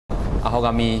আহক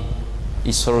আমি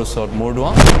ঈশ্বৰৰ ওচৰত মূৰ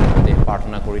দুৱাওঁ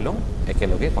প্ৰাৰ্থনা কৰি লওঁ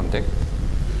একেলগে কণ্টেক্ট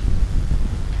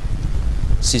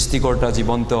সৃষ্টিকৰ্তা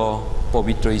জীৱন্ত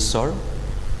পবিত্ৰ ঈশ্বৰ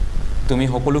তুমি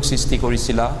সকলোক সৃষ্টি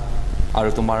কৰিছিলা আৰু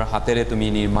তোমাৰ হাতেৰে তুমি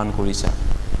নিৰ্মাণ কৰিছা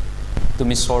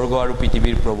তুমি স্বৰ্গ আৰু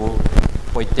পৃথিৱীৰ প্ৰভু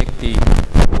প্ৰত্যেকটি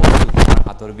বস্তু তোমাৰ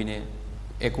হাতৰ বিনে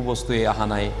একো বস্তুৱে আহা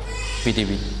নাই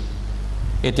পৃথিৱীত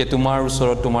এতিয়া তোমাৰ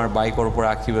ওচৰত তোমাৰ বাইকৰ পৰা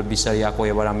আশীৰ্বাদ বিচাৰি আকৌ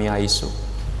এবাৰ আমি আহিছোঁ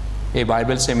এই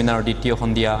বাইবেল সেমিনাৰৰ দ্বিতীয়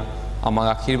সন্ধিয়া আমাক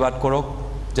আশীৰ্বাদ কৰক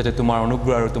যাতে তোমাৰ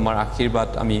অনুগ্ৰহ আৰু তোমাৰ আশীৰ্বাদ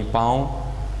আমি পাওঁ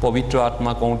পবিত্ৰ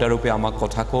আত্মা কওঁতাৰূপে আমাক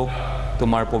কথা কওক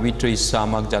তোমাৰ পবিত্ৰ ইচ্ছা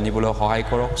আমাক জানিবলৈ সহায়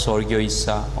কৰক স্বৰ্গীয়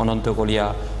ইচ্ছা অনন্তকলীয়া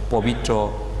পবিত্ৰ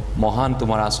মহান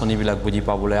তোমাৰ আঁচনিবিলাক বুজি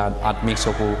পাবলৈ আত্মিক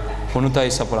চকু শুনোতা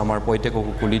হিচাপত আমাৰ প্ৰত্যেককো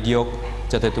খুলি দিয়ক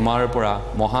যাতে তোমাৰ পৰা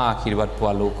মহা আশীৰ্বাদ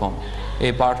পোৱা লোক হ'ম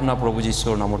এই প্ৰাৰ্থনা প্ৰভু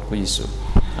যীশুৰ নামত খুজিছোঁ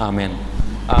আমেন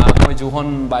মই জোহন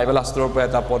বাইবেল শাস্ত্ৰৰ পৰা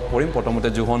এটা পদ পঢ়িম প্ৰথমতে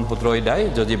জোহন 17 অধ্যায়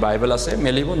যদি বাইবেল আছে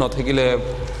মেলিব নথাকিলে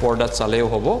পৰ্দাত চালেও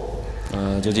হ'ব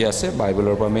যদি আছে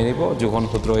বাইবেলৰ পৰা মেলিব জোহন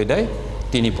 17 অধ্যায়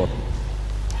 3 পদ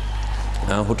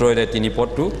 17 অধ্যায় 3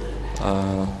 পদটো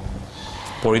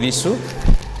পঢ়ি দিছোঁ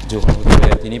জোহন 17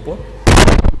 অধ্যায় 3 পদ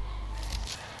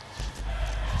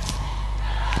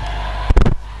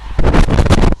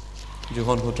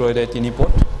জোহন 17 অধ্যায় 3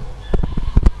 পদ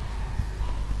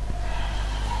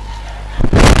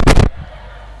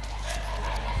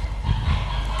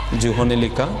জোহনে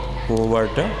লিখা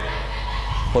শুভবাৰ্তা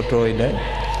 17 অধ্যায়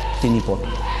 3 পদ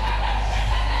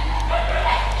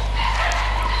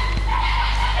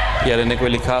ইয়াৰ এনেকৈ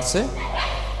লিখা আছে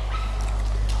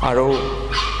আৰু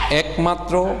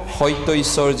একমাত্ৰ সত্য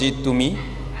ঈশ্বৰ যি তুমি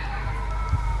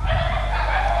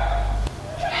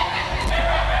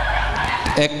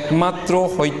একমাত্ৰ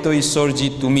সত্য ঈশ্বৰ যি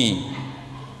তুমি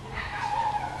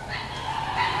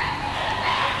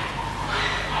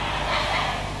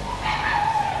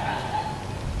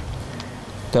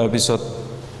তাৰপিছত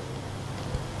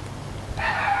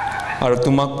আৰু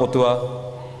তোমাক পতোৱা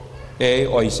এই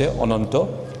হৈছে অনন্ত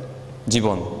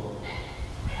জীৱন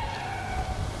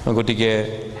গতিকে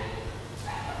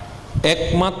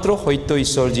একমাত্ৰ সত্য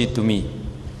ঈশ্বৰ যি তুমি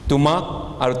তোমাক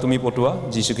আৰু তুমি পতোৱা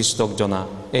যীশুখ্ৰীষ্টক জনা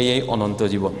এই অনন্ত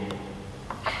জীৱন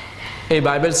এই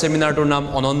বাইবেল সেমিনাৰটোৰ নাম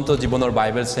অনন্ত জীৱনৰ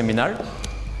বাইবেল সেমিনাৰ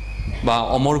বা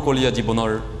অমৰকলীয়া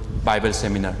জীৱনৰ বাইবেল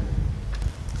সেমিনাৰ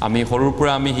আমি সৰুৰ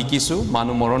পৰা আমি শিকিছোঁ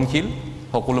মানুহ মৰণশীল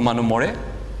সকলো মানুহ মৰে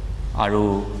আৰু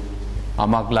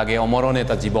আমাক লাগে অমৰণ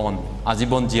এটা জীৱন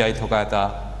আজীৱন জীয়াই থকা এটা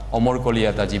অমৰকলীয়া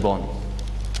এটা জীৱন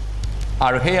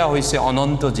আৰু হেয়া হৈছে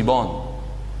অনন্ত জীৱন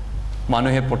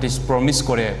মানুহে প্ৰমিছ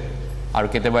কৰে আৰু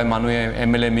কেতিয়াবা মানুহে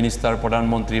এমএলএ মিনিষ্টাৰ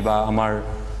প্ৰধানমন্ত্ৰী বা আমাৰ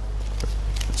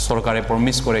চৰকাৰে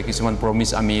প্ৰমিছ কৰে কিছুমান প্ৰমিছ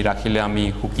আমি ৰাখিলে আমি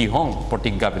সুখী হওঁ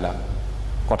প্ৰতিজ্ঞাবিলাক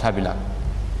কথাবিলাক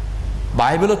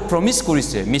বাইবেলত প্ৰমিছ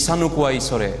কৰিছে মিছা নোকোৱা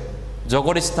ঈশ্বৰে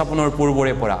জগত স্থাপনৰ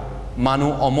পূৰ্বৰে পৰা মানুহ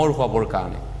অমৰ হোৱাৰ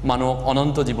কাৰণে মানুহক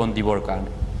অনন্ত জীৱন দিবৰ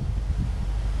কাৰণে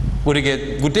গতিকে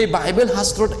গোটেই বাইবেল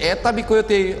শাস্ত্ৰত এটা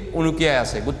বিষয়তে অনুকিয়াই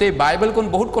আছে গোটেই বাইবেলখন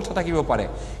বহুত কথা থাকিব পাৰে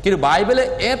কিন্তু বাইবেলে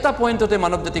এটা পইণ্টতে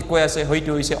মানৱ জাতিক কৈ আছে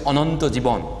হয়তো হৈছে অনন্ত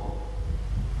জীৱন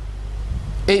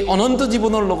এই অনন্ত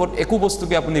জীৱনৰ লগত একো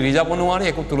বস্তুকে আপুনি ৰিজাব নোৱাৰে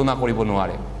একো তুলনা কৰিব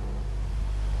নোৱাৰে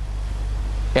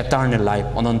এটাৰ্নেল লাইফ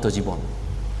অনন্ত জীৱন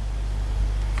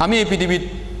আমি এই পৃথিৱীত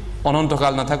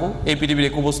অনন্তকাল নাথাকো এই পৃথিৱীৰ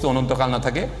একো বস্তু অনন্তকাল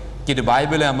নাথাকে কিন্তু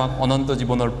বাইবেলে আমাক অনন্ত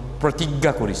জীৱনৰ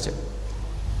প্ৰতিজ্ঞা কৰিছে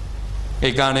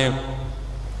এই কাৰণে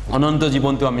অনন্ত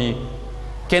জীৱনটো আমি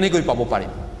কেনেকৈ পাব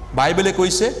পাৰিম বাইবেলে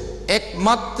কৈছে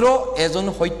একমাত্ৰ এজন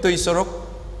সত্য ঈশ্বৰক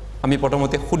আমি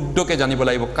প্ৰথমতে শুদ্ধকে জানিব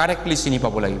লাগিব কাৰেক্টলি চিনি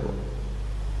পাব লাগিব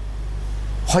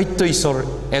সত্য ঈশ্বৰ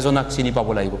এজনক চিনি পাব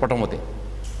লাগিব প্ৰথমতে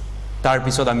তাৰ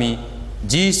পিছত আমি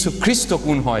যীশু খ্ৰীষ্ট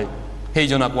কোন হয়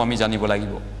সেইজনকো আমি জানিব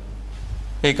লাগিব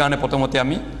এই কাৰণে প্ৰথমতে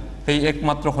আমি এই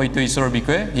একমাত্ৰ সত্য ঈশ্বৰৰ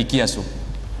বিষয়ে শিকি আছো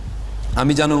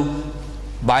আমি জানো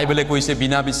বাইবেলে কৈছে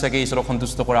বিনা বিশ্বাসে ঈশ্বৰক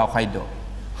সন্তুষ্ট কৰা অসাধ্য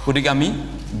গতিকে আমি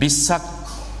বিশ্বাস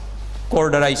কৰ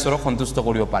দ্বাৰা ঈশ্বৰক সন্তুষ্ট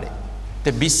কৰিব পাৰে তে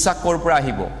বিশ্বাস কৰ পৰা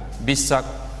আহিব বিশ্বাস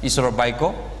ঈশ্বৰৰ বাক্য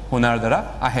শুনাৰ দ্বাৰা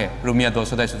আহে ৰোমিয়া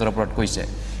 10:17 পৰত কৈছে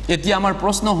এতিয়া আমাৰ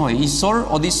প্ৰশ্ন হয় ঈশ্বৰ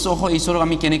অদৃশ্য হয় ঈশ্বৰক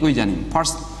আমি কেনেকৈ জানিম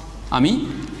ফাৰ্স্ট আমি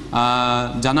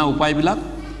জানা উপায়বিলাক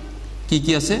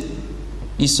কি আছে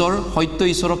ঈশ্বৰ সত্য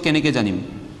ঈশ্বৰক কেনেকৈ জানিম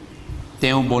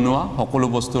তেওঁ বনোৱা সকলো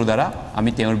বস্তুৰ দ্বাৰা আমি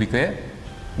তেওঁৰ বিষয়ে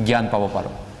জ্ঞান পাব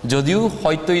পাৰোঁ যদিও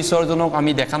সত্য ঈশ্বৰজনক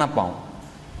আমি দেখা নাপাওঁ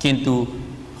কিন্তু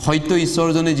সত্য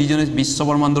ঈশ্বৰজনে যিজনে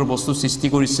বিশ্বব্ৰহ্মাণ্ডৰ বস্তু সৃষ্টি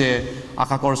কৰিছে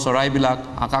আকাশৰ চৰাইবিলাক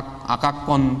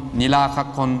আকাশখন নীলা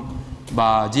আকাশখন বা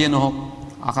যিয়ে নহওক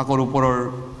আকাশৰ ওপৰৰ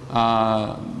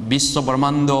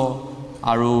বিশ্বব্ৰহ্মাণ্ড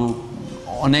আৰু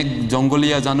অনেক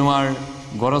জংগলীয়া জানোৱাৰ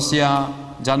গৰচীয়া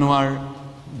জানোৱাৰ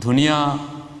ধুনীয়া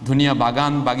ধুনীয়া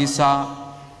বাগান বাগিচা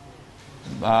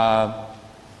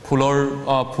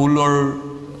ফুলৰ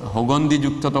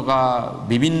সুগন্ধিযুক্ত থকা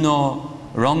বিভিন্ন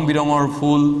ৰং বিৰঙৰ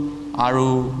ফুল আৰু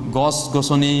গছ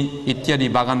গছনি ইত্যাদি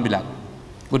বাগানবিলাক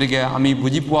গতিকে আমি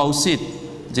বুজি পোৱা উচিত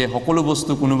যে সকলো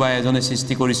বস্তু কোনোবা এজনে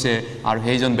সৃষ্টি কৰিছে আৰু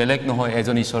সেইজন বেলেগ নহয়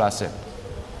এজন ঈশ্বৰ আছে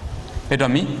এটা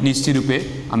আমি নিশ্চিতৰূপে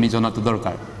আমি জনাটো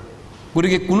দৰকাৰ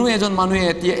গতিকে কোনো এজন মানুহে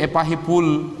এতিয়া এপাহি ফুল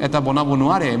এটা বনাব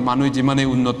নোৱাৰে মানুহ যিমানে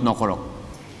উন্নত নকৰক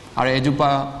আৰু এজোপা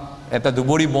এটা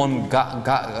দুবৰি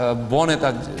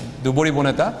বন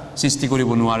এটা সৃষ্টি কৰিব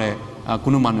নোৱাৰে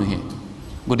কোনো মানুহে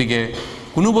গতিকে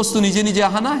কোনো বস্তু নিজে নিজে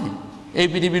অহা নাই এই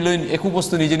পৃথিৱীলৈ একো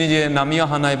বস্তু নিজে নিজে নামি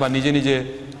অহা নাই বা নিজে নিজে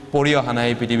পৰি অহা নাই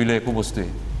এই পৃথিৱীলৈ একো বস্তুৱে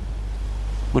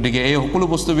গতিকে এই সকলো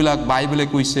বস্তুবিলাক বাইবেলে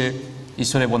কৈছে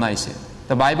ঈশ্বৰে বনাইছে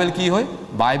তা বাইবেল কি হয়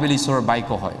বাইবেল ঈশ্বৰৰ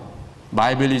বাক্য হয়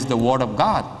Bible is the word of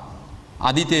god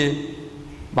আদিতে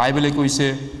বাইবেলে কৈছে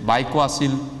বাক্য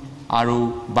আছিল আৰু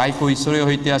বাক্য ঈশ্বৰৰ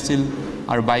সৈতে আছিল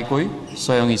আৰু বাক্যই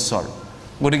স্বয়ং ঈশ্বৰ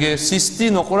গতিকে সৃষ্টি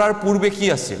নকৰাৰ পূৰ্বে কি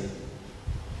আছিল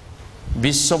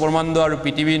বিশ্ব ব্ৰহ্মাণ্ড আৰু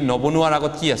পৃথিৱী নবনোৱাৰ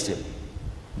আগত কি আছিল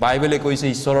বাইবেলে কৈছে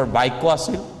ঈশ্বৰৰ বাক্য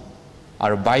আছিল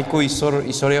আৰু বাক্য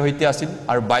ঈশ্বৰে সৈতে আছিল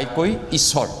আৰু বাক্যই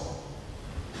ঈশ্বৰ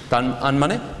তাৰ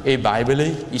মানে এই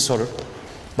বাইবেলেই ঈশ্বৰ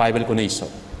বাইবেল কোনে ঈশ্বৰ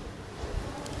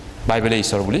বাইবেলে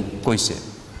ঈশ্বৰ বুলি কৈছে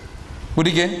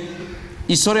গতিকে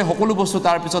ঈশ্বৰে সকলো বস্তু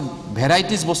তাৰ পিছত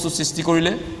ভেৰাইটিজ বস্তু সৃষ্টি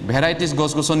কৰিলে ভেৰাইটিজ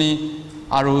গছ গছনি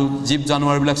আৰু জীৱ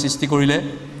জানোৱাৰবিলাক সৃষ্টি কৰিলে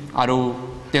আৰু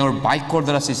তেওঁৰ বাক্যৰ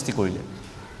দ্বাৰা সৃষ্টি কৰিলে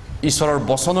ঈশ্বৰৰ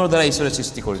বচনৰ দ্বাৰা ঈশ্বৰে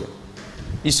সৃষ্টি কৰিলে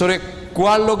ঈশ্বৰে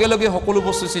কোৱাৰ লগে লগে সকলো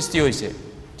বস্তু সৃষ্টি হৈছে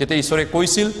যেতিয়া ঈশ্বৰে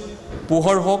কৈছিল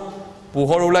পোহৰ হওক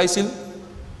পোহৰ ওলাইছিল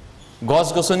গছ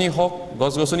গছনি হওক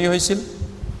গছ গছনি হৈছিল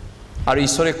আৰু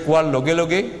ঈশ্বৰে কোৱাৰ লগে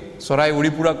লগে চৰাই উৰি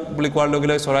ফুৰা বুলি কোৱাৰ লগে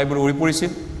লগে চৰাইবোৰ উৰি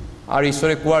ফুৰিছিল আৰু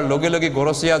ঈশ্বৰে কোৱাৰ লগে লগে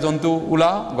গৰচীয়া জন্তু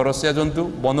ওলা গৰচীয়া জন্তু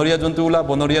বনৰীয়া জন্তু ওলা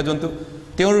বনৰীয়া জন্তু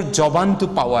তেওঁৰ জবানটো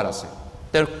পাৱাৰ আছে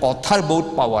তেওঁৰ কথাৰ বহুত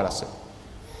পাৱাৰ আছে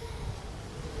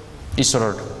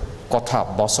ঈশ্বৰৰ কথা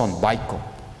বচন বাক্য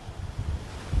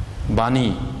বাণী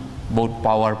বহুত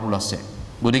পাৱাৰফুল আছে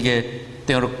গতিকে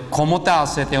তেওঁৰ ক্ষমতা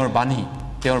আছে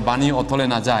তেওঁৰ বাণী অথলে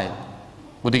নাযায়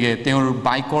গতিকে তেওঁৰ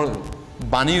বাক্যৰ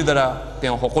বাণীৰ দ্বাৰা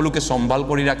তেওঁ সকলোকে সম্ভাল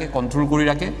কৰি ৰাখে কন্ট্ৰোল কৰি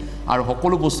ৰাখে আৰু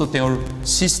সকলো বস্তু তেওঁৰ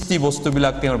সৃষ্টি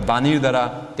বস্তুবিলাক তেওঁৰ বাণীৰ দ্বাৰা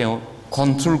তেওঁ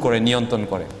কন্ট্ৰোল কৰে নিয়ন্ত্ৰণ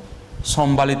কৰে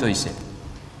সম্ভালিত হৈছে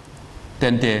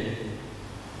তেন্তে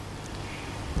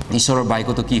ঈশ্বৰৰ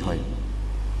বাক্যটো কি হয়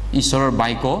ঈশ্বৰৰ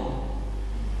বাক্য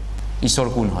ঈশ্বৰ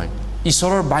কোন হয়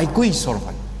ঈশ্বৰৰ বাক্য ঈশ্বৰ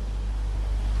হয়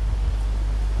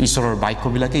ঈশ্বৰৰ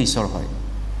বাক্যবিলাকে ঈশ্বৰ হয়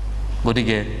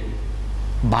গতিকে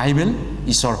বাইবেল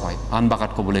ঈশ্বৰ হয় আন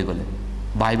ভাষাত ক'বলৈ গ'লে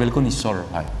বাইবেলখন ঈশ্বৰ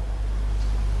হয়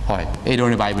হয়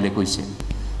এইধৰণে বাইবেলে কৈছে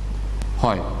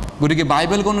হয় গতিকে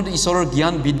বাইবেলখনত ঈশ্বৰৰ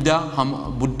জ্ঞান বিদ্যা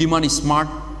বুদ্ধিমান স্মাৰ্ট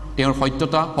তেওঁৰ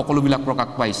সত্যতা সকলোবিলাক প্ৰকাশ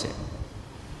পাইছে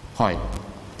হয়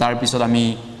তাৰপিছত আমি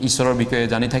ঈশ্বৰৰ বিষয়ে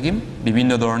জানি থাকিম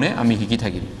বিভিন্ন ধৰণে আমি শিকি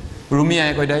থাকিম ৰোমিয়া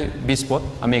 1:20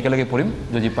 আমি একেলগে পঢ়িম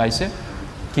যদি পাইছে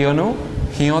কিয়নো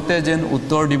সিহঁতে যেন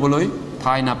উত্তৰ দিবলৈ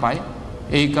ঠাই নাপায়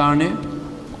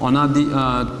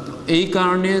এই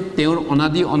কাৰণে তেওঁৰ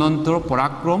অনাদি অনন্তৰ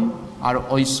পৰাক্ৰম আৰু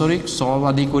ঐশ্বৰিক স্বভাৱ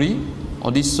আদি কৰি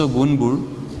অদৃশ্য গুণবোৰ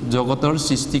জগতৰ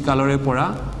সৃষ্টিকালৰে পৰা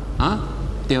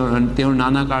তেওঁৰ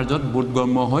নানা কাৰ্যত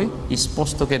বোধগম্য হৈ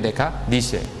স্পষ্টকৈ দেখা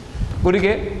দিছে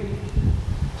গতিকে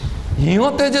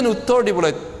সিহঁতে যেন উত্তৰ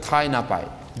দিবলৈ ঠাই নাপায়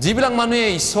যিবিলাক মানুহে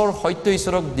ঈশ্বৰ সত্য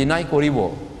ঈশ্বৰক ডিনাই কৰিব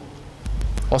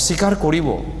অস্বীকাৰ কৰিব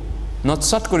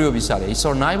নৎসাত কৰিব বিচাৰে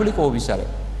ঈশ্বৰ নাই বুলি ক'ব বিচাৰে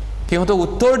সিহঁতক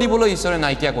উত্তৰ দিবলৈ ঈশ্বৰে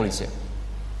নাইকিয়া কৰিছে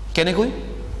কেনেকৈ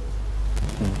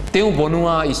তেওঁ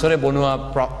বনোৱা ঈশ্বৰে বনোৱা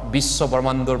বিশ্ব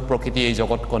ব্ৰহ্মাণ্ডৰ প্ৰকৃতি এই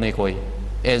জগতখনে কৈ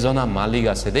এজনা মালিক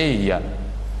আছে দেই ইয়াত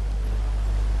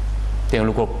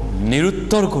তেওঁলোকক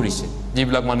নিৰুত্তৰ কৰিছে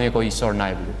যিবিলাক মানুহে কয় ঈশ্বৰ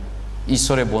নাই বুলি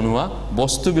ঈশ্বৰে বনোৱা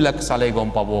বস্তুবিলাক চালে গম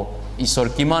পাব ঈশ্বৰ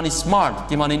কিমান স্মাৰ্ট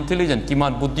কিমান ইণ্টেলিজেণ্ট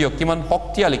কিমান বুদ্ধিয়ক কিমান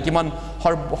শক্তিশালী কিমান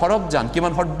সৰবজান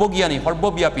কিমান সৰ্বজ্ঞানী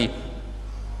সৰ্বব্যাপী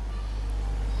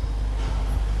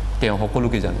তেওঁ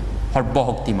সকলোকে জানে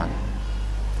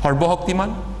সৰ্বশক্তিমান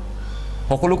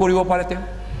সকলো কৰিব পাৰে তেওঁ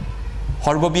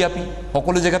সৰ্বব্যাপী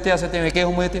সকলো জেগাতে আছে তেওঁ একে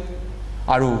সময়তে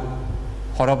আৰু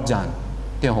সৰবজান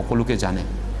তেওঁ সকলোকে জানে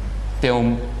তেওঁ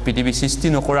পৃথিৱী সৃষ্টি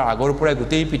নকৰা আগৰ পৰাই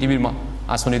গোটেই পৃথিৱীৰ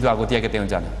আঁচনিটো আগতীয়াকৈ তেওঁ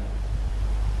জানে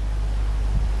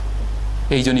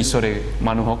এইজন ঈশ্বৰে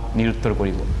মানুহক নিৰুত্তৰ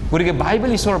কৰিব গতিকে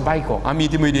বাইবেল ঈশ্বৰৰ বাক্য আমি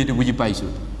ইতিমধ্যে এইটো বুজি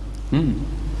পাইছোঁ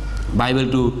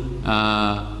বাইবেলটো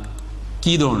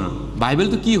কি ধৰণৰ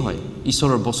বাইবেলটো কি হয়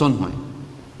ঈশ্বৰৰ বচন হয়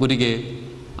গতিকে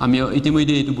আমি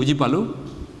ইতিমধ্যে এইটো বুজি পালোঁ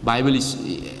বাইবেল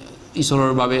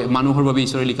ঈশ্বৰৰ বাবে মানুহৰ বাবে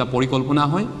ঈশ্বৰে লিখা পৰিকল্পনা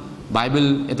হয় বাইবেল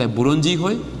এটা বুৰঞ্জী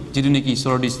হয় যিটো নেকি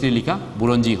ঈশ্বৰৰ দৃষ্টিৰে লিখা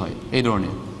বুৰঞ্জী হয় এই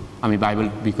ধৰণে আমি বাইবেল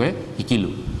বিষয়ে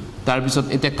শিকিলোঁ তাৰ পিছত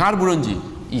এতিয়া কাৰ বুৰঞ্জী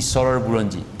ঈশ্বৰৰ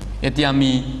বুৰঞ্জী এতিয়া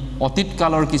আমি অতীত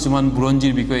কালৰ কিছুমান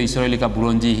বুৰঞ্জীৰ বিষয়ে ঈশ্বৰে লিখা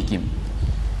বুৰঞ্জী শিকিম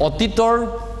অতীতৰ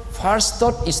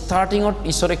ফাৰ্ষ্টত ষ্টাৰ্টিংত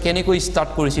ঈশ্বৰে কেনেকৈ ষ্টাৰ্ট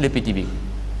কৰিছিলে পৃথিৱীক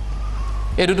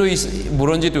এটোটো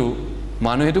বুৰঞ্জীটো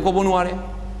মানুহেটো ক'ব নোৱাৰে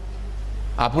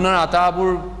আপোনাৰ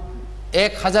আতাবোৰ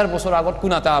 1000 বছৰ আগত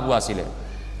কোন আতাবু আছিলে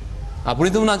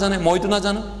আপুনিতো নাজানে মইতো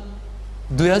নাজানো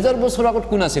 2000 বছৰ আগত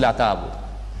কোন আছিল আতাবু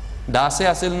দাসে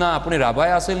আছিল না আপুনি ৰাবাই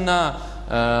আছিল না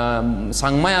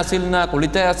সাংমাই আছিল না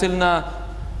কলিতাই আছিল না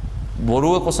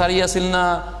বড়ো কছাৰী আছিল না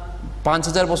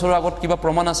 5000 বছৰ আগত কিবা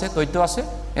প্ৰমাণ আছে তথ্য আছে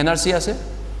এনআৰসি আছে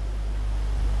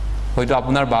হয়তো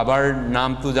আপোনাৰ বাবাৰ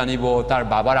নামটো জানিব তাৰ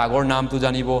বাবাৰ আগৰ নামটো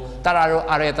জানিব তাৰ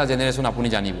আৰু এটা জেনেৰেশ্যন আপুনি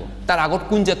জানিব তাৰ আগত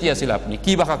কোন জাতি আছিল আপুনি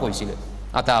কি ভাষা কৈছিলে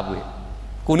আতাবুৱে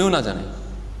কোনেও নাজানে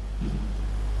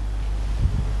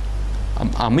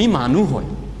আমি মানুহ হয়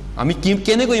আমি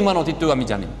কেনেকৈ ইমান অতীতটো আমি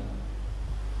জানিম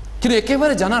কিন্তু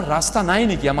একেবাৰে জানাৰ ৰাস্তা নাই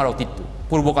নেকি আমাৰ অতীতটো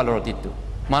পূৰ্বকালৰ অতীতটো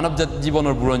মানৱ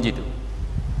জীৱনৰ বুৰঞ্জীটো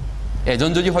এজন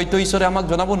যদি হয়তো ঈশ্বৰে আমাক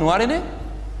জনাব নোৱাৰে নে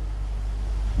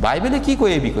বাইবেলে কি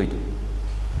কয় এই বিষয়টো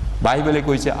বাইবেলে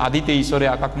কৈছে আদিতে ঈশ্বৰে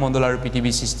আকাশমণ্ডল আৰু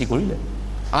পৃথিৱী সৃষ্টি কৰিলে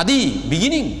আদি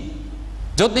বিগিনিং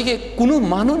য'ত নেকি কোনো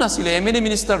মানুহ নাছিলে এমএলএ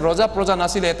মিনিষ্টাৰ ৰজা প্ৰজা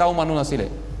নাছিলে এটাও মানুহ নাছিলে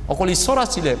অকল ঈশ্বৰ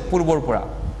আছিলে পূৰ্বৰ পৰা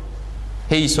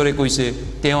সেই ঈশ্বৰে কৈছে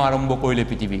তেওঁ আৰম্ভ কৰিলে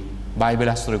পৃথিৱী বাইবেল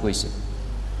শাস্ত্ৰই কৈছে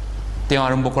তেওঁ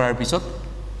আৰম্ভ কৰাৰ পিছত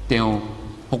তেওঁ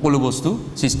সকলো বস্তু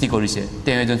সৃষ্টি কৰিছে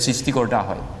তেওঁ এজন সৃষ্টিকৰ্তা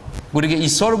হয় গতিকে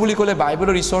ঈশ্বৰ বুলি ক'লে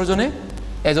বাইবেলৰ ঈশ্বৰজনে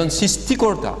এজন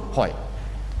সৃষ্টিকৰ্তা হয়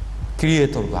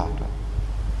ক্ৰিয়েটৰ গড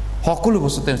সকলো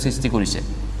বস্তু তেওঁ সৃষ্টি কৰিছে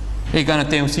এই কাৰণে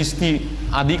তেওঁ সৃষ্টি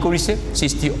আদি কৰিছে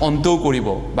সৃষ্টি অন্তও কৰিব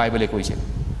বাইবেলে কৈছে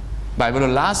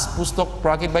বাইবেলৰ লাষ্ট পুস্তক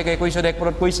প্ৰাকৃত বাক্য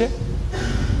 21:1 কৈছে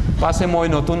পাছে মই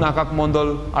নতুন আকাশমণ্ডল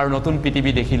আৰু নতুন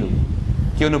পৃথিৱী দেখিলো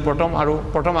কিয়নো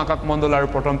প্ৰথম আকাশমণ্ডল আৰু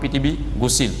প্ৰথম পৃথিৱী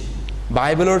গুছিল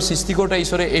বাইবেলৰ সৃষ্টিকৰ্তা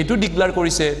ঈশ্বৰে এইটো ডিক্লেয়াৰ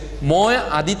কৰিছে মই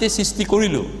আদিতে সৃষ্টি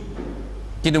কৰিলো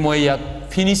কিন্তু মই ইয়াক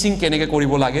ফিনিশিং কেনেকৈ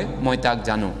কৰিব লাগে মই তাক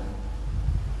জানো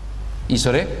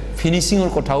ঈশ্বৰে ফিনিশিংৰ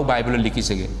কথাও বাইবেলত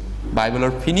লিখিছেগে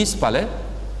বাইবেলৰ ফিনিশ পালে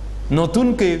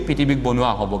নতুনকৈ পৃথিৱীক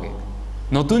বনোৱা হ'বগে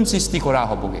নতুন সৃষ্টি কৰা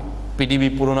হ'বগে পৃথিৱী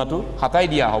পুৰণাটো হাতাই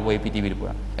দিয়া হ'ব এই পৃথিৱীৰ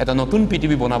পৰা এটা নতুন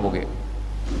পৃথিৱী বনাবগে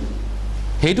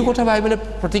সেইটো কথা বাইবেলে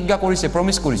প্ৰতিজ্ঞা কৰিছে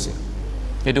প্ৰমিস কৰিছে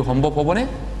এইটো সম্ভৱ হ'বনে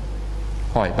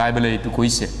হয় বাইবেলে এইটো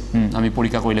কৈছে আমি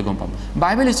পৰীক্ষা কৰিলে গম পাম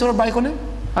বাইবেল ঈশ্বৰৰ বাক্য নে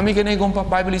আমি কেনে গম পাম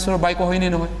বাইবেল ঈশ্বৰৰ বাক্য হয় নে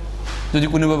নহয় যদি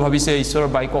কোনোবা ভাবিছে ঈশ্বৰৰ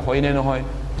বাক্য হয় নে নহয়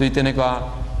যদি তেনেকুৱা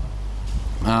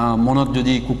মনত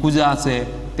যদি কুকুজা আছে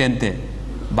তেন্তে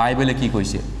বাইবেলে কি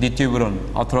কৈছে দ্বিতীয় বিৱৰণ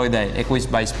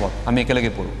 18:21-22 পদ আমি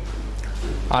একেলগে পঢ়ো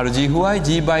আৰু জিহুৱাই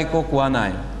যি বাক্য কোৱা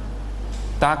নাই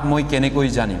তাক মই কেনেকৈ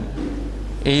জানিম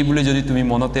এই বুলি যদি তুমি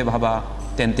মনতে ভাবা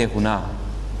তেন্তে শুনা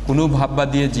কোনো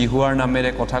ভাববাদীয়ে জিহুৱাৰ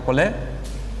নামেৰে কথা ক'লে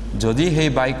যদি সেই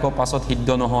বাক্য পাছত সিদ্ধ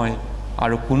নহয়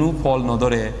আৰু কোনো ফল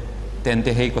নধৰে তেন্তে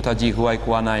সেই কথা জিহুৱাই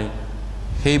কোৱা নাই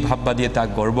সেই ভাববাদীয়ে তাক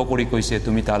গৰ্ব কৰি কৈছে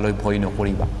তুমি তালৈ ভয়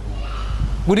নকৰিবা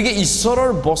গতিকে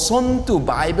ঈশ্বৰৰ বচনটো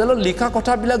বাইবেলত লিখা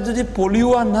কথাবিলাক যদি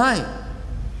পলিওৱা নাই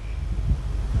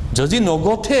যদি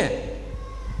নগঠে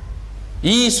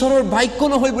ই ঈশ্বৰৰ বাক্য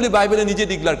নহয় বুলি বাইবেলে নিজে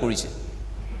ডিক্লেয়াৰ কৰিছে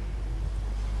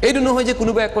এইটো নহয় যে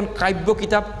কোনোবা এখন কাব্য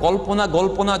কিতাপ কল্পনা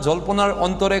গল্পনা জল্পনাৰ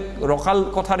অন্তৰে ৰখাল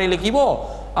কথাৰে লিখিব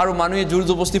আৰু মানুহে জোৰ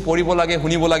জবস্তি পঢ়িব লাগে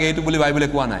শুনিব লাগে এইটো বুলি বাইবেলে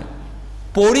কোৱা নাই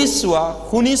পঢ়ি চোৱা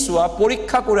শুনি চোৱা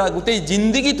পৰীক্ষা কৰা গোটেই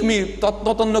জিন্দগী তুমি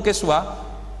তত্ত্বতন্নকে চোৱা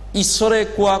ঈশ্বৰে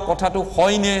কোৱা কথাটো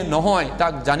হয় নে নহয়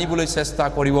তাক জানিবলৈ চেষ্টা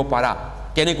কৰিব পাৰা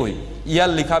কেনেকৈ ইয়াৰ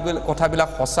লিখা কথাবিলাক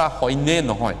সঁচা হয় নে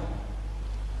নহয়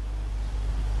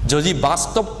যদি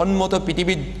বাস্তৱ সন্মত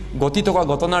পৃথিৱীত গতি থকা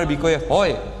ঘটনাৰ বিষয়ে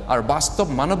হয় আৰু বাস্তৱ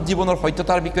মানৱ জীৱনৰ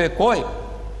সত্যতাৰ বিষয়ে কয়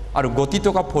আৰু গতি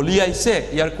থকা ফলি আহিছে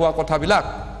ইয়াৰ কোৱা কথাবিলাক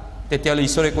তেতিয়ালে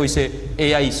ঈশ্বৰে কৈছে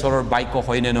এয়া ঈশ্বৰৰ বাক্য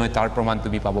হয় নে নহয় তাৰ প্ৰমাণ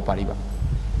তুমি পাব পাৰিবা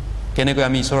কেনেকৈ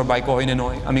আমি ঈশ্বৰৰ বাক্য হয় নে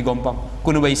নহয় আমি গম পাম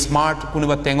কোনোবা স্মাৰ্ট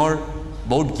কোনোবা টেঙৰ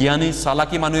বহুত জ্ঞানী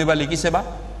চালাকি মানুহে বা লিখিছে বা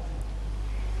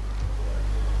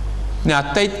নে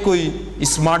আটাইতকৈ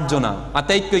স্মাৰ্ট জনা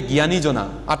আটাইতকৈ জ্ঞানী জনা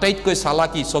আটাইতকৈ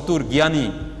চালাকি চতুৰ জ্ঞানী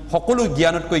সকলো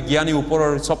জ্ঞানতকৈ জ্ঞানী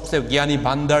ওপৰৰ সবচে জ্ঞানী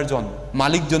ভাণ্ডাৰজন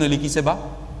মালিকজনে লিখিছে বা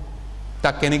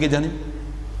তাক কেনেকৈ জানিম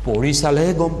পঢ়ি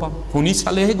চালেহে গম পাম শুনি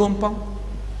চালেহে গম পাম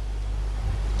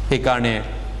সেইকাৰণে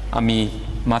আমি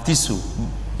মাতিছোঁ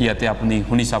ইয়াতে আপুনি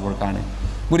শুনি চাবৰ কাৰণে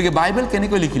গতিকে বাইবেল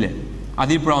কেনেকৈ লিখিলে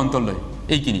আদিৰ পৰা অন্তলৈ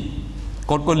এইখিনি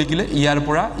ক'ত লিখিলে ইয়াৰ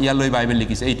পৰা ইয়ালৈ বাইবেল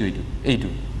লিখিছে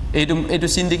এইটো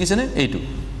চিন দেখিছেনে এইটো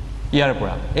ইয়াৰ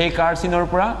পৰা এই কাৰ চিনৰ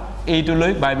পৰা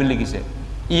এইটোলৈ বাইবেল লিখিছে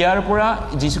ইয়াৰ পৰা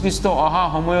যীশুখ্ৰীষ্ট অহা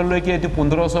সময়লৈকে এইটো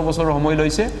 1500 বছৰৰ সময়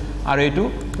লৈছে আৰু এইটো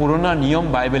পুৰণা নিয়ম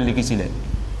বাইবেল লিখিছিলে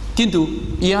কিন্তু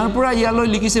ইয়াৰ পৰা ইয়ালৈ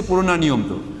লিখিছে পুৰণা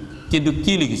নিয়মটো কিন্তু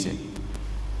কি লিখিছে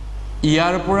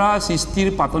ইয়াৰ পৰা সৃষ্টিৰ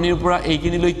পাতনিৰ পৰা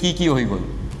এইখিনিলৈ কি হৈ গ'ল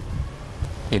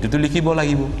এটোতো লিখিব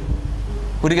লাগিব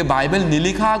গতিকে বাইবেল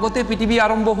নিলিখা আগতে পৃথিৱী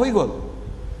আৰম্ভ হৈ গ'ল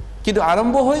কিন্তু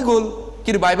আৰম্ভ হৈ গ'ল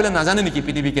কিন্তু বাইবেলে নাজানে নেকি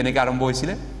পৃথিৱী কেনেকৈ আৰম্ভ হৈছিল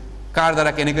কাৰ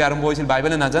দ্বাৰা কেনেকৈ আৰম্ভ হৈছিল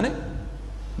বাইবেলে নাজানে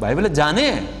বাইবেলে জানে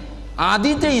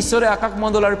আদিতে ঈশ্বৰে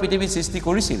আকাশমণ্ডল আৰু পৃথিৱী সৃষ্টি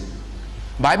কৰিছিল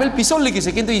বাইবেল পিছত লিখিছে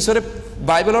কিন্তু ঈশ্বৰে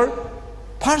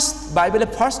বাইবেলে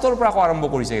ফাৰ্ষ্টৰ পৰা আৰম্ভ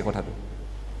কৰিছে এই কথাটো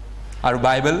আৰু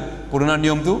বাইবেল পুৰণা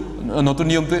নিয়মটো নতুন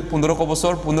নিয়মটো 1500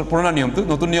 বছৰ পুৰণা নিয়মটো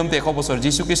নতুন নিয়মটো 100 বছৰ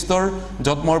যীশু খ্ৰীষ্টৰ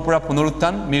জন্মৰ পৰা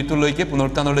পুনৰুত্থান মৃত্যুলৈকে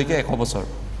পুনৰুত্থানলৈকে 100 বছৰ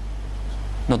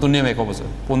নতুন নিয়ম 100 বছৰ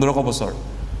 1500 বছৰ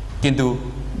কিন্তু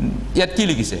ইয়াত কি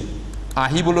লিখিছে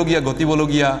আহিবলগীয়া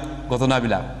গতিবলগীয়া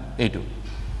ঘটনাবিলাক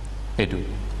এইটো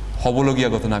হবলগীয়া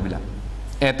ঘটনাবিলাক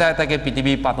এটা এটাকে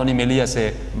পৃথিৱী পাতনি মেলি আছে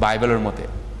বাইবেলৰ মতে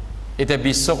এটা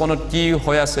বিশ্বকণত কি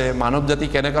হৈ আছে মানৱ জাতি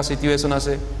কেনেকা সিচুৱেচন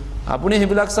আছে আপুনি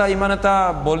হেবিলাক চা ইমান এটা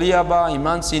বলিয়া বা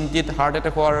ইমান চিন্তিত হাৰ্ট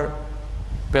এটেক হোৱাৰ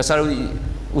প্ৰেছাৰ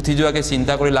উঠি যোৱাকে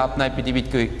চিন্তা কৰি লাভ নাই পৃথিৱীত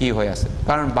কি হৈ আছে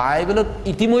কাৰণ বাইবেলত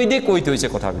ইতিমধ্যে কৈ থৈছে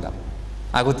কথাবিলাক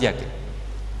আগতীয়াকে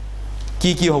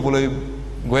কি হ'বলৈ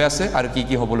গৈ আছে আৰু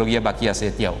কি হ'বলগীয়া বাকি আছে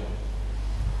এতিয়াও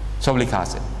সব লিখা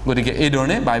আছে গতিকে এই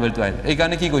ধৰণে বাইবেলটো আহিল এই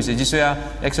কাৰণে কি কৈছে যিশুয়া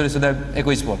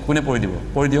 41 পদ কোনে পঢ়ি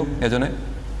দিয়ক এজনে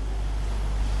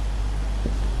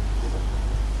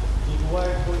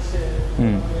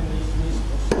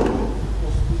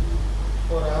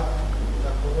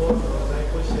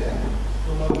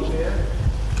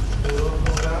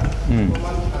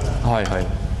হয়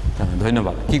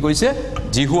ধন্যবাদ কি কৈছে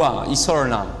জিহুৱা ঈশ্বৰৰ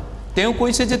নাম তেওঁ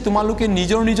কৈছে যে তোমালোকে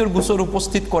নিজৰ গোচৰ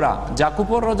উপস্থিত কৰা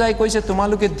জাকুবৰ ৰজাই কৈছে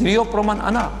তোমালোকে দৃঢ় প্ৰমাণ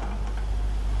আনা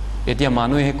এতিয়া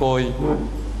মানুহে কয়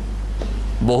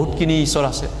বহুতখিনি ঈশ্বৰ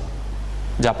আছে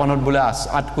জাপানত বোলে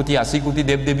 8 কোটি 80 কোটি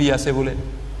দেৱ দেৱী আছে বোলে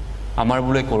আমাৰ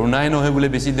বোলে কৰোণাই নহয় বোলে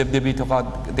বেছি দেৱ দেৱী থকা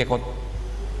দেখত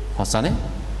হসানে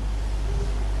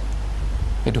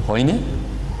এটো হয়নে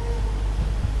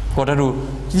কথাটো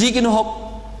যি কি নহওক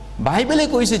বাইবেলে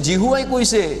কৈছে জিহুৱাই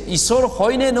কৈছে ঈশ্বৰ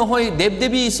হয় নে নহয় দেৱ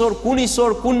দেৱী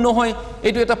ঈশ্বৰ কোন নহয়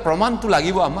এইটো এটা প্ৰমাণটো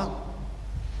লাগিব আমাক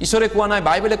ঈশ্বৰে কোৱা নাই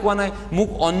বাইবেলে কোৱা নাই মোক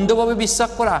অন্ধভাৱে বিশ্বাস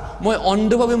কৰা মই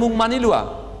অন্ধভাৱে মোক মানি লোৱা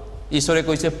ঈশ্বৰে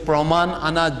কৈছে প্ৰমাণ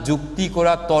আনা যুক্তি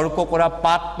কৰা তৰ্ক কৰা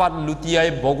পাত লুটিয়াই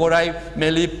বগৰাই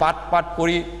মেলি পাত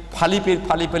কৰি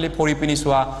ফালি পেলি ফৰি পিনি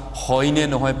চোৱা হয় নে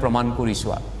নহয় প্ৰমাণ কৰি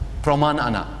চোৱা প্ৰমাণ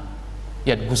আনা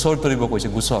ইয়াত গোচৰ তৰিব কৈছে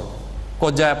গোচৰ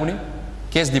ক'ত যায় আপুনি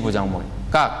কেছ দিব যাওঁ মই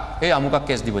কাক এই আমুকাক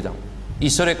কেছ দিব যাওঁ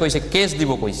ঈশ্বৰে কৈছে কেছ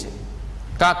দিব কৈছে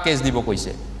কাক কেছ দিব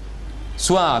কৈছে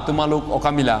চোৱা তোমালোক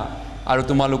অকামিলা আৰু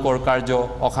তোমালোকৰ কাৰ্য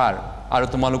অখাৰ আৰু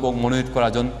তোমালোকক মনোনীত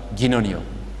কৰাজন ঘৃণনীয়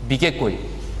বিশেষকৈ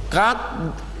কাক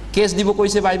কেছ দিব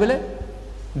কৈছে বাইবেলে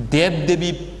দেৱ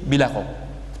দেৱী বিলাকক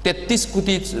 33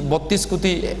 কোটি 32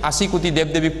 কোটি 80 কোটি দেৱ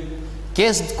দেৱীক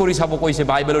কেছ কৰি চাব কৈছে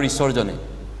বাইবেলৰ ঈশ্বৰজনে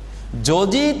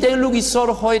যদি তেওঁলোক ঈশ্বৰ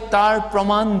হয় তাৰ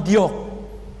প্ৰমাণ দিয়ক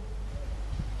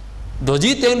যদি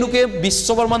তেওঁলোকে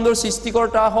বিশ্বব্ৰহ্মাণ্ডৰ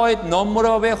সৃষ্টিকৰ্তা হয়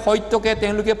নম্ৰভাৱে সত্যকে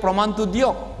তেওঁলোকে প্ৰমাণটো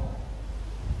দিয়ক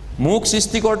মোক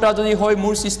সৃষ্টিকৰ্তা যদি হয়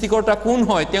মোৰ সৃষ্টিকৰ্তা কোন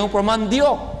হয় তেওঁ প্ৰমাণ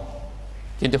দিয়ক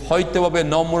কিন্তু সত্যভাৱে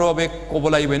নম্ৰভাৱে ক'ব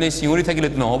লাগিব এনে সিঙৰি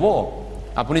থাকিলেতো নহ'ব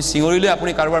আপুনি সিঙৰিলে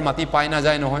আপুনি কাৰোবাৰ মাটি পাই না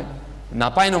যায় নহয়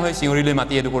নাপায় নহয় সিঙৰিলে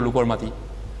মাটি এডোখৰ লোকৰ মাটি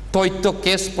তথ্য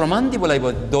কেছ প্ৰমাণ দিব লাগিব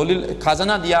দলিল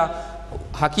খাজানা দিয়া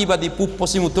হাকিবাদী পূব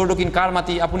পশ্চিম উত্তৰ দক্ষিণ কাৰ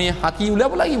মাটি আপুনি হাকি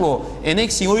উলিয়াব লাগিব এনে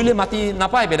সিঙৰিলে মাটি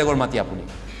নাপায় বেলেগৰ মাটি আপুনি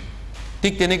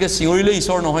ঠিক তেনেকৈ সিঙৰিলে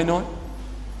ঈশ্বৰ নহয়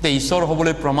তে ঈশ্বৰ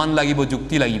হ'বলৈ প্ৰমাণ লাগিব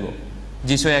যুক্তি লাগিব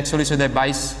যিশুৱে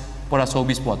 41:22 পৰা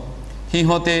 24 পদ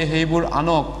সিহঁতে সেইবোৰ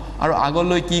আনক আৰু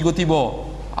আগলৈ কি গতিব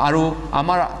আৰু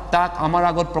আমাৰ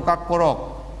আগত প্ৰকাশ কৰক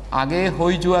আগে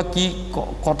হৈ যোৱা কি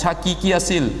কথা কি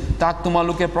আছিল তাক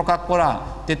তোমালোকে প্ৰকাশ কৰা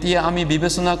তেতিয়া আমি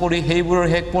বিবেচনা কৰি সেইবোৰৰ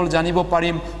হেকফল জানিব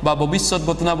পাৰিম বা ভৱিষ্যত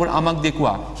ঘটনাবোৰ আমাক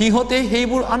দেখুৱা সিহঁতে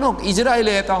সেইবোৰ আনক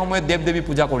ইজৰাইলে এটা সময়ত দেৱ দেৱী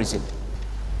পূজা কৰিছিল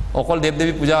অকল দেৱ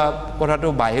দেৱী পূজা কথাটো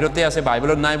বাহিৰতে আছে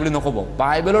বাইবেলত নাই বুলি নক'ব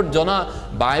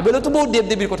বাইবেলতো বহুত দেৱ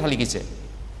দেৱীৰ কথা লিখিছে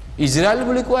ইজৰাইল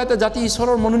বুলি কোৱা এটা জাতি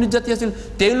ঈশ্বৰৰ মনোনীত জাতি আছিল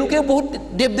তেওঁলোকে বহুত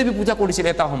দেৱ দেৱী পূজা কৰিছিল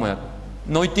এটা সময়ত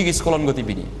নৈতিক স্খলন গতি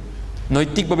পিনি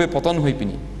নৈতিকভাৱে পতন হৈ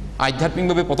পিনি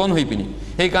আধ্যাত্মিকভাৱে পতন হৈ পিনি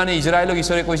সেইকাৰণে ইজৰাইলক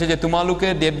ঈশ্বৰে কৈছে যে তোমালোকে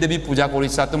দেৱ দেৱী পূজা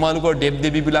কৰিছা তোমালোকৰ দেৱ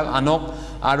দেৱীবিলাক আনক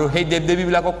আৰু সেই দেৱ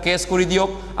দেৱীবিলাকক কেছ কৰি দিয়ক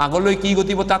আগলৈ কি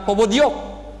গতিব তাক ক'ব দিয়ক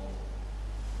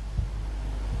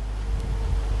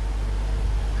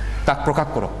তাক প্ৰকাশ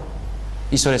কৰক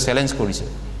ঈশ্বৰে চেলেঞ্জ কৰিছে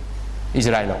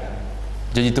ইজৰাইলক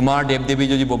যদি তোমাৰ দেৱ দেৱী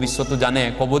যদি ভৱিষ্যতটো জানে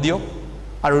ক'ব দিয়ক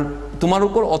আৰু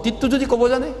তোমালোকৰ অতীতটো যদি ক'ব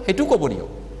জানে সেইটো ক'ব দিয়ক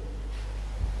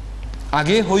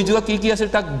আগে হৈ যোৱা কি আছিল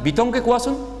তাক বিতংকে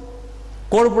কোৱাচোন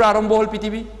ক'ৰ পৰা আৰম্ভ হ'ল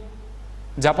পৃথিৱী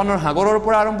জাপানৰ সাগৰৰ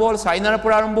পৰা আৰম্ভ হ'ল, চাইনাৰ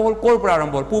পৰা আৰম্ভ হ'ল, ক'ৰ পৰা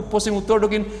আৰম্ভ হ'ল? পূব পশ্চিম উত্তৰ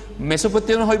দক্ষিণ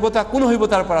মেচপটেমিয়াৰ সভ্যতা কোন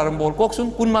সভ্যতাৰ পৰা আৰম্ভ হ'ল? কওকচোন,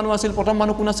 কোন মানুহ আছিল? প্ৰথম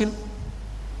মানুহ কোন আছিল?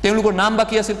 তেওঁলোকৰ নাম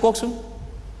বাকী আছিল, কওকচোন।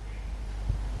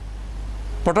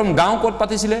 প্ৰথম গাঁও ক'ত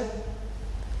পাতিছিলে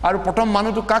আৰু প্ৰথম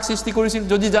মানুহটো কাক সৃষ্টি কৰিছিল?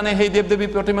 যদি জানে সেই দেৱ দেৱী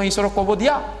প্ৰতিমা ঈশ্বৰক ক'ব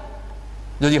দিয়া,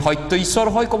 যদি সত্য ঈশ্বৰ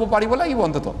হয় ক'ব পাৰিব লাগিব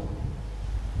অন্তত,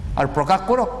 আৰু প্ৰকাশ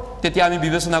কৰক, তেতিয়া আমি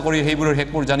বিবেচনা কৰি সেইবোৰৰ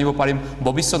শেষবোৰ জানিব পাৰিম,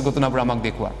 ভৱিষ্যত ঘটনাবোৰ আমাক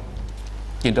দেখুওৱা।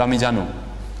 কিন্তু আমি জানো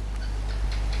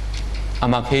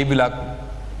আমাক সেইবিলাক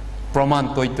প্ৰমাণ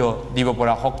তথ্য দিব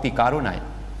পৰা শক্তি কাৰো নাই।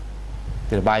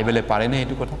 বাইবেলে পাৰেনে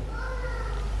এইটো কথা?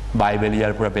 বাইবেল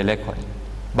ইয়াৰ পৰা বেলেগ হয়।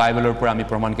 বাইবেলৰ পৰা আমি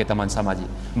প্ৰমাণ কেইটামান চাম আজি।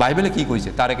 বাইবেলে কি কৈছে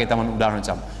তাৰে কেইটামান উদাহৰণ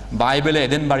চাম। বাইবেলে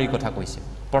এডেন বাৰীৰ কথা কৈছে।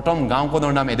 প্ৰথম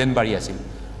গাঁওখনৰ নাম এডেন বাৰী আছিল।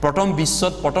 প্ৰথম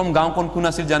বিশ্বত প্ৰথম গাঁওখন কোন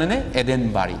আছিল জানেনে? এডেন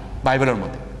বাৰী, বাইবেলৰ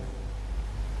মতে।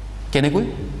 কেনেকৈ?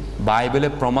 বাইবেলে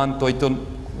প্ৰমাণ তথ্য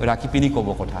ৰাখি পিনি ক'ব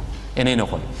কথা, এনেই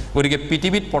নকয়। গতিকে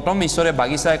পৃথিৱীত প্ৰথম ঈশ্বৰে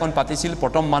বাগিচা এখন পাতিছিল,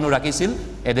 প্ৰথম মানুহ ৰাখিছিল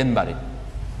এডেন বাৰীত।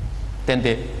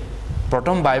 তেন্তে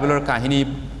প্ৰথম বাইবেলৰ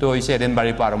কাহিনীটো হৈছে এডেন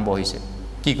বাৰীৰ পৰা আৰম্ভ হৈছে।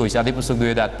 কি কৈছে? আদিপুস্তক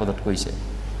 2:8 কৈছে,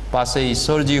 পাছে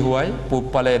ঈশ্বৰ যি হোৱাই পূব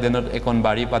পালে এডেনত এখন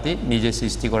বাৰী পাতি নিজে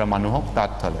সৃষ্টি কৰা মানুহক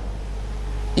তাত থলে।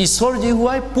 ঈশ্বৰ যি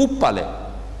হোৱাই পূব পালে।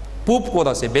 পূব ক'ত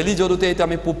আছে? বেলি যদুতে এইটো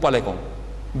আমি পূব পালে কওঁ।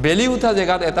 বেলি উঠা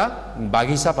জেগাত এটা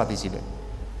বাগিচা পাতিছিলে,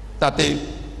 তাতে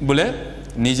বোলে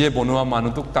নিজে বনোৱা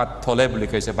মানুহটোক তাত থলে বুলি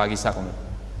কৈছে বাগিচাখনত।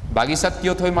 বাগিচাত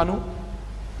কিয় থয় মানুহ?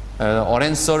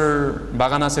 অৰেঞ্জৰ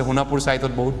বাগান আছে সোণাপুৰ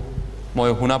ছাইডত বহুত। মই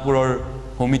সোণাপুৰৰ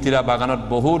সমিতিৰা বাগানত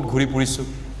বহুত ঘূৰি ফুৰিছোঁ।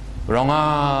 ৰঙা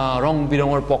ৰং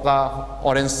বিৰঙৰ পকা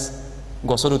অৰেঞ্জ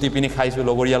গছত উঠি পিনি খাইছোঁ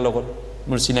লগৰীয়াৰ লগত,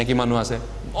 মোৰ চিনাকি মানুহ আছে।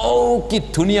 কি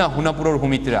ধুনীয়া সোণাপুৰৰ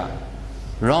সমিতিৰা,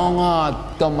 ৰঙা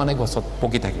একদম মানে গছত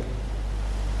পকি থাকে।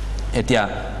 এতিয়া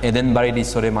এডেন বাৰীত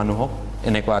ঈশ্বৰে মানুহক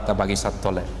এনেকুৱা এটা বাগিচাত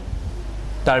থলে।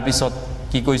 তাৰপিছত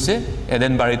কি কৈছে?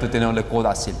 এডেন বাৰীটো তেনেহ'লে ক'ত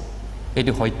আছিল?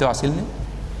 এইটো সত্য আছিলনে?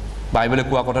 বাইবেলে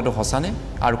কোৱা কথাটো সঁচানে?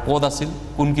 আৰু ক'ত আছিল?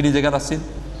 কোনখিনি জেগাত আছিল?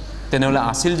 তেনেহ'লে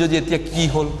আছিল যদি এতিয়া কি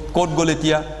হ'ল? ক'ত গ'ল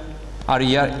এতিয়া? আৰু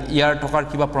ইয়াৰ থকাৰ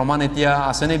কিবা প্ৰমাণ এতিয়া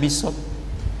আছেনে বিশ্বত?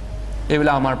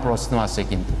 এইবিলাক আমাৰ প্ৰশ্ন আছে,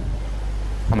 কিন্তু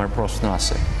আমাৰ প্ৰশ্ন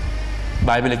আছে।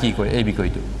 বাইবেলে কি কয় এই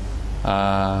বিষয়টো?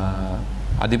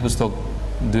 আদিপুস্তক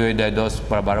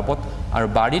 2:10-12 আৰু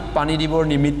বাৰীত পানী দিবৰ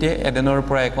নিমিত্তে এডেনৰ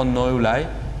পৰা এখন নৈ ওলাই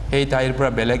সেই ঠাইৰ পৰা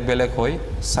বেলেগ বেলেগ হৈ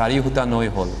 4 সূতা নৈ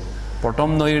হ'ল। প্ৰথম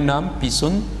নৈৰ নাম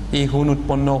পিচোন। এই সোণ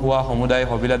উৎপন্ন হোৱা সমুদায়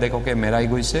সবিলা দেশকে মেৰাই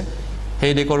গৈছে।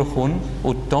 সেই দেশৰ সোণ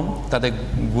উত্তম, তাতে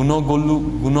গুলো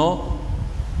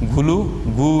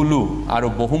আৰু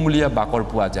বহুমূলীয়া বাকৰ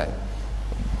পোৱা যায়।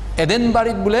 এডেন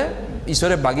বাৰীত বোলে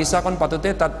ঈশ্বৰে বাগিচাখন পাতোতে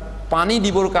তাত পানী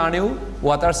দিবৰ কাৰণেও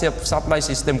ৱাটাৰ ছাপ্লাই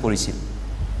ছিষ্টেম কৰিছিল।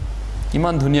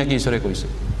 কিমান ধুনীয়াকৈ ঈশ্বৰে কৈছে,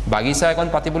 বাগিচা এখন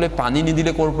পাতিবলৈ পানী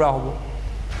নিদিলে ক'ৰ পৰা হ'ব?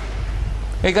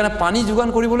 সেইকাৰণে পানী যোগান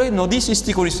কৰিবলৈ নদী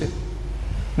সৃষ্টি কৰিছে।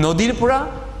 নদীৰ পৰা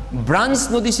ব্ৰাঞ্চ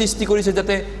নদী সৃষ্টি কৰিছে,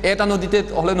 যাতে এটা নদীতে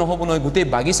হ'লে নহ'ব নহয়, গোটেই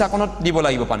বাগিচাখনত দিব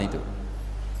লাগিব পানীটো।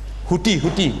 হুটি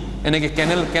এনেকৈ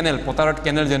কেনেল পথাৰত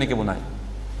কেনেল যেনেকৈ বনায়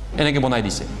এনেকৈ বনাই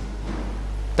দিছে।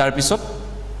 তাৰপিছত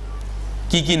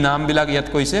কি নামবিলাক ইয়াত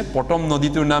কৈছে? প্ৰথম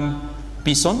নদীটোৰ নাম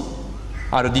পিচন,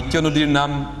 আৰু দ্বিতীয় নদীৰ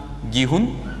নাম গিহুন,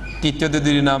 তৃতীয়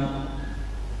নদীৰ নাম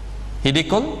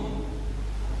হিডিকল,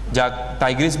 যাক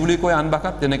টাইগ্ৰিছ বুলি কয় আন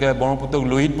ভাষাত, তেনেকৈ ব্ৰহ্মপুত্ৰক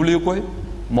লোহিত বুলিও কয়।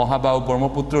 মহাবাহু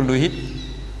ব্ৰহ্মপুত্ৰ লোহিত,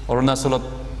 অৰুণাচলত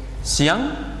চিয়াং,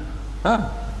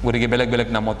 গতিকে বেলেগ বেলেগ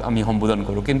নামত আমি সম্বোধন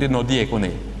কৰোঁ, কিন্তু নদী একো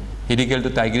নেই। হিডিকেলটো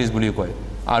টাইগ্ৰিছ বুলিও কয়।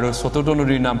 আৰু চতুৰ্থ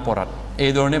নদীৰ নাম পৰাত।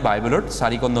 এইধৰণে বাইবেলত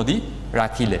 4খন নদী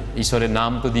ৰাখিলে, ঈশ্বৰে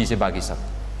নামটো দিছে বাগিচাত।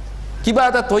 কিবা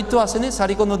এটা তথ্য আছেনে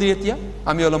 4খন নদীৰ? এতিয়া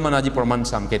আমি অলপমান আজি প্ৰমাণ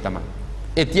চাম কেইটামান।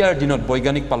 এতিয়াৰ দিনত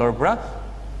বৈজ্ঞানিক ফালৰ পৰা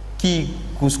কি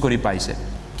খোজ কৰি পাইছে।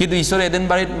 কিন্তু ঈশ্বৰে এডেন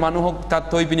বাৰীত মানুহক তাত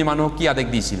থৈ পিনি মানুহক কি আদেশ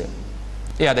দিছিলে?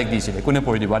 এই আদেশ দিছিলে, কোনে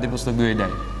পঢ়ি দিব? আদিপুস্তক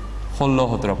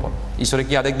 2:16-17 পদ। ঈশ্বৰে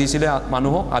কি আদেশ দিছিলে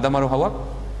মানুহক, আদাম আৰু হাৱাক?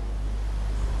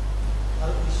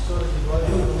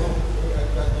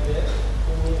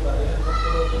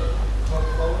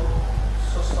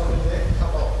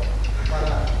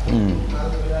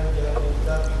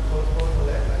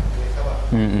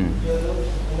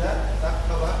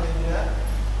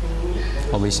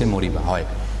 অৱশ্যে মৰিবা। হয়,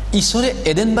 ঈশ্বৰে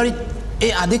এডেন বাৰীত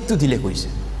এই আদেশটো দিলে কৈছে।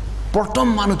 প্ৰথম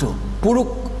মানুহটো পুৰুষ,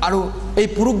 আৰু এই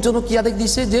পুৰুষজনক কি আদেশ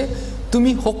দিছে? যে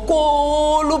তুমি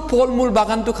সকলো ফল মূল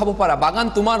বাগানটো খাব পাৰা, বাগান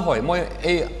তোমাৰ হয়, মই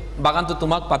এই বাগানটো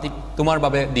তোমাক পাতি তোমাৰ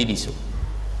বাবে দি দিছোঁ।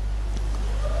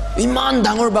 ইমান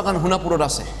ডাঙৰ বাগান সোণাপুৰত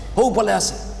আছে, সৌফালে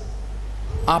আছে,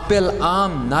 আপেল,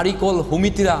 আম, নাৰিকল,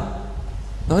 সুমিতিৰা,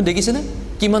 নহয় দেখিছেনে?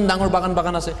 কিমান ডাঙৰ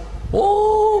বাগান আছে।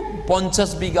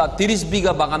 50 বিঘা 30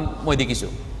 বিঘা বাগান মই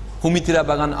দেখিছোঁ। সুমিতিৰা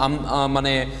বাগান,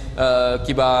 মানে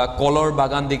কিবা কলৰ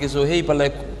বাগান দেখিছোঁ, সেইফালে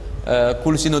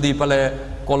কুলসি নদী ইফালে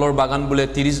কলৰ বাগান বোলে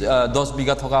 10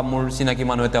 বিঘা থকা মোৰ চিনাকি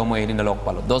মানুহ এটাও মই এদিন লগ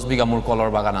পালোঁ 10 বিঘা মোৰ কলৰ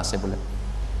বাগান আছে বোলে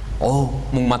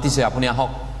মোক মাতিছে আপুনি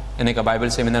আহক এনেকা বাইবেল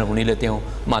সেমিনাৰ শুনিলে তেওঁ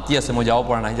মাতি আছে মই যাব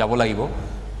পৰা নাই যাব লাগিব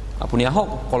আপুনি আহক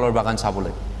কলৰ বাগান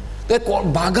চাবলৈ তে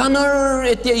বাগানৰ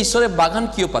এতিয়া ঈশ্বৰে বাগান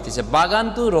কিয় পাতিছে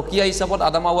বাগানটো ৰকিয়া হিচাপত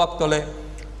আদাম হাৱাক তলে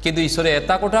কিন্তু ঈশ্বৰে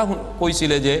এটা কথা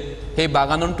কৈছিলে যে সেই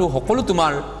বাগানটো সকলো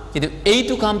তোমাৰ কিন্তু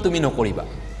এইটো কাম তুমি নকৰিবা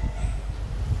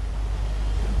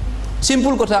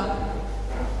সিম্পল কথা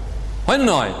হয়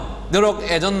নহয় ধৰক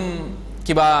এজন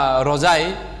কিবা ৰজাই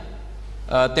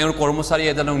তেওঁৰ কৰ্মচাৰী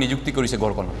এজনক নিযুক্তি কৰিছে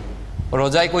ঘৰখনত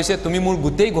ৰজাই কৈছে তুমি মোৰ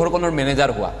গোটেই ঘৰখনৰ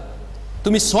মেনেজাৰ হোৱা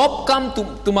তুমি সব কাম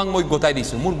তোমাক মই গতাই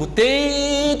দিছো মোৰ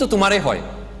গোটেইটো তোমাৰে হয়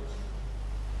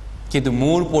কিন্তু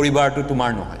মোৰ পৰিবাৰটো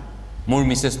তোমাৰ নহয় মোৰ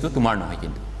মিছেছটো তোমাৰ নহয়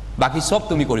কিন্তু বাকি সব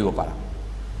তুমি কৰিব পাৰা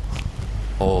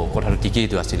কথাটো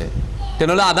ঠিকেইটো আছিল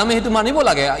তেনেহলে আদামে হেতু মানিব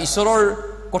লাগে ঈশ্বৰৰ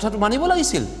কথাটো মানিব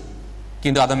লাগিছিল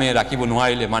কিন্তু আদামে ৰাখিব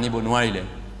নোৱাৰিলে মানিব নোৱাৰিলে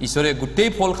ঈশ্বৰে গোটেই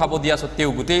ফল খাব দিয়া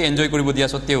সত্ত্বেও গোটেই এনজয় কৰিব দিয়া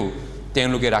সত্ত্বেও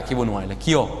তেওঁলোকে ৰাখিব নোৱাৰিলে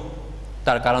কিয়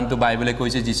তাৰ কাৰণটো বাইবেলে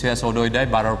কৈছে যিশুৱে 14 অধ্যায়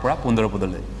 12 পৰা 15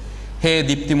 পদলৈ হে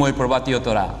দীপ্তিময় প্ৰভাতীয়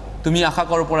তৰা তুমি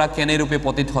আকাশৰ পৰা কেনে ৰূপে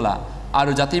পতিত হলা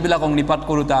আৰু জাতিবিলাক অগ্নিপাত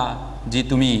কৰোতা যি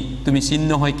তুমি চিহ্ন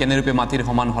হৈ কেনে ৰূপে মাটিৰ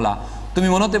সমান হলা তুমি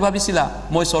মনতে ভাবিছিলা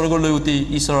মই স্বৰ্গলৈ উঠি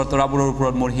ঈশ্বৰৰ তৰাবোৰৰ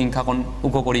ওপৰত মোৰ সিংহাসন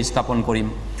উক কৰি স্থাপন কৰিম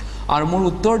আৰু মোৰ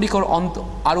উত্তৰ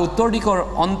দিশৰ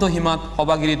অন্তহিমাত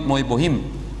সভাগিৰিত মই বহিম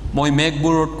মই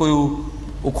মেঘবোৰতকৈও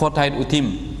ওখ ঠাইত উঠিম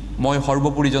মই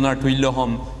সৰ্বপৰিজনাৰ তুল্য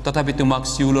হ'ম তথাপি তোমাক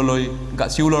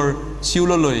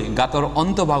শিউললৈ গাতৰ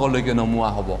অন্তভাগলৈকে নমোৱা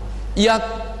হ'ব ইয়াক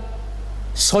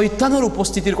শয়তানৰ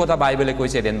উপস্থিতিৰ কথা বাইবেলে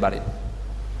কৈছে এদিনবাৰে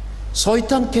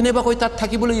শয়তান কেনেবাকৈ তাত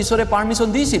থাকিবলৈ ঈশ্বৰে পাৰমিশন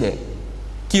দিছিলে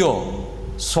কিয়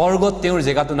স্বৰ্গত তেওঁৰ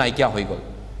জেগাটো নাইকিয়া হৈ গ'ল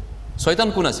শয়তান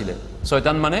কোন আছিলে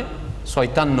শয়তান মানে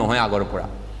শয়তান নহয় আগৰ পৰা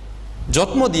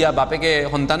জন্ম দিয়া বাপেকে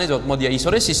সন্তানে জন্ম দিয়া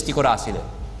ঈশ্বৰে সৃষ্টি কৰা আছিলে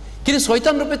কিন্তু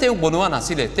শয়তান ৰূপে তেওঁক বনোৱা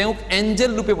নাছিলে তেওঁক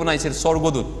এঞ্জেল ৰূপে বনাইছিল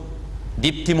স্বৰ্গদূত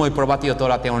দীপ্তিময় প্ৰভাতীয়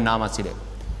তৰা তেওঁৰ নাম আছিলে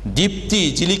দীপ্তি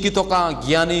জিলিকি থকা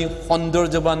জ্ঞানী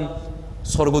সৌন্দৰ্যৱান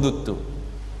স্বৰ্গদূতটো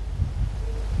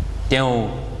তেওঁ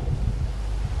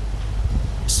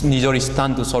নিজৰ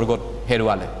স্থানটো স্বৰ্গত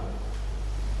হেৰুৱালে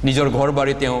নিজৰ ঘৰ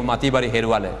বাৰী তেওঁ মাটি বাৰী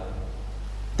হেৰুৱালে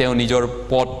তেওঁ নিজৰ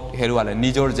পদ হেৰুৱালে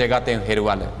নিজৰ জেগা তেওঁ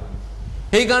হেৰুৱালে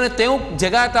সেইকাৰণে তেওঁক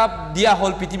জেগা এটা দিয়া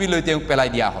হ'ল পৃথিৱীলৈ তেওঁক পেলাই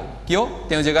দিয়া হ'ল কিয়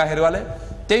তেওঁ জেগা হেৰুৱালে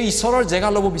তেওঁ ঈশ্বৰৰ জেগা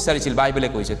ল'ব বিচাৰিছিল বাইবেলে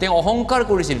কৈছে তেওঁ অহংকাৰ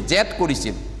কৰিছিল জেদ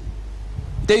কৰিছিল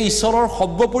তেওঁ ঈশ্বৰৰ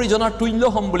সৰ্বপৰিজনাৰ তুল্য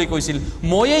হ'ম বুলি কৈছিল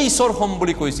ময়ে ঈশ্বৰ হ'ম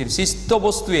বুলি কৈছিল সৃষ্ট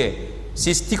বস্তুৱে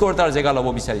সৃষ্টিকৰ্তাৰ জেগা ল'ব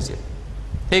বিচাৰিছিল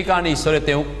সেইকাৰণে ঈশ্বৰে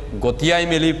তেওঁক গতিয়াই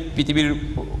মেলি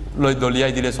পৃথিৱীলৈ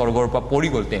দলিয়াই দিলে স্বৰ্গৰ পৰা পৰি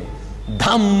গ'ল তেওঁ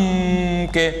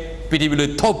ধামকে পৃথিৱীলৈ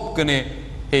থপকেনে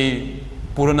সেই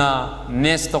পুৰণা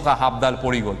নেচ থকা সাপডাল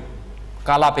পৰি গ'ল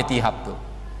কালাপেটি সাপটো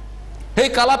সেই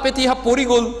কালাপেটি সাপ পৰি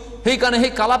গ'ল সেইকাৰণে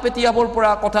সেই কালাপেটি সাপৰ পৰা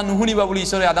কথা নুশুনিবা বুলি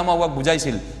ঈশ্বৰে আদাম হাৱাক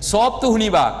বুজাইছিল সবটো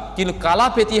শুনিবা কিন্তু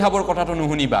কালাপেটি সাপৰ কথাটো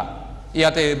নুশুনিবা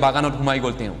ইয়াতে বাগানত সোমাই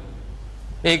গ'ল তেওঁ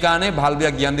এইকাৰণে ভাল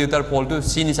বেয়া জ্ঞান দেউতাৰ ফলটো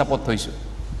চিন হিচাপত থৈছোঁ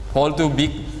ফলটো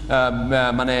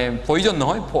মানে প্ৰয়োজন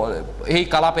নহয় সেই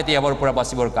কালাপেটি সাপৰ পৰা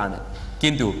বাচিবৰ কাৰণে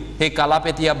কিন্তু সেই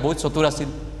কালাপেটি সাপ বহুত চতুৰ আছিল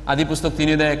আদি পুস্তক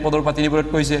 3:1 পদৰ পৰা 3 পদত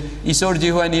কৈছে ঈশ্বৰ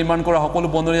যিহোৱাই নিৰ্মাণ কৰা সকলো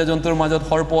বনৰীয়া জন্তুৰ মাজত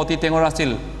সৰ্প অতি টেঙৰ আছিল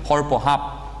সৰ্প সাপ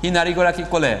সি নাৰীগৰাকীক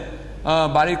ক'লে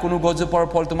বাৰীৰ কোনো গছজোপাৰ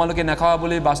ফল তোমালোকে নাখাবা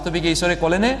বুলি বাস্তৱিক ঈশ্বৰে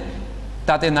ক'লেনে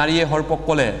তাতে নাৰীয়ে সৰ্পক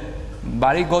ক'লে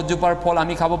বাৰীৰ গছজোপাৰ ফল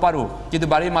আমি খাব পাৰোঁ কিন্তু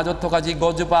বাৰীৰ মাজত থকা যি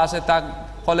গছজোপা আছে তাক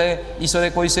ক'লে ঈশ্বৰে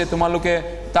কৈছে তোমালোকে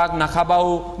তাক নাখাবাও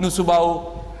নুচুবাও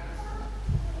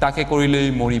তাকে কৰিলেই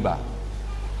মৰিবা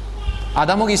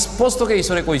আদামক স্পষ্টকৈ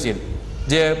ঈশ্বৰে কৈছিল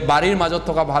যে বাৰীৰ মাজত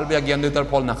থকা ভাল বেয়া জ্ঞান দেউতাৰ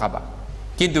ফল নাখাবা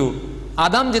কিন্তু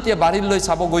আদাম যেতিয়া বাৰীলৈ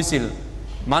চাব গৈছিল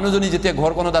মানুহজনী যেতিয়া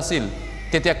ঘৰখনত আছিল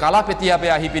তেতিয়া কালাপেটি সাপে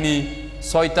আহি পিনি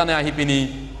শয়তানে আহি পিনি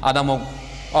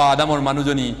আদামৰ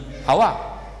মানুহজনী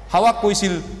হাৱাক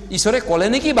কৈছিল ঈশ্বৰে ক'লে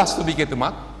নেকি বাস্তৱিকে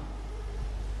তোমাক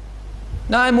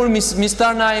নাই মোৰ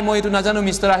মিষ্টাৰ নাই মই এইটো নাজানো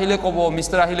মিষ্টাৰ আহিলে ক'ব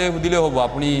মিষ্টাৰ আহিলে সুধিলে হ'ব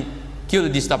আপুনি কিয়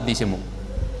ডিষ্টাৰ্ব দিছে মোক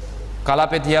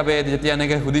কালাপেটি সাপে যেতিয়া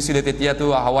এনেকৈ সুধিছিলে তেতিয়াতো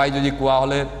হাৱাই যদি কোৱা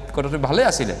হ'লে কথাটো ভালে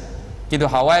আছিলে কিন্তু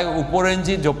হাৱাই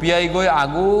ওপৰেঞ্চি জঁপিয়াই গৈ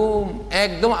আগু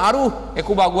একদম আৰু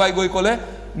একো আগুৱাই গৈ ক'লে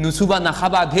নুচুবা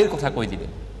নাখাবা ঢেৰ কথা কৈ দিলে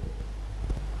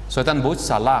শয়তান বহুত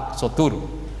চালাক চতুৰ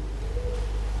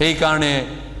সেইকাৰণে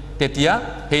তেতিয়া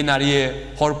সেই নাৰীয়ে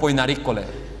সৰ্পই নাৰীক ক'লে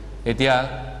এতিয়া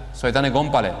শয়তানে গম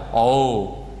পালে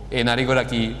এই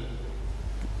নাৰীগৰাকী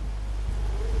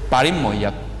পাৰিম মই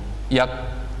ইয়াক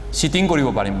চিটিং কৰিব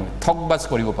পাৰিম মই ঠগবাজ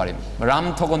কৰিব পাৰিম ৰাম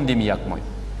ঠগন দিম ইয়াক মই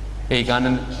এইকাৰণে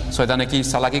শয়তানে কি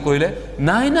চালাকি কৰিলে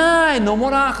নাই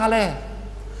নমৰা খালে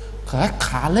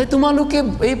খালে তোমালোকে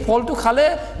এই ফলটো খালে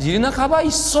যিদিনা খাবা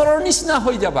ঈশ্বৰৰ নিচিনা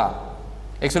হৈ যাবা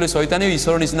একচুৱেলি শয়তানেও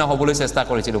ঈশ্বৰৰ নিচিনা হ'বলৈ চেষ্টা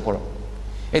কৰিছিল ওপৰত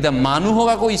এতিয়া মানুহক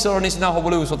আকৌ ঈশ্বৰৰ নিচিনা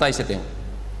হ'বলৈ উচতাইছে তেওঁ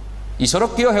ঈশ্বৰক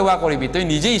কিয় সেৱা কৰিবি তই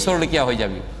নিজে ঈশ্বৰলৈকীয়া হৈ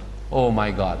যাবি অ'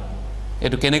 মাই গড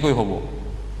এইটো কেনেকৈ হ'ব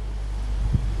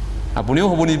আপুনিও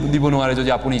হ'ব দিব নোৱাৰে যদি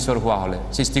আপুনি ঈশ্বৰ হোৱা হ'লে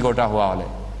সৃষ্টিকৰ্তা হোৱা হ'লে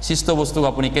সৃষ্ট বস্তুক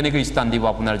আপুনি কেনেকৈ স্থান দিব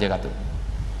আপোনাৰ জেগাটো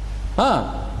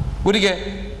গতিকে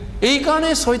এই কাৰণে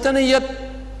শয়তানে ইয়াত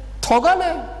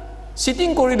ঠগালে চিটিং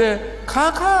কৰিলে খা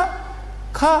খা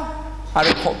খা আৰু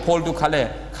ফলটো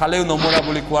খালেও নমৰা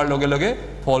বুলি কোৱাৰ লগে লগে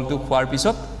ফলটো খোৱাৰ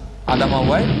পিছত আদাম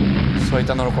হাৱাই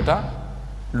শয়তানৰ কথা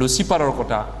লুচিফাৰৰ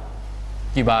কথা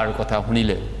কিবাৰ কথা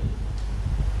শুনিলে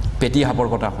পেটি সাপৰ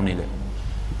কথা শুনিলে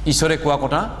ঈশ্বৰে কোৱা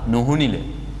কথা নুশুনিলে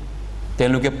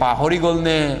তেওঁলোকে পাহৰি গ'ল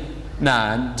নে না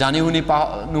জানি শুনি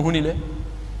নুশুনিলে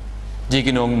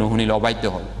যিকিনো নুশুনিলে অবাধ্য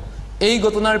হ'ল এই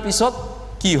ঘটনাৰ পিছত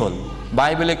কি হ'ল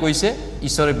বাইবেলে কৈছে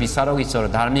ঈশ্বৰে বিচাৰক ঈশ্বৰ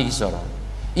ধাৰ্মিক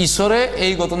ঈশ্বৰে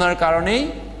এই ঘটনাৰ কাৰণেই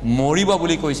মৰিবা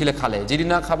বুলি কৈছিলে খালে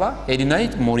যিদিনা খাবা সেইদিনাই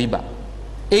মৰিবা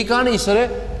এই কাৰণে ঈশ্বৰে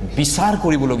বিচাৰ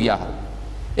কৰিবলগীয়া হ'ল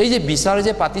এই যে বিচাৰ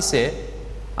যে পাতিছে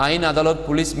আইন আদালত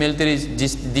police military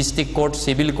district court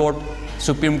civil court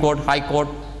supreme court হাই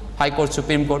কোৰ্ট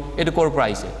সুপ্ৰিম কোৰ্ট এইটো ক'ৰ পৰা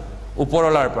আহিছে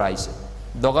ওপৰলাৰ পৰা আহিছে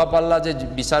দগা পাল্লা যে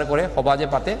বিচাৰ কৰে সভা যে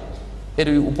পাতে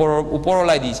এইটো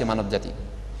ওপৰলাই দিছে মানৱ জাতি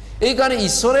এই কাৰণে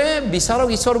ঈশ্বৰে বিচাৰক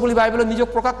ঈশ্বৰ বুলি বাইবেলত নিজক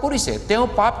প্ৰকাশ কৰিছে তেওঁ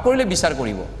পাপ কৰিলে বিচাৰ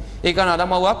কৰিব এই কাৰণে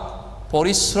আদাম হাৱাক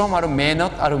পৰিশ্ৰম আৰু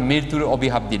মেহনত আৰু মৃত্যুৰ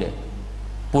অভিশাপ দিলে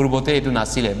পূৰ্বতে এইটো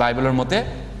নাছিলে বাইবেলৰ মতে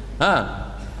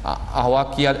হাৱাক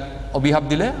কি অভিশাপ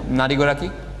দিলে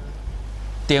নাৰীগৰাকীক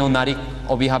তেওঁ নাৰীক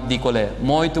অভিশাপ দি ক'লে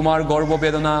মই তোমাৰ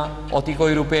গৰ্ভবেদনা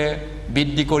অতিকৈ ৰূপে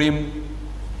বৃদ্ধি কৰিম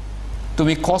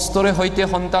তুমি কষ্টৰে সৈতে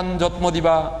সন্তান জন্ম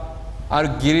দিবা আৰু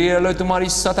গিৰিয়ালৈ তোমাৰ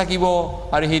ইচ্ছা থাকিব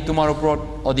আৰু সি তোমাৰ ওপৰত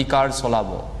অধিকাৰ চলাব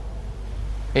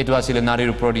এইটো আছিলে নাৰীৰ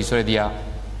ওপৰত ঈশ্বৰে দিয়া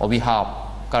অভিশাপ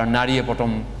কাৰণ নাৰীয়ে প্ৰথম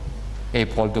এই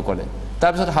ফলটো ক'লে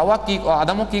তাৰপিছত হাৱাক কি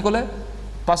আদামক কি ক'লে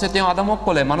পাছে তেওঁ আদামক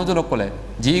ক'লে মানুহজনক ক'লে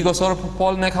যি গছৰ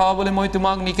ফল নেখাবলৈ মই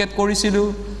তোমাক নিষেধ কৰিছিলোঁ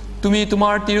তুমি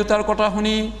তোমাৰ তিৰোতাৰ কথা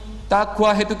শুনি তাক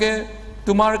খোৱা হেতুকে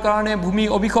তোমাৰ কাৰণে ভূমি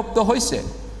অভিশপ্ত হৈছে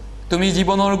তুমি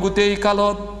জীৱনৰ গোটেই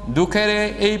কালত দুখেৰে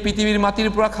এই পৃথিৱীৰ মাটিৰ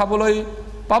পৰা খাবলৈ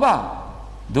পাবা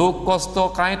দুখ কষ্ট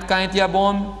কাঁইটীয়া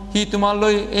বন সি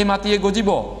তোমালৈ এই মাটিয়ে গজিব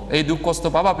এই দুখ কষ্ট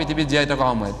পাবা পৃথিৱীত জীয়াই থকা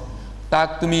সময়ত তাক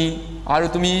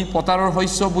তুমি পথাৰৰ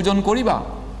শস্য ভোজন কৰিবা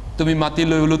তুমি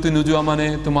মাটিলৈ উলটি নোযোৱা মানে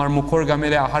তোমাৰ মুখৰ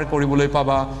গামেৰে আহাৰ কৰিবলৈ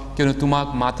পাবা কিয়নো তোমাক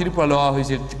মাটিৰ পৰা লোৱা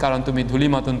হৈছে কাৰণ তুমি ধূলি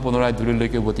মাতন পুনৰাই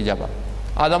ধূলিলৈকে উভতি যাবা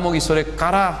আদামক ঈশ্বৰে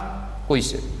কাৰা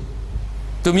কৈছে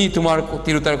তুমি তোমাৰ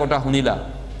তিৰোতাৰ কথা শুনিলা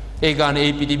এই কাৰণে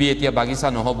এই পৃথিৱী এতিয়া বাগিচা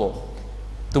নহ'ব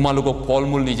তোমালোকক ফল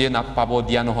মূল নিজে পাব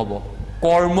দিয়া নহ'ব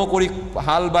কৰ্ম কৰি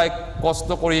হাল বাই কষ্ট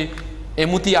কৰি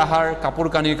এমুঠি আহাৰ কাপোৰ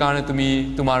কানিৰ কাৰণে তুমি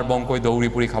তোমাৰ বংকৈ দৌৰি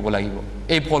পৰি খাব লাগিব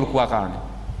এই ফল খোৱাৰ কাৰণে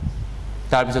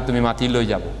তাৰপিছত তুমি মাটি লৈ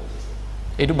যাব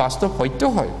এইটো বাস্তৱ সত্য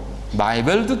হয়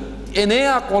বাইবেলটো এনে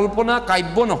কল্পনা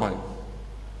কাব্য নহয়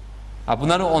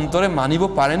আপোনাৰ অন্তৰে মানিব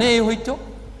পাৰেনে এই সত্য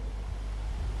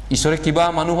ঈশ্বৰে কিবা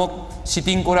মানুহক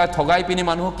চিটিং কৰাই ঠগাই পিনি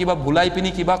মানুহক কিবা ভুলাই পিনি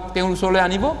কিবা তেওঁৰ ওচৰলৈ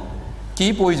আনিব কি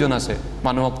প্ৰয়োজন আছে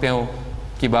মানুহক তেওঁ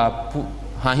কিবা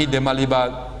হাঁহি ধেমালি বা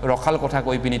ৰখাল কথা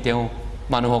কৈ পিনি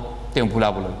মানুহক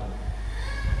ভুলাবলৈ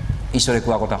ঈশ্বৰে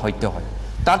কোৱা কথা সত্য হয়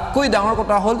তাতকৈ ডাঙৰ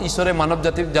কথা হ'ল ঈশ্বৰে মানৱ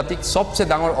জাতিক সবচে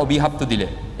ডাঙৰ অভিশাপটো দিলে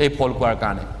এই ফল খোৱাৰ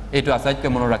কাৰণে এইটো আটাইতকৈ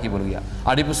মনত ৰাখিবলগীয়া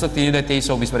আদিপুস্তক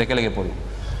 3:23-24 একেলগে পঢ়ো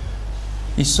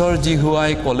ঈশ্বৰ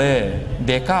জিহুৱাই ক'লে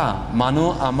দেখা মানুহ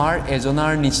আমাৰ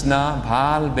এজনাৰ নিচিনা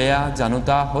ভাল বেয়া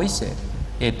জানোতা হৈছে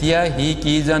এতিয়া সি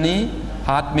কি জানি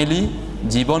হাত মেলি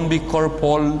জীৱন বৃক্ষৰ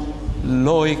ফল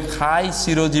লৈ খাই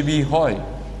চিৰজীৱী হয়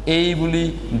এই বুলি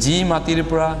যি মাটিৰ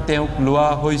পৰা তেওঁক লোৱা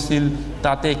হৈছিল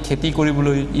তাতে খেতি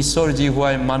কৰিবলৈ ঈশ্বৰ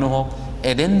জিহুৱাই মানুহক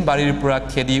এডেন বাৰীৰ পৰা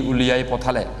খেদি উলিয়াই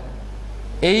পঠালে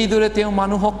এইদৰে তেওঁ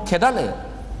মানুহক খেদালে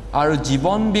আৰু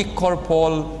জীৱন বৃক্ষৰ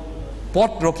ফল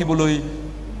পথ ৰখিবলৈ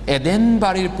এডেন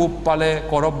বাৰীৰ পূব পালে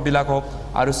কৰববিলাকক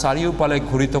আৰু চাৰিওফালে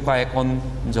ঘূৰি থকা এখন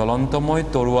জ্বলন্তময়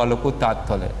তৰোৱালকো তাত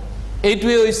থলে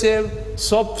এইটোৱে হৈছে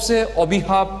সবচে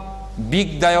অভিশাপ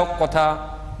বিগদায়ক কথা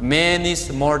মেন ইজ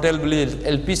মৰ্টেল বুলি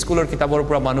LP স্কুলৰ কিতাপৰ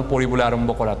পৰা মানুহ পঢ়িবলৈ আৰম্ভ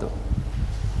কৰাটো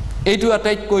এইটো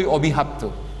আটাইতকৈ অভিশাপটো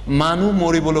মানুহ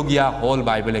মৰিবলগীয়া হ'ল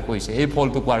বাইবেলে কৈছে এই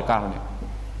ফলটো খোৱাৰ কাৰণে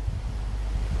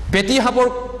পেটি সাপৰ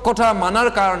কথা মানাৰ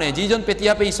কাৰণে যিজন পেটি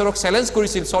সাপে ঈশ্বৰক চেলেঞ্জ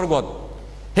কৰিছিল স্বৰ্গত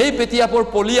সেই পেটি সাপৰ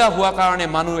পলিয়া হোৱা কাৰণে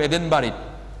মানুহ এডেন বাৰীত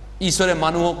ঈশ্বৰে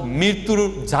মানুহক মৃত্যুৰ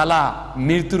জ্বালা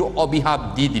মৃত্যুৰ অভিশাপ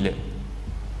দি দিলে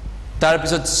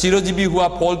তাৰপিছত চিৰজীৱী হোৱা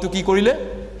ফলটো কি কৰিলে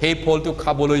সেই ফলটো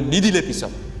খাবলৈ নিদিলে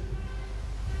পিছত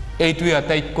এইটোৱে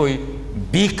আটাইতকৈ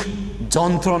বিষ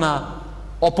যন্ত্ৰণা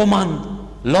অপমান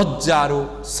লজ্জা আৰু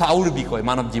চাউৰ বিষয়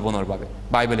মানৱ জীৱনৰ বাবে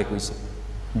বাইবেলে কৈছে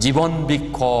জীৱন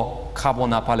বৃক্ষ খাব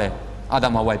নাপালে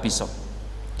আদাম হাৱাই পিছত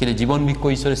কিন্তু জীৱন বৃক্ষ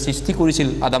ঈশ্বৰে সৃষ্টি কৰিছিল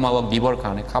আদাম হাৱাক দিবৰ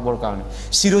কাৰণে খাবৰ কাৰণে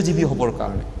চিৰজীৱী হ'বৰ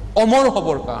কাৰণে অমৰ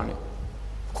হ'বৰ কাৰণে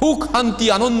সুখ শান্তি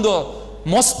আনন্দ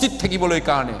মস্তিত থাকিবলৈ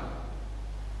কাৰণে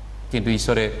কিন্তু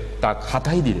ঈশ্বৰে তাক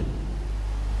হাতাই দিলে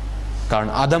কাৰণ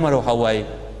আদাম আৰু হাৱাই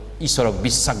ঈশ্বৰক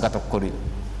বিশ্বাসঘাতক কৰিল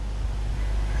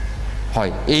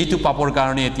হয় এইটো পাপৰ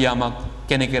কাৰণে এতিয়া আমাক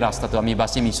কেনেকৈ ৰাস্তাটো আমি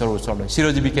বাচিম ঈশ্বৰৰ ওচৰলৈ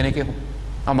চিৰজীৱী কেনেকৈ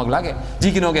আমাক লাগে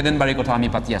যিকিনো এডেন বাৰীৰ কথা আমি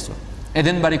পাতি আছোঁ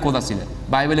এডেন বাৰী ক'ত আছিলে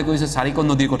বাইবেলে কৈছে চাৰিখন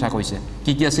নদীৰ কথা কৈছে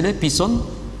কি কি আছিলে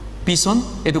পিছন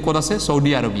এইটো ক'ত আছে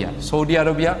চৌদি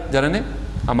আৰবিয়া জানেনে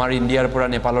আমাৰ ইণ্ডিয়াৰ পৰা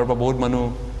নেপালৰ পৰা বহুত মানুহ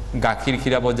গাখীৰ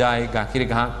খীৰাব যায় গাখীৰ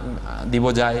ঘাঁহ দিব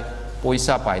যায়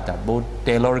পইচা পায় তাত বহুত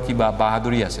তেলৰ কিবা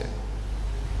বাহাদুৰি আছে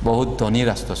বহুত ধনী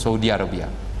ৰাষ্ট্ৰ চৌদি আৰবিয়া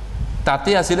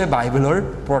তাতে আছিলে বাইবেলৰ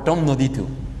প্ৰথম নদীটো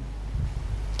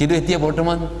কিন্তু এতিয়া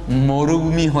বৰ্তমান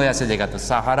মৰুভূমি হৈ আছে জেগাটো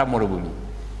সাহাৰা মৰুভূমি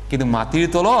কিন্তু মাটিৰ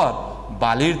তলত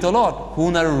বালিৰ তলত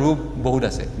সোণ আৰু ৰূপ বহুত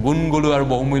আছে গুণগলু আৰু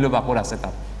বহুমূল্য বাকৰ আছে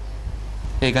তাত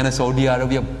এইকাৰণে চৌদি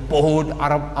আৰবিয়া বহুত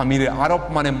আৰব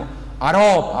মানে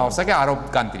আৰব সঁচাকৈ আৰব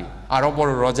কাণ্ট্ৰি আৰবৰ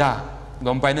ৰজা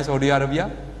গম পায়নে চৌদি আৰবিয়া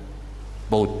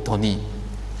বহুত ধনী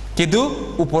কিন্তু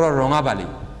ওপৰৰ ৰঙা বালি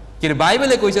কিন্তু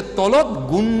বাইবেলে কৈছে তলত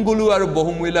গুণগলু আৰু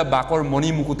বহুমূল্য বাকৰ মণি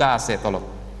মুকুতা আছে তলত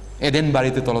এডেন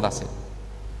বাৰীটো তলত আছে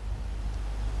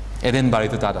এডেন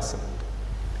বাৰীটো তাত আছে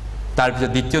তাৰপিছত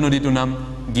দ্বিতীয় নদীটোৰ নাম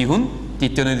গিহুন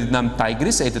তৃতীয় নদীৰ নাম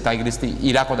টাইগ্ৰিছ এইটো টাইগ্ৰিছটো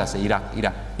ইৰাকত আছে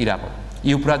ইৰাকত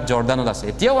ইউফ্ৰাট জৰ্ডানত আছে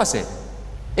এতিয়াও আছে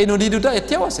এই নদী দুটা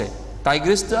এতিয়াও আছে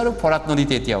টাইগ্ৰিছটো আৰু ফৰাত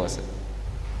নদীতে এতিয়াও আছে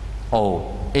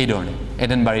এই ধৰণে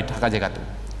এডেন বাৰীত থকা জেগাটো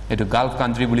এইটো গাল্ফ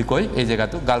কাণ্ট্ৰি বুলি কয় এই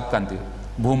জেগাটো গাল্ফ কাণ্ট্ৰি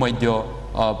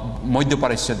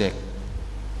মধ্যপ্ৰাচ্য দেশ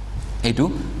এইটো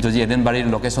যদি এডেন বাৰীৰ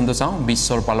লোকেশ্যনটো চাওঁ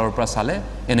বিশ্বৰ পালৰ পৰা চালে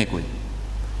এনেকৈ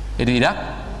এইটো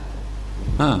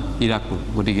ইৰাকপুৰ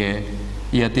গতিকে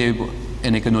ইয়াতে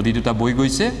এনেকৈ নদী দুটা বৈ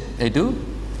গৈছে এইটো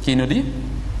কি নদী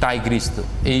টাইগ্ৰিছটো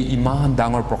এই ইমান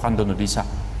ডাঙৰ প্ৰকাণ্ড নদী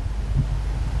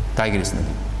টাইগ্ৰিছ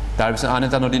নদী তাৰপিছত আন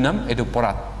এটা নদীৰ নাম এইটো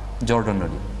পৰাত জৰ্ডন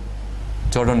নদী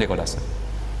জৰ্ডন দেশত আছে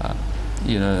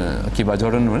কিবা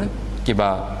জৰ্ডন মানে কিবা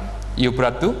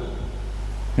ইউফ্ৰাটটো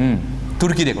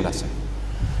তুৰ্কী দেশত আছে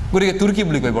গতিকে তুৰ্কী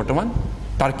বুলি কয় বৰ্তমান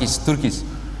তুৰ্কিছ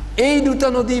এই দুটা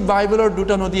নদী বাইবেলৰ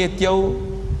দুটা নদী এতিয়াও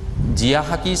জীয়া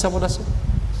সাক্ষী হিচাপত আছে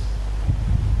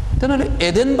তেনেহ'লে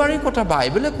এডেন বাৰীৰ কথা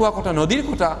বাইবেলে কোৱা কথা নদীৰ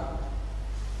কথা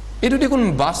এইটো দেখোন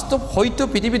বাস্তৱ সত্য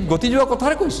পৃথিৱীত গতি যোৱা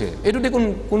কথাই কৈছে এইটো দেখোন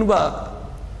কোনোবা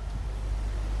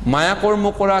মায়াকৰ্ম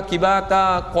কৰা কিবা এটা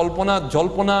কল্পনা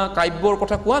জল্পনা কাব্যৰ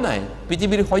কথা কোৱা নাই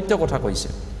পৃথিৱীৰ সত্য কথা কৈছে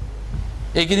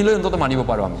এইখিনিলৈ অন্তত মানিব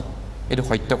পাৰোঁ আমি এইটো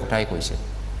সত্য কথাই কৈছে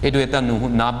এইটো এটা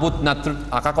নাবুত নাত্ৰুত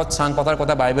আকাশত চাং পতাৰ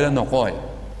কথা বাইবেলে নকয়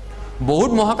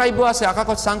বহুত মহাকাব্য আছে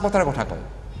আকাশত চাং পতাৰ কথা কয়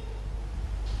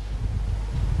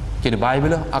কিন্তু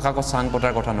বাইবেলে আকাশত চাং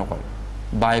পতাৰ কথা নকয়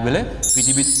বাইবেলে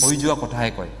পৃথিৱীত হৈ যোৱা কথাহে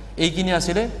কয় এইখিনি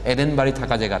আছিলে এডেন বাৰী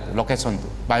থকা জেগাটো লোকেশ্যনটো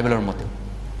বাইবেলৰ মতে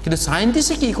কিন্তু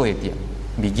চাইণ্টিষ্টে কি কয় এতিয়া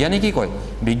বিজ্ঞানে কি কয়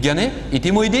বিজ্ঞানে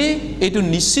ইতিমধ্যে এইটো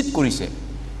নিশ্চিত কৰিছে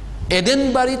এডেন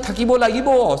বাৰী থাকিব লাগিব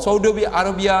চৌদি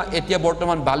আৰবিয়া এতিয়া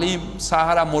বৰ্তমান বালি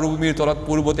সাহাৰা মৰুভূমিৰ তলত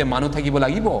পূৰ্বতে মানুহ থাকিব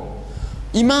লাগিব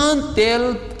ইমান তেল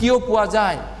কিয় পোৱা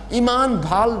যায় ইমান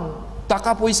ভাল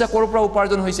টাকা পইচা ক'ৰ পৰা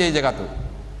উপাৰ্জন হৈছে এই জেগাটো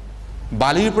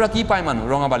বালিৰ পৰা কি পায় মানুহ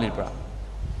ৰঙা বালিৰ পৰা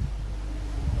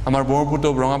আমাৰ ব্ৰহ্মপুত্ৰ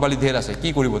ৰঙা বালি ঢেৰ আছে কি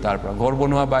কৰিব তাৰ পৰা ঘৰ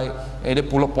বনোৱা বাই এই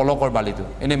পলকৰ বালিটো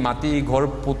এনে মাটি ঘৰ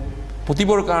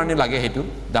পুতিবৰ কাৰণে লাগে সেইটো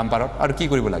ডাম্পাৰত আৰু কি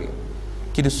কৰিব লাগে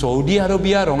কিন্তু চৌদি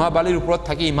আৰবিয়া ৰঙা বালিৰ ওপৰত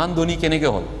থাকি ইমান ধনী কেনেকৈ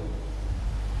হ'ল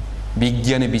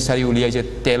বিজ্ঞানে বিচাৰি উলিয়াইছে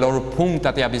তেলৰ ফুং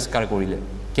তাতে আৱিষ্কাৰ কৰিলে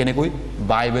কেনেকৈ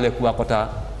বাইবেলে কোৱা কথা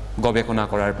গৱেষণা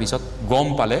কৰাৰ পিছত গম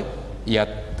পালে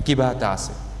ইয়াত কিবা এটা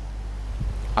আছে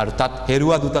আৰু তাত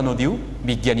হেৰুৱা দুটা নদীও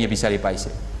বিজ্ঞানীয়ে বিচাৰি পাইছে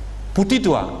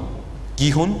পুতিটোৱা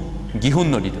গিহুন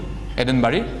নদীটো এডেন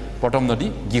বাৰীৰ প্ৰথম নদী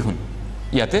গিহুন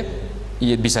ইয়াতে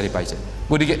বিচাৰি পাইছে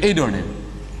গতিকে এই ধৰণে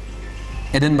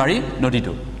এডেন বাৰী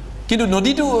নদীটো কিন্তু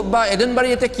নদীটো বা এডেন বাৰী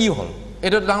এতিয়া কি হ'ল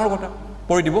এইটো ডাঙৰ কথা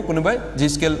পঢ়ি দিব কোনোবাই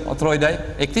জিস্কেল 18 অধ্যায়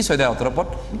 31 অধ্যায় 18 পদ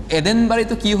এডেন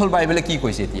বাৰীটো কি হ'ল বাইবেলে কি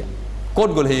কৈছে এতিয়া ক'ত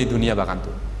গ'ল সেই ধুনীয়া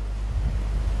বাগানটো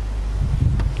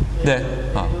দে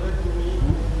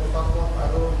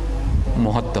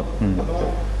মহত্ব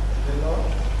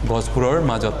গছবোৰৰ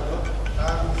মাজত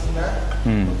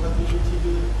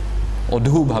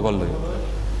অধু ভাগলৈ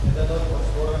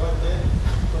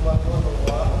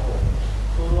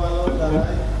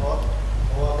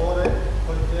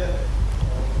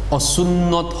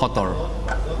অসুন্নত হতৰ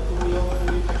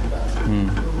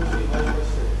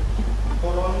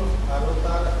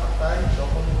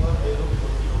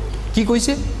কি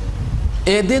কৈছে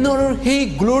এডেনৰ সেই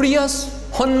গ্লোৰিয়াছ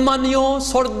সন্মানীয়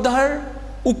শ্ৰদ্ধাৰ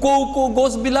উক উক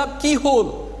গছবিলাক কি হ'ল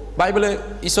বাইবেলে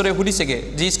ঈশ্বৰে সুধিছেগে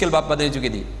জিস্কেল বাপবাদীৰ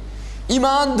যোগেদি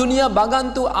ইমান ধুনীয়া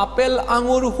বাগানটো আপেল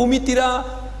আঙুৰ হুমিতিৰা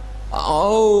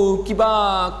কিবা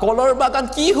কলৰ বাগান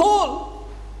কি হ'ল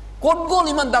ক'ত গ'ল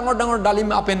ইমান ডাঙৰ ডাঙৰ ডালিম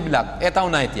আপেলবিলাক এটাও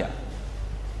নাই এতিয়া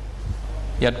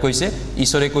ইয়াত কৈছে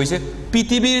ঈশ্বৰে কৈছে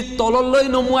পৃথিৱীৰ তললৈ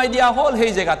নমুৱাই দিয়া হ'ল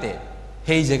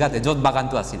সেই জেগাতে য'ত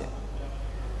বাগানটো আছিলে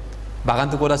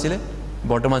বাগানটো ক'ত আছিলে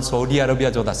বৰ্তমান সৌদি আৰবিয়া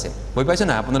য'ত আছে গৈ পাইছে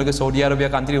না আপোনালোকে সৌদি আৰবিয়া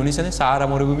কাণ্ট্ৰি শুনিছেনে সাহাৰা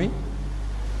মৰুভূমি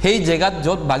সেই জেগাত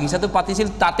য'ত বাগিচাটো পাতিছিল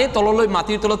তাতে তললৈ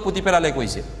মাটিৰ তলত পুতি পেলালে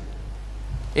কৈছে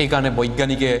এই কাৰণে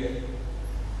বৈজ্ঞানিকে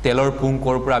তেলৰ পুং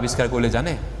ক'ৰ পৰা আৱিষ্কাৰ কৰিলে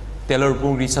জানে তেলৰ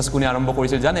পুং ৰিচাৰ্চ কোনে আৰম্ভ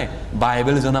কৰিছিল জানে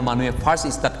বাইবেল জনা মানুহে ফাৰ্ষ্ট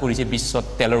ষ্টাৰ্ট কৰিছে বিশ্বত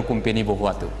তেলৰ কোম্পানী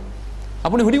বহোৱাটো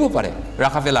আপুনি সুধিব পাৰে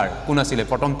ৰাখাফেলাৰ কোন আছিলে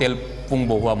প্ৰথম তেল পুং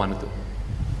বহোৱা মানুহটো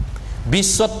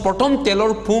বিশ্বত প্ৰথম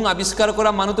তেলৰ পুং আৱিষ্কাৰ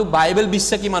কৰা মানুহটো বাইবেল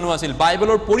বিশ্বাসী মানুহ আছিল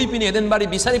বাইবেলৰ পঢ়ি পিনি এডেনবাৰী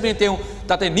বিচাৰি পিনি তেওঁ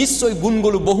তাতে নিশ্চয়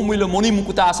গুণগলু বহুমূল্য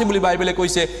মণিমুকুতা আছে বুলি বাইবেলে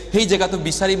কৈছে সেই জেগাটো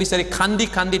বিচাৰি বিচাৰি খান্দি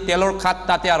খান্দি তেলৰ খাত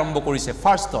তাতে আৰম্ভ কৰিছে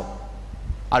ফাৰ্ষ্টত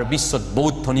আৰু বিশ্বত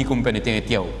বহুত ধনী কোম্পানী তেওঁ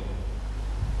এতিয়াও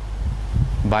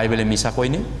বাইবেলে মিছা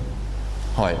কয়নে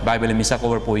হয় বাইবেলে মিছা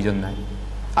ক'বৰ প্ৰয়োজন নাই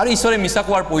আৰু ঈশ্বৰে মিছা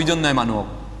কোৱাৰ প্ৰয়োজন নাই মানুহক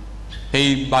সেই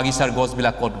বাগিচাৰ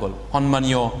গছবিলাক ক'ত গ'ল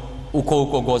সন্মানীয় ওখ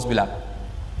ওখ গছবিলাক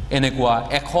এনেকুৱা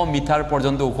 100 মিটাৰ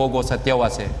পৰ্যন্ত ওখ গছ এতিয়াও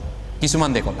আছে কিছুমান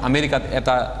দেশত আমেৰিকাত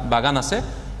এটা বাগান আছে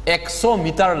 100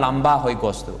 মিটাৰ লম্বা হয়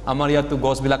গছটো আমাৰ ইয়াতো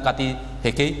গছবিলাক কাটি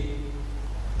হেকেই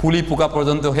পুলি পোকা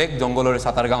পৰ্যন্ত হেক জংগলৰ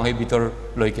সাতাৰগাঁও হৈ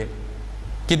ভিতৰলৈকে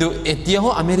কিন্তু এতিয়াও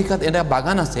আমেৰিকাত এটা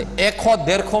বাগান আছে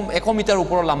 100 মিটাৰ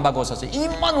ওপৰৰ লম্বা গছ আছে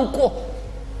ইমান ওখ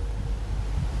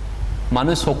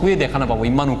মানুহ চকুৱে দেখা নাপাব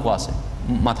ইমান ওখ আছে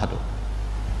মাথাটো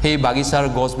সেই বাগিচাৰ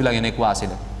গছবিলাক এনেকুৱা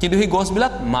আছিল কিন্তু সেই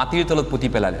গছবিলাক মাটিৰ তলত পুতি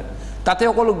পেলালে তাতে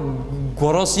অকল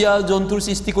গৰসীয়া জন্তুৰ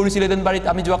সৃষ্টি কৰিছিল এডেনবাৰীত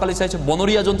আমি যোৱাকালি চাইছো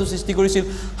বনৰীয়া জন্তু সৃষ্টি কৰিছিল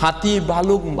হাতী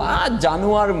ভালুক বা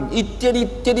জানুৱাৰ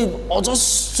ইত্যাদি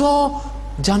অজস্ৰ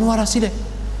জানুৱাৰ আছিল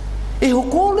এই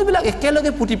সকলোবিলাক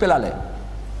একেলগে পুতি পেলালে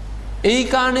এই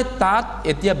কাৰণে তাত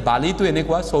এতিয়া বালিটো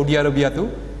এনেকুৱা সৌদি আৰবিয়াটো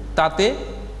তাতে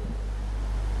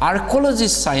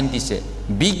আৰ্কিঅলজিষ্ট সাইন্টিষ্টে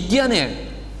বিজ্ঞানে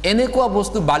এনেকুৱা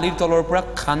বস্তু বালিৰ তলৰ পৰা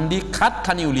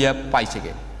খান্দি উলিয়া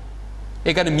পাইছেগে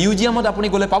এই কাৰণে মিউজিয়ামত আপুনি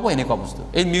গলে পাব এনেকুৱা বস্তু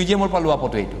এই মিউজিয়ামৰ পৰা লোৱা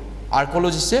ফটো এইটো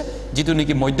আৰ্কিঅলজিষ্টে যেটো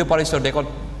নেকি মধ্যপ্ৰাচ্যৰ দেশত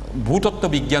ভূতত্ত্ব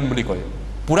বিজ্ঞান বুলি কয়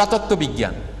পুৰাতত্ত্ব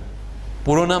বিজ্ঞান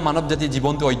পুৰণা মানৱ জাতি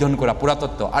জীৱনটো অধ্যয়ন কৰা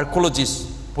পুৰাতত্ত্ব আৰ্কিঅলজিষ্ট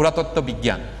পুৰাতত্ত্ব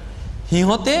বিজ্ঞান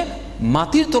হিহতে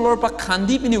মাটিৰ তলৰ পৰা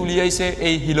খান্দি পিনি উলিয়াইছে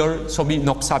এই হিলৰ ছবি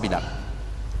নক্সাবিলাক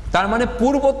তাৰ মানে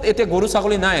পূৰ্বত এতে গৰু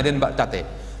ছাগলী নাই এদিন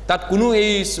তাত কোনো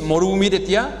এই মৰুভূমিত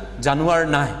এতিয়া জানুৱাৰ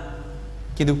নাই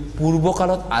কিন্তু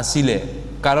পূৰ্বকালত আছিলে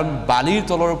কাৰণ বালিৰ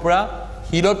তলৰ পৰা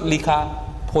হিলত লিখা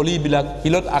ফলিবিলাক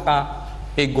হিলত আকা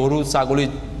এই গৰু ছাগলী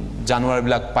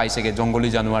জানুৱাৰবিলাক পাইছেগে জংগলী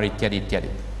জানুৱাৰ ইত্যাদি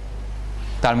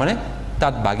তাৰ মানে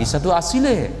তাত বাগিচাটো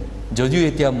আছিলে যদিও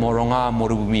এতিয়া মৰঙা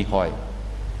মৰুভূমি হয়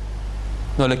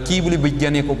নহলে কি বুলি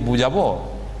বিজ্ঞানীক বুজাব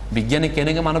বিজ্ঞানী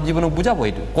কেনেকৈ মানৱ জীৱনক বুজাব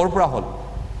এইটো ক'ৰ পৰা হ'ল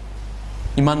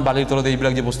ইমান বালিৰ তলত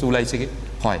এইবিলাক যে বস্তু ওলাইছেগে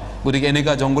হয় গতিকে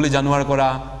এনেকা জংগলী জানুৱাৰ কৰা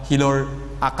হিলৰ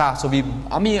আকা ছবি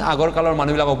আমি আগৰ কালৰ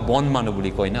মানুহবিলাকক বন মানুহ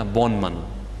বুলি কয় না বন মানুহ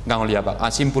গাঁৱলীয়া বা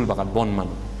চিম্পুল বাকাত বন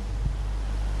মানুহ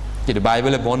কিন্তু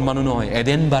বাইবেলে বন মানুহ নহয়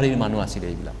এডেনবাৰীৰ মানুহ আছিল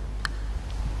এইবিলাক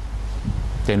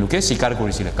তেওঁলোকে স্বীকাৰ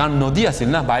কৰিছিল কাৰণ নদী আছিল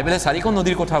না বাইবেলে 4খন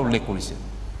নদীৰ কথা উল্লেখ কৰিছে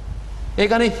এই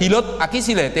কাৰণে হিলত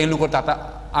আঁকিছিলে তেওঁলোকৰ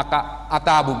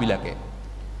আটা আবুবিলাকে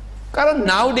কাৰণ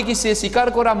নাও দেখিছে স্বীকাৰ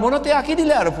কৰা মনতে আঁকি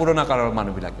দিলে আৰু পুৰণা কালৰ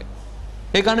মানুহবিলাকে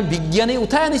এই কাৰণে বিজ্ঞানী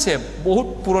উঠাই আনিছে বহুত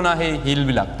পুৰণা সেই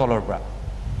হিলবিলাক তলৰ পৰা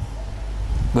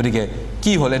গতিকে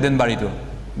কি হ'ল এডেনবাৰীটো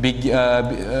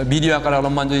ভিডিঅ' আকাৰে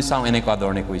অলপমান যদি চাওঁ এনেকুৱা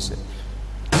ধৰণে কৈছে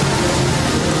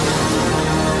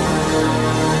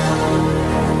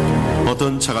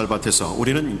어떤 자갈밭에서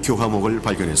우리는 교화목을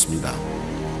발견했습니다.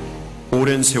 오랜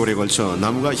세월에 걸쳐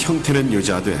나무가 형태는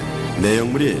유지하되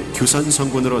내용물이 규산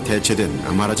성분으로 대체된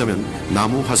말하자면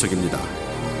나무 화석입니다.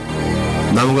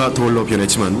 나무가 돌로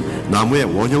변했지만 나무의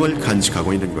원형을 간직하고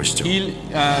있는 것이죠. হিল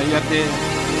ইয়াতে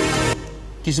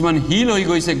কিছুমান হিল হৈ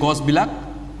গৈছে গছবিলাক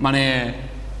মানে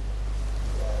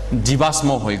জীৱাশ্ম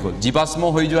হৈ গ'ল জীৱাশ্ম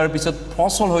হৈ যোৱাৰ পিছত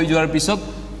ফসল হৈ যোৱাৰ পিছত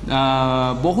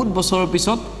বহুত বছৰৰ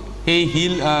পিছত এই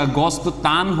হিল গছটো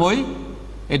টান হৈ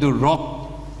এটো ৰক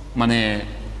মানে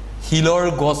হিলৰ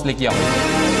গছ লেকিয়া হয়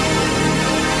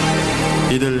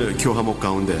이들 교화목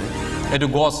가운데 এটো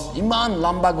গছ ইমান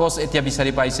লম্বা গছ এতিয়া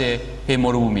বিচাৰি পাইছে হে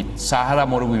মৰুভূমিত সাহাৰা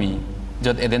মৰুভূমি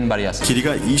য'ত এডেনবাৰী আছে 길이가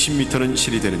 20m는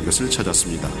실이 되는 것을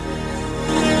찾았습니다.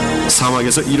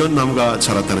 사막에서 이런 나무가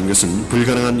자랐다는 것은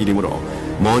불가능한 일이므로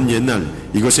먼 옛날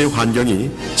이곳의 환경이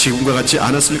지금과 같지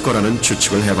않았을 거라는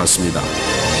추측을 해봤습니다.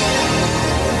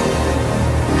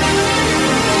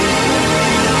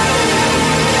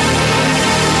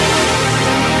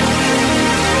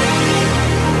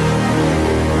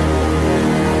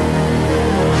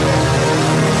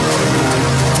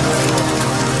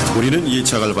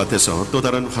 자갈밭에서 또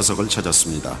다른 화석을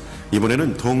찾았습니다.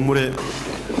 이번에는 동물의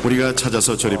우리가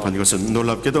찾아서 조립한 것은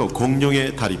놀랍게도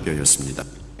공룡의 다리뼈였습니다.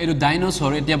 এইটো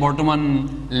ডাইনোসর এতিয়া বর্তমান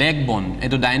লেগ বোন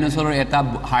এইটো ডাইনোসরের এটা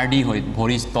হার্ডি হয়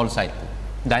ভরি তল সাইড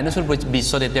ডাইনোসর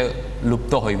বিশ্বত এতিয়া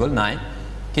লুপ্ত হয়ে গেল নাই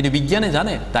কিন্তু বিজ্ঞানে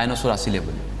জানে ডাইনোসর আসিলে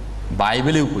বলে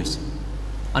বাইবেলেও কইছে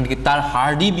আনকি তার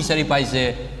হার্ডি বিচারি পাইছে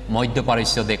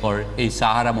মধ্যপ্রাচ্য দেশৰ এই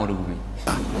সাহারা মরুভূমি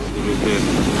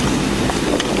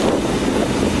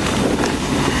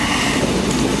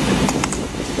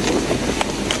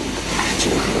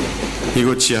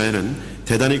이곳 지하에는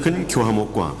대단히 큰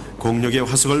교화목과 공룡의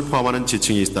화석을 포함하는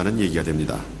지층이 있다는 얘기가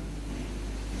됩니다.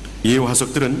 이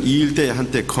화석들은 이 일대에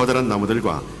한때 커다란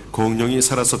나무들과 공룡이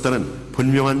살았었다는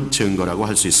분명한 증거라고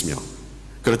할 수 있으며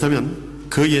그렇다면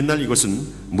그 옛날 이곳은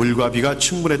물과 비가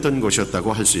충분했던 곳이었다고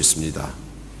할 수 있습니다.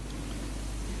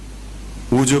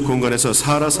 우주 공간에서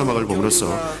사하라 사막을 봄으로써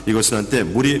이것은 한때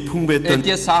물이 풍부했던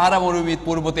এতিয়া সাহারা মরুভূমিত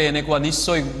পূর্বতে এনেকুৱা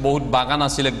নিশ্চয় বহুত বাগান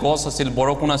আছিল গছ আছিল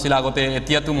বৰষুণ আছিল আগতে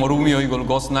এতিয়াতো মৰুভূমি হৈ গল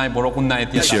গছ নাই বৰষুণ নাই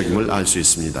এতিয়া 지역임을 알 수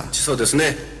있습니다. 취소됐네.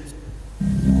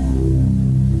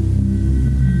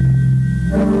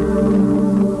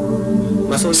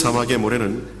 사막의 모래는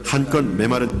한껏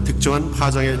메마른 특정한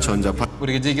파장의 전자파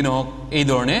গতিকে যিকি নহওক এই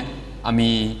ধৰণে আমি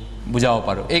বুজাব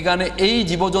পাৰোঁ এইকাৰণে এই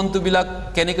জীৱ জন্তুবিলাক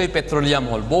কেনেকৈ পেট্ৰলিয়াম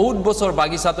হ'ল বহুত বছৰ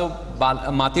বাগিচাটো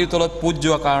মাটিৰ তলত পুজ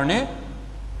যোৱা কাৰণে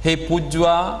সেই পুজ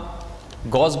যোৱা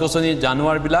গছ গছনি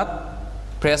জানুৱাৰবিলাক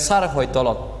প্ৰেছাৰ হয়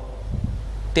তলত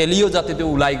তেলীয় জাতিটো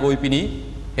ওলাই গৈ পিনি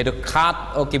সেইটো খাত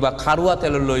কিবা খাৰুৱা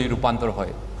তেললৈ ৰূপান্তৰ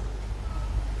হয়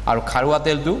আৰু খাৰুৱা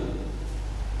তেলটো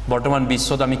বৰ্তমান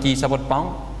বিশ্বত আমি কি হিচাপত পাওঁ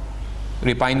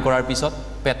ৰিফাইন কৰাৰ পিছত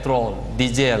পেট্ৰল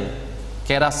ডিজেল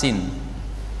কেৰাচিন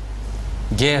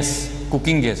গেছ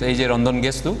কুকিং গেছ এই যে ৰন্ধন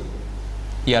গেছটো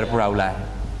ইয়াৰ পৰা ওলাই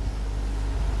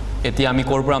এতিয়া আমি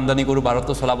ক'ৰ পৰা আমদানি কৰোঁ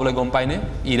ভাৰতটো চলাবলৈ গম পাইনে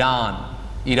ইৰাণ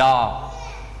ইৰাক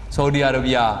সৌদি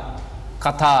আৰবিয়া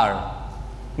কাটাৰ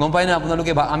গম পাইনে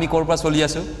আপোনালোকে আমি ক'ৰ পৰা চলি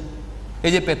আছোঁ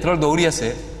এই যে পেট্ৰল দৌৰি আছে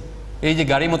এই যে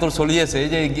গাড়ী মটৰ চলি আছে এই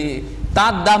যে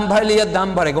তাত দাম বাঢ়িলে ইয়াত দাম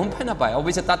বাঢ়ে গম পাই নাপায়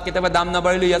অৱশ্যে তাত কেতিয়াবা দাম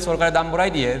নাবাঢ়িলে ইয়াত চৰকাৰে দাম বঢ়াই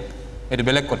দিয়ে এইটো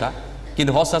বেলেগ কথা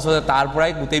কিন্তু সঁচাচতে তাৰ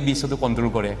পৰাই গোটেই বিশ্বটো কণ্ট্ৰোল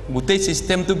কৰে গোটেই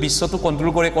সিস্টেমটো বিশ্বটো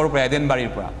কণ্ট্ৰোল কৰে ক'ৰ পৰা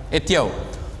এডেনবাৰীৰ পৰা এতিয়াও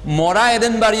মৰা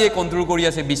এডেনবাৰীয়ে কণ্ট্ৰোল কৰি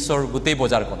আছে বিশ্বৰ গোটেই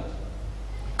বজাৰখন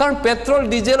কাৰণ পেট্ৰল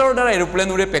ডিজেলৰ দ্বাৰা এৰোপ্লেন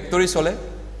উৰে ফেক্টৰী চলে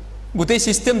গোটেই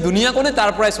সিস্টেম দুনিয়াখনে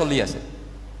তাৰ পৰাই চলি আছে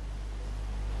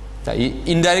তাই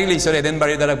ইনডাইৰেক্টলি ঈশ্বৰ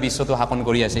এডেনবাৰীৰ দ্বাৰা বিশ্বটো শাসন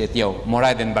কৰি আছে এতিয়াও মৰা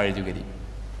এডেনবাৰীৰ যোগেদি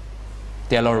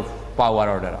তেলৰ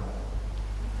পাৱাৰৰ দ্বাৰা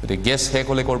গতিকে গেছ শেষ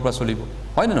হ'লে ক'ৰ পৰা চলিব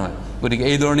হয় নে নহয় গতিকে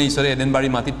এই ধৰণে ঈশ্বৰে এডেনবাৰী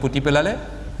মাটিত পুতি পেলালে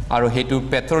আৰু সেইটো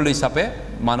পেট্ৰল হিচাপে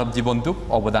মানৱ জীৱনটোক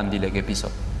অৱদান দিলেগৈ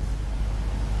পিছত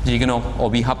যিকোনো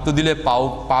অভিশাপটো দিলে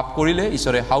পাপ কৰিলে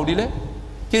ঈশ্বৰে হাও দিলে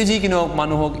কিন্তু যিকোনো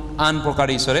মানুহক আন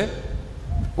প্ৰকাৰে ঈশ্বৰে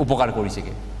উপকাৰ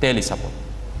কৰিছেগৈ তেল হিচাপত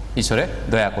ঈশ্বৰে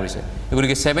দয়া কৰিছে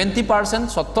গতিকে 70%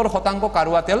 70%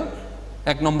 খাৰুৱা তেল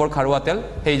এক নম্বৰ খাৰুৱা তেল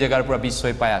সেই জেগাৰ পৰা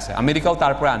বিশ্বই পাই আছে আমেৰিকাও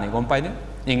তাৰ পৰা আনে গম পায়নে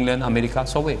ইংলেণ্ড আমেৰিকা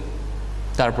চবেই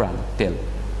তাৰ পৰা আনে তেল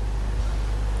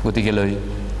গতিকে লৈ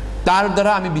তাৰ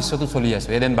দ্বাৰা আমি বিশ্বটো চলি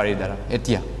আছোঁ এডেনবাৰীৰ দ্বাৰা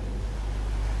এতিয়া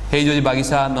সেই যদি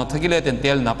বাগিচা নাথাকিলেহেঁতেন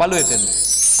তেল নাপালোহেঁতেন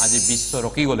আজি বিশ্ব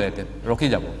ৰখি গ'লেহেঁতেন ৰখি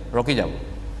যাব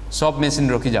সব মেচিন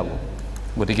ৰখি যাব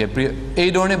গতিকে এই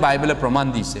ধৰণে বাইবেলে প্ৰমাণ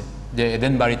দিছে যে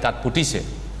এডেনবাৰী তাত পুতিছে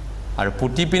আৰু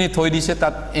পুতি পিনি থৈ দিছে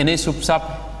তাত এনেই চুপচাপ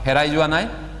হেৰাই যোৱা নাই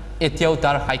এতিয়াও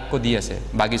তাৰ সাক্ষ্য দি আছে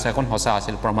বাগিচাখন সঁচা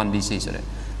আছিল প্ৰমাণ দিছে ঈশ্বৰে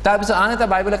তাৰপিছত আন এটা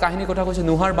বাইবেলে কাহিনী কথা কৈছে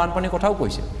নোহাৰ বানপানীৰ কথাও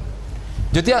কৈছে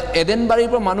যেতিয়া এডেনবাৰীৰ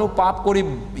পৰা মানুহ পাপ কৰি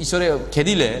ঈশ্বৰে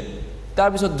খেদিলে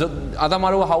তাৰপিছত আদাম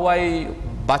আৰু হাৱাই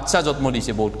বাচ্চা জন্ম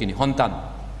দিছে বহুতখিনি সন্তান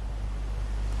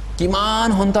কিমান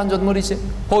সন্তান জন্ম দিছে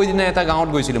সেইদিনা এটা গাঁৱত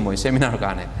গৈছিলোঁ মই ছেমিনাৰৰ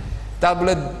কাৰণে তাত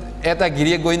বোলে এটা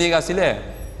গিৰিয়েক গৈনীয়েক আছিলে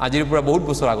আজিৰ পৰা বহুত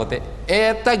বছৰ আগতে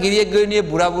এটা গিৰিয়েক গৈনীয়ে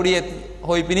বুঢ়া বুঢ়ী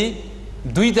হৈ পিনি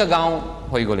দুইটা গাঁও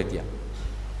হৈ গ'ল এতিয়া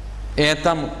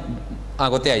এটা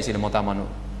আগতে আহিছিলে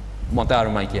মতা আৰু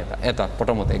মাইকী এটা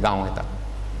প্ৰথমতে গাঁও এটা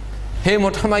সেই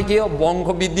মতা মাইকীয়ে বংশ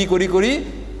বৃদ্ধি কৰি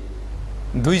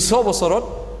 200 বছৰত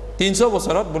 300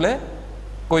 বছৰত বোলে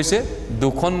কৈছে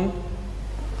দুখন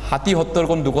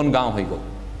 70-70খন দুখন গাঁও হৈ গ'ল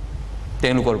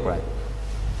তেওঁলোকৰ পৰাই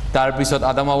তাৰপিছত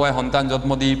আদাম হাৱাই সন্তান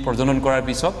জন্ম দি প্ৰজনন কৰাৰ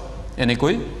পিছত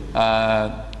এনেকৈ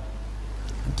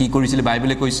কি কৰিছিলে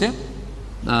বাইবেলে কৈছে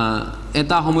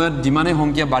এটা সময়ত যিমানে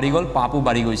সংখ্যা বাঢ়ি গ'ল পাপো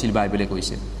বাঢ়ি গৈছিল বাইবেলে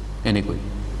কৈছে এনেকৈ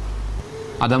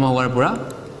আদাম হাৱাৰ পৰা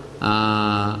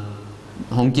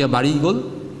সংখ্যা বাঢ়ি গ'ল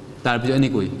তাৰপিছত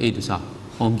এনেকৈ এইটো চাহ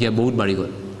সংখ্যা বহুত বাঢ়ি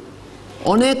গ'ল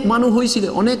অনেক মানুহ হৈছিলে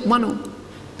অনেক মানুহ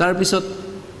তাৰপিছত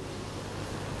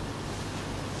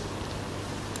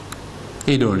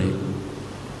এই ধৰণে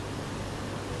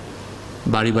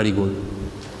বাঢ়ি গ'ল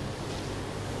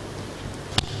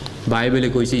বাইবেলে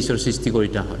কৈছে ঈশ্বৰ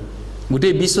সৃষ্টিকৰ্তা হয়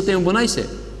গোটেই বিশ্ব তেওঁ বনাইছে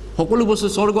সকলো বস্তু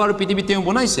স্বৰ্গ আৰু পৃথিৱী তেওঁ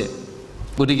বনাইছে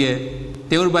গতিকে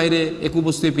তেওঁৰ বাহিৰে একো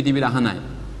বস্তুৱে পৃথিৱীত আহা নাই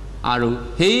আৰু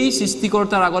সেই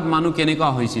সৃষ্টিকৰ্তাৰ আগত মানুহ কেনেকুৱা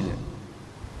হৈছিল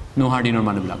নোহাৰ দিনৰ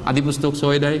মানুহবিলাক আদি পুস্তক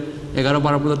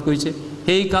 6:11-12 পদত কৈছে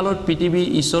সেই কালত পৃথিৱী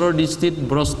ঈশ্বৰৰ দৃষ্টিত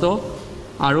ভ্ৰষ্ট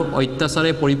আৰু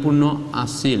অত্যাচাৰে পৰিপূৰ্ণ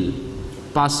আছিল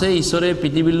পাছে ঈশ্বৰে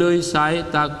পৃথিৱীলৈ চাই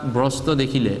তাক ভ্ৰষ্ট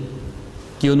দেখিলে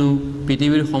কিয়নো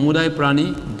পৃথিৱীৰ সমুদায় প্ৰাণী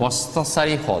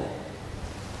ভ্ৰষ্টাচাৰী হ'ল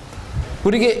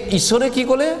গতিকে ঈশ্বৰে কি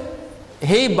ক'লে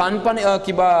সেই বানপানী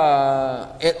কিবা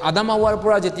আদাম হাৱাৰ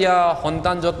পৰা যেতিয়া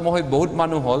সন্তান জন্ম হৈ বহুত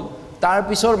মানুহ হ'ল তাৰ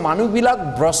পিছৰ মানুহবিলাক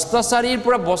ভ্ৰষ্টাচাৰীৰ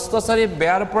পৰা ভ্ৰষ্টাচাৰী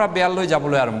বেয়াৰ পৰা বেয়ালৈ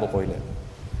যাবলৈ আৰম্ভ কৰিলে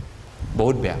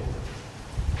বহুত বেয়া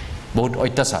বহুত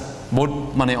অত্যাচাৰ বহুত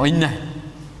মানে অন্যায়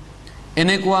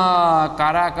এনেকুৱা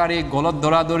কাৰাকাৰী গলত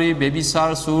দৰাদৰি বেবিচাৰ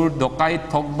চুৰ ডকাইত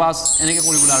ঠগবাজ এনেকৈ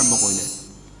কৰিবলৈ আৰম্ভ কৰিলে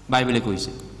বাইবেলে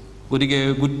কৈছে গতিকে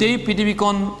গোটেই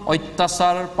পৃথিৱীখন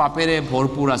অত্যাচাৰ পাপেৰে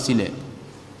ভৰপূৰ আছিলে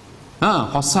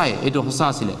সঁচাই এইটো সঁচা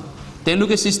আছিলে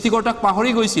তেওঁলোকে সৃষ্টিকৰ্তাক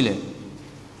পাহৰি গৈছিলে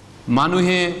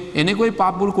মানুহে এনেকৈ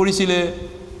পাপবোৰ কৰিছিলে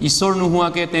ঈশ্বৰ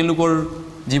নোহোৱাকৈ তেওঁলোকৰ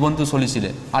জীৱনটো চলিছিলে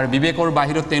আৰু বিবেকৰ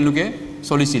বাহিৰত তেওঁলোকে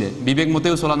চলিছিলে বিবেক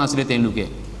মতেও চলা নাছিলে তেওঁলোকে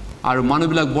আৰু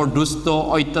মানুহবিলাক বৰ দুষ্ট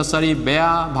অত্যাচাৰী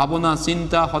বেয়া ভাৱনা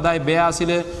চিন্তা সদায় বেয়া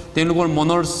আছিলে তেওঁলোকৰ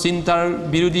মনৰ চিন্তাৰ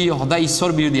বিৰোধী সদায়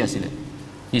ঈশ্বৰ বিৰোধী আছিলে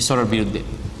ঈশ্বৰৰ বিৰুদ্ধে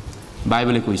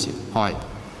বাইবেলে কৈছে হয়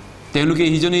তেওঁলোকে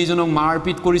ইজনে ইজনক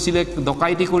মাৰপিট কৰিছিলে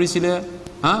ডকাইতি কৰিছিলে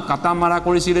কাটা মাৰা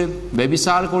কৰিছিলে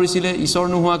বেবিচাৰ কৰিছিলে ঈশ্বৰ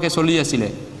নোহোৱাকৈ চলি আছিলে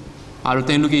আৰু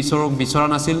তেওঁলোকে ঈশ্বৰক বিচৰা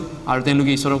নাছিল আৰু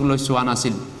তেওঁলোকে ঈশ্বৰক লৈ চোৱা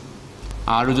নাছিল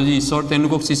আৰু যদি ঈশ্বৰ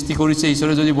তেওঁলোকক সৃষ্টি কৰিছে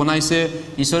ঈশ্বৰে যদি বনাইছে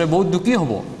ঈশ্বৰে বহুত দুখী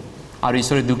হ'ব আৰু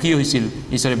ঈশ্বৰে দুখী হৈছিল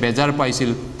ঈশ্বৰে বেজাৰ পাইছিল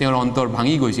তেওঁৰ অন্তৰ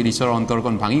ভাঙি গৈছিল ঈশ্বৰৰ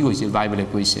অন্তৰখন ভাঙি গৈছিল বাইবেলে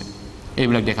কৈছে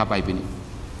এইবিলাক দেখা পাই পিনি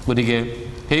গতিকে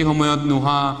সেই সময়ত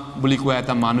নোহা বুলি কোৱা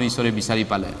এটা মানুহ ঈশ্বৰে বিচাৰি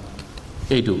পালে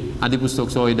এইটো আদি পুস্তক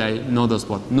 6:9-10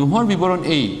 পদ নোহৰ বিৱৰণ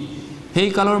এই সেই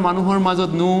কালৰ মানুহৰ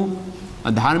মাজত নোহ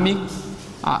ধাৰ্মিক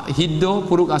হৃদ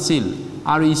পুৰুষ আছিল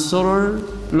আৰু ঈশ্বৰৰ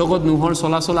লগত নোহৰ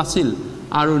চলাচল আছিল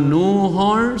আৰু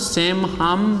নোহৰ চেম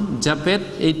হাম জাপেট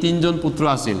এই তিনিজন পুত্ৰ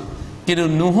আছিল কিন্তু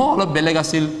নোহ অলপ বেলেগ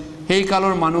আছিল সেই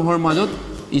কালৰ মানুহৰ মাজত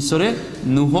ঈশ্বৰে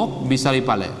নোহক বিচাৰি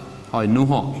পালে হয়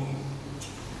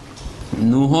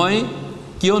নোহই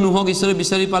কিয় নোহক ঈশ্বৰে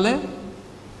বিচাৰি পালে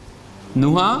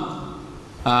নোহা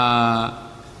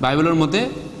বাইবেলৰ মতে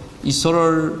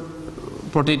ঈশ্বৰৰ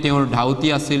প্ৰতি তেওঁৰ ধাউতি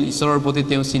আছিল ঈশ্বৰৰ প্ৰতি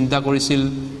তেওঁ চিন্তা কৰিছিল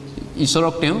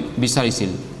ঈশ্বৰক তেওঁ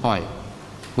বিচাৰিছিল হয়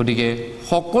গতিকে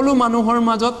সকলো মানুহৰ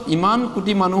মাজত ইমান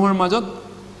কোটি মানুহৰ মাজত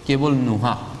কেৱল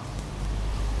নোহা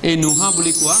এই নোহা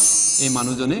বুলি কোৱা এই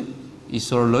মানুহজনে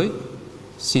ঈশ্বৰলৈ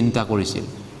চিন্তা কৰিছিল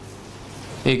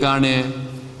এইকাৰণে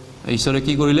ঈশ্বৰে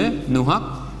কি কৰিলে নোহাক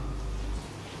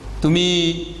তুমি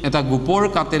এটা গোপৰ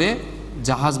কাটেৰে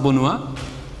জাহাজ বনোৱা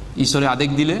ঈশ্বৰে আদেশ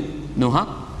দিলে নোহাক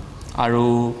আৰু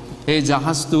এই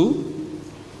জাহাজটো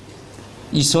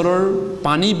ঈশ্বৰৰ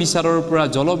পানী বিচাৰৰ পৰা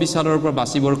জল বিচাৰৰ পৰা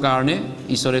বাচিবৰ কাৰণে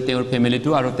ঈশ্বৰে তেওঁৰ ফেমিলিটো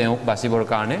আৰু তেওঁক বাচিবৰ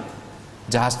কাৰণে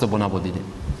জাহাজটো বনাব দিলে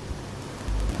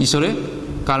ঈশ্বৰে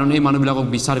কাৰণ এই মানুহবিলাকক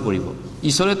বিচাৰ কৰিব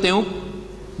ঈশ্বৰে তেওঁক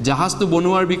জাহাজটো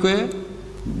বনোৱাৰ বিষয়ে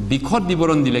বিশদ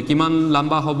বিৱৰণ দিলে কিমান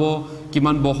লম্বা হ'ব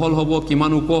কিমান বহল হ'ব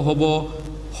কিমান ওখ হ'ব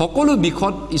সকলো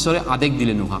বিশদ ঈশ্বৰে আদেশ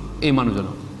দিলে নোহাক এই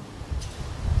মানুহজনক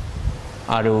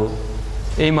আৰু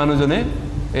এই মানুহজনে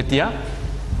এতিয়া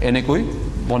এনেকৈ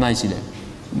বনাইছিলে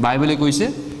বাইবেলে কৈছে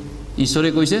ঈশ্বৰে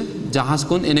কৈছে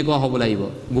জাহাজখন এনেকুৱা হ'ব লাগিব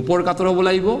গোপৰ কাতৰ হ'ব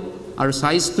লাগিব আৰু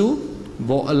সাইজটো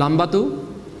লম্বাটো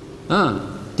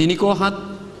 300 হাত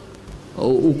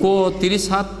ওখ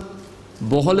 30 হাত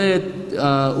বহলে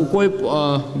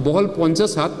বহল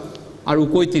 50 হাত আৰু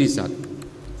ওখ 30 হাত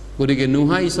গতিকে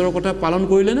নোহা ঈশ্বৰৰ কথা পালন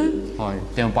কৰিলে নে হয়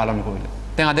তেওঁ পালন কৰিলে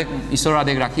তেওঁ আদেশ ঈশ্বৰৰ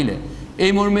আদেশ ৰাখিলে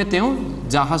এই মৰ্মে তেওঁ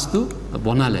জাহাজটো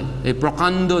বনালে এই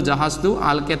প্ৰকাণ্ড জাহাজটো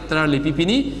আলকেট্ৰাৰ লিপি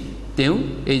পিনি তেওঁ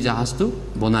এই জাহাজটো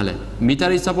বনালে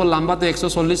মিটাৰ হিচাপত লম্বাটো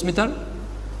 140 মিটাৰ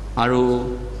আৰু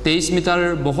 23 মিটাৰ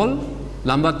বহল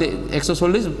লম্বা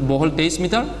 140 বহল 23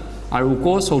 মিটাৰ আৰু ওখ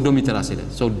 14 মিটাৰ আছিল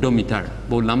 14 মিটাৰ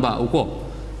বহুত লম্বা ওখ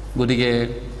গতিকে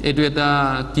এইটো এটা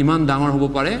কিমান ডাঙৰ হ'ব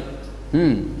পাৰে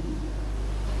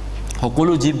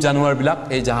সকলো জীৱ জানোৱাৰবিলাক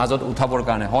এই জাহাজত উঠাবৰ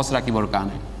কাৰণে হজ ৰাখিবৰ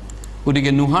কাৰণে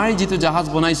গতিকে নোহাই যিটো জাহাজ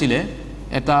বনাইছিলে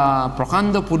এটা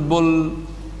প্ৰকাণ্ড ফুটবল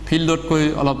ফিল্ডতকৈ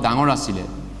অলপ ডাঙৰ আছিলে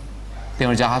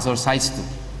তেওঁৰ জাহাজৰ সাইজটো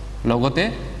লগতে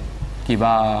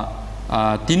কিবা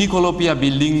 3 কলপীয়া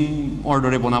বিল্ডিংৰ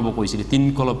দৰে বনাব কৈছিলে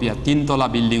 3 কলপীয়া 3 তলা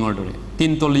বিল্ডিংৰ দৰে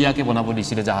 3 তলীয়াকৈ বনাব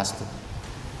দিছিলে জাহাজটো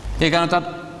এইকাৰণে তাত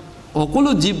সকলো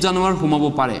জীৱ জানোৱাৰ সোমাব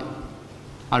পাৰে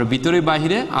আৰু ভিতৰে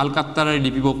বাহিৰে আলকাট্ৰাৰে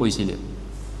লিপিব কৈছিলে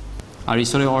আৰু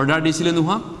ঈশ্বৰে অৰ্ডাৰ দিছিলে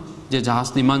নোহা যে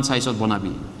জাহাজটো ইমান সাইজত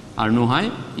বনাবি আৰু নোহাই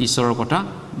ঈশ্বৰৰ কথা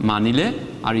মানিলে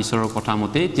আৰু ঈশ্বৰৰ কথা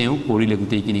মতে তেওঁ কৰিলে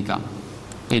গোটেইখিনি কাম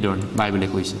এইধৰণে বাইবেলে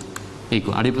কৈছে এই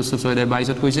আদি পুস্তক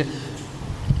 6:22 কৈছে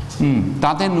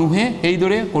তাতে নোহে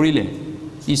এইদৰে কৰিলে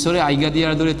ঈশ্বৰে আজ্ঞা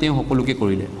দিয়াৰ দৰে তেওঁ সকলোকে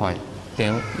কৰিলে হয়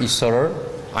তেওঁ ঈশ্বৰৰ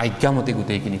আজ্ঞা মতে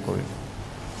গোটেইখিনি কৰিলে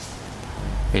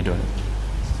এইদৰে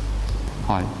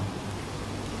হয়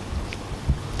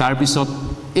তাৰ পিছত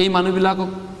এই মানুহবিলাকক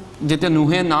যেতিয়া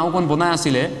নোহে নাওখন বনাই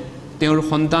আছিলে তেওঁৰ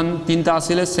সন্তান তিনটা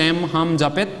আছিলে চেম হাম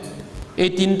জাপেত এই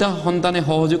তিনটা সন্তানে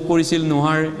সহযোগ কৰিছিল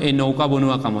নোহাৰ এই নৌকা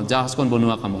বনোৱা কামত জাহাজখন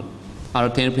বনোৱা কামত আৰু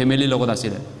তেওঁৰ ফেমিলিৰ লগত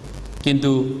আছিলে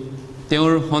কিন্তু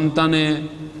তেওঁৰ সন্তানে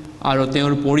আৰু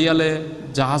তেওঁৰ পৰিয়ালে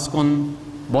জাহাজখন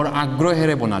বৰ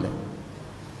আগ্ৰহেৰে বনালে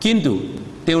কিন্তু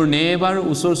তেওঁৰ নেবাৰ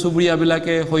ওচৰ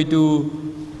চুবুৰীয়াবিলাকে হয়তো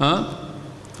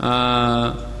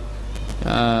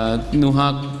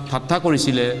নোহাক ঠাট্টা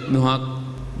কৰিছিলে নোহাক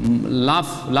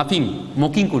লাফিং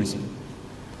মকিং কৰিছিল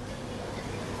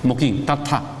মকিং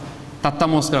ঠাট্টা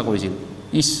মস্কৰা কৰিছিল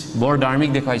ইছ বৰ ধাৰ্মিক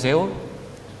দেখাইছে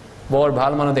বৰ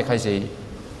ভাল মানুহ দেখাইছে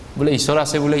বোলে ঈশ্বৰ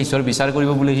আছে বোলে ঈশ্বৰ বিচাৰ কৰিব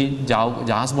বোলে সি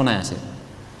জাহাজ বনাই আছে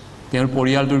তেওঁৰ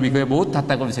পৰিয়ালটোৰ বিষয়ে বহুত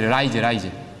ঠাট্টা কৰিছিলে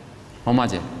ৰাইজে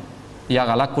সমাজে ইয়াক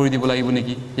আলাগ কৰি দিব লাগিব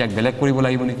নেকি ইয়াক বেলেগ কৰিব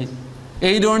লাগিব নেকি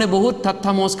এই ধৰণে বহুত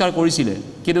ঠাট্টা মস্কাৰ কৰিছিলে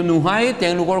কিন্তু নোহাই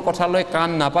তেওঁলোকৰ কথালৈ কাণ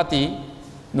নাপাতি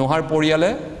নোহাৰ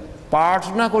পৰিয়ালে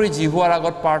প্ৰাৰ্থনা কৰি জিহুৱাৰ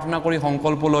আগত প্ৰাৰ্থনা কৰি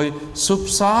সংকল্প লৈ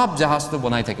চুপচাপ জাহাজটো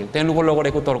বনাই থাকিল তেওঁলোকৰ লগত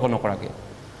একো তৰ্ক নকৰাকে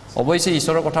অৱশ্যে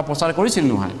ঈশ্বৰৰ কথা প্ৰচাৰ কৰিছিল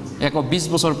নোহাই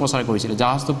 20 বছৰ প্ৰচাৰ কৰিছিল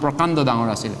জাহাজটো প্ৰকাণ্ড ডাঙৰ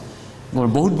আছিল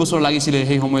বহুত বছৰ লাগিছিলে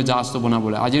সেই সময়ত জাহাজটো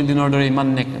বনাবলৈ আজিৰ দিনৰ দৰে ইমান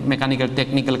মেকানিকেল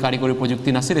টেকনিকেল কাৰিকৰী প্ৰযুক্তি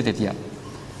নাছিলে তেতিয়া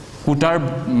কুটাৰ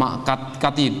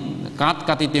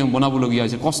কাটি তেওঁ বনাবলগীয়া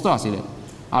হৈছিল কষ্ট আছিলে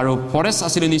আৰু ফৰেষ্ট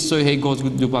আছিলে নিশ্চয় সেই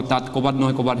গছজোপা তাত ক'বাত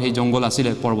নহয় ক'বাত সেই জংঘল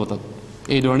আছিলে পৰ্বতত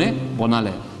এই ধৰণে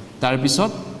বনালে তাৰ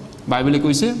পিছত বাইবেলে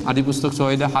কৈছে আদি পুস্তক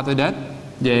 6:7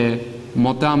 যে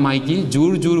মতা মাইকী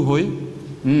জোৰ হৈ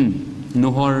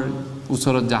নোহৰ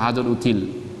ওচৰত জাহাজত উঠিল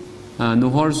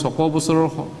নোহৰ 100 বছৰৰ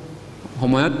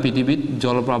সময়ত পৃথিৱীত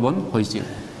জলপ্লাবন হৈছিল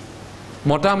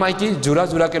মতা মাইকী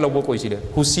জোৰাকে ল'ব কৈছিলে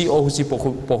হুচি অহুচি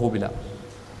পশুবিলাক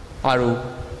আৰু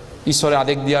ঈশ্বৰে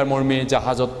আদেশ দিয়াৰ মৰ্মে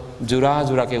জাহাজত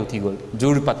জোৰাকে উঠি গ'ল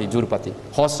জোৰ পাতি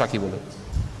হজ ৰাখিবলৈ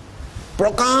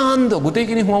প্ৰকাণ্ড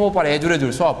গোটেইখিনি সোমাব পাৰে এজোৰে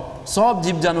সব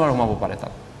জীৱ জানোৱাৰ সোমাব পাৰে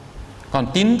তাত কাৰণ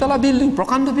 3তলা বিল্ডিং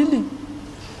প্ৰকাণ্ড বিল্ডিং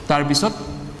তাৰ পিছত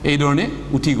এই ধৰণে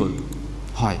উঠি গ'ল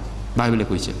হয় বাইবেলে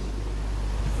কৈছে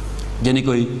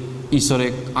যেনেকৈ ঈশ্বৰে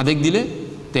আদেশ দিলে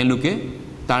তেওঁলোকে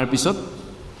তাৰ পিছত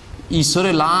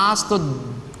ঈশ্বৰে লাষ্টত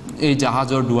এই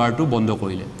জাহাজৰ দুৱাৰটো বন্ধ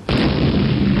কৰিলে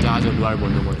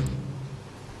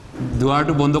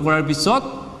দুৱাৰটো বন্ধ কৰাৰ পিছত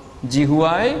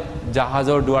জিহুৱাই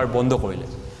জাহাজৰ দুৱাৰ বন্ধ কৰিলে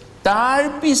তাৰ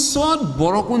পিছত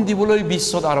বৰষুণ দিবলৈ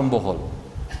বিশ্বত আৰম্ভ হ'ল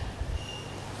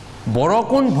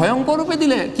বৰষুণ ভয়ংকৰ ৰূপে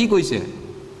দিলে কি কৈছে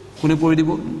কোনে পঢ়ি দিব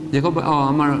দেখো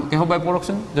আমাৰ কেহ বাই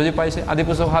পঢ়কচোন যদি পাইছে আদি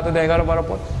পুস্তক 7:11-12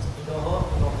 পদ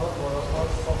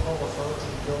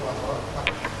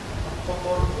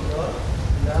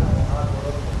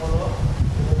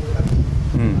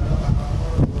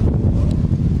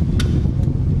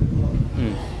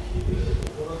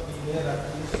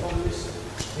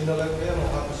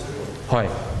হয়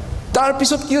তাৰ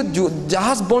পিছত কি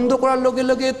জাহাজ বন্ধ কৰাৰ লগে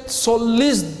লগে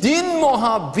 40 দিন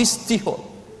মহাবৃষ্টি হ'ল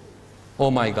ও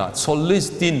মাই গড 40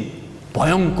 দিন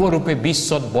ভয়ংকৰ ৰূপে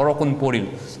বিশ্বত বৰষুণ পৰিল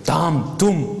দাম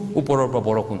তুম ওপৰৰ পৰা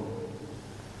বৰষুণ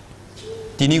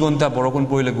 3 ঘণ্টা বৰষুণ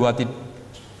পৰিলে গুৱাহাটীত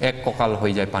এক কঁকাল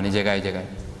হৈ যায় পানী জেগাই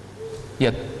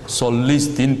ইয়াত 40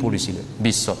 দিন পৰিছিল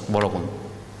বিশ্বত বৰষুণ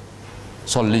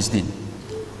 40 দিন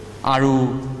আৰু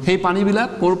সেই পানীবিলাক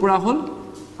ক'ৰ পৰা হ'ল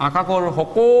আকাশৰ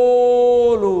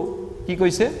সকলো কি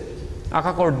কৈছে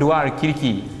আকাশৰ দুৱাৰ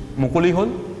খিৰিকী মুকলি হ'ল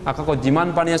আকাশত যিমান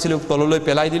পানী আছিল তললৈ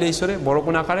পেলাই দিলে ঈশ্বৰে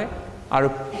বৰষুণ আকাৰে আৰু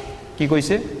কি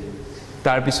কৈছে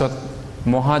তাৰ পিছত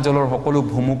মহাজলৰ সকলো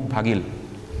ভূমুক ভাগিল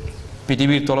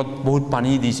পৃথিৱীৰ তলত বহুত পানী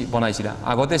বনাইছিল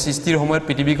আগতে সৃষ্টিৰ সময়ত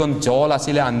পৃথিৱীখন জল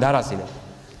আছিল আন্ধাৰ আছিল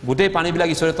গোটেই পানীবিলাক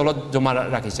ঈশ্বৰে তলত জমা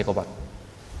ৰাখিছে ক'বাত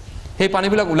সেই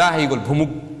পানীবিলাক ওলাই আহি গ'ল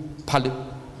ভূমুক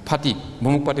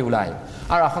ফাটি ওলাই আহিল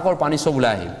আৰু আকাশৰ পানী সব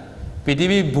ওলাই আহিল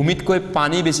পৃথিৱী ভূমিতকৈ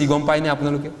পানী বেছি গম পায়নে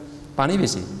আপোনালোকে পানী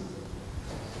বেছি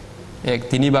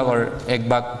 3 ভাগৰ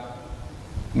 1 ভাগ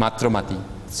মাত্ৰ মাটি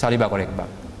 4 ভাগৰ 1 ভাগ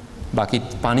বাকি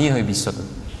পানী হয় বিশ্বত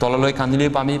তললৈ খান্দিলে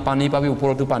পানী পাবি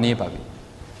ওপৰতো পানীয়ে পাবি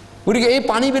গতিকে এই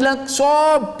পানীবিলাক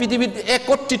সব পৃথিৱীত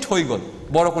একত্ৰিত হৈ গ'ল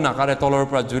বৰষুণ আকাৰে তলৰ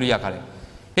পৰা জুৰি আকাৰে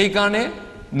সেইকাৰণে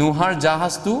নোহাৰ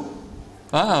জাহাজটো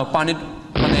পানীত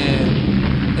মানে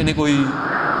এনেকৈ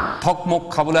থকমক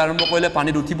খাবলৈ আৰম্ভ কৰিলে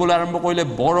পানীত উঠিবলৈ আৰম্ভ কৰিলে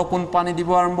বৰষুণ পানী দিব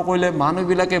আৰম্ভ কৰিলে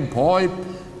মানুহবিলাকে ভয়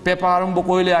পেপা আৰম্ভ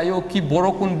কৰিলে আয়ো কি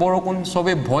বৰষুণ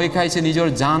সবে ভয় খাইছে নিজৰ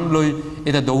জান লৈ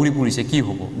এটা দৌৰি পৰিছে কি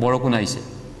হ'ব বৰষুণ আহিছে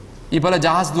ইফালে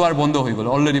জাহাজ দুৱাৰ বন্ধ হৈ গ'ল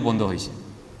অলৰেডি বন্ধ হৈছে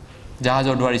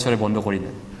জাহাজৰ দুৱাৰ ঈশ্বৰে বন্ধ কৰিলে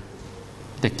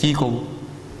এতিয়া কি ক'ব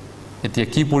এতিয়া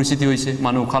কি পৰিস্থিতি হৈছে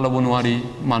মানুহ উশাহ ল'ব নোৱাৰি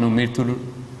মানুহ মৃত্যুৰ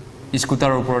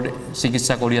স্কুটাৰৰ ওপৰত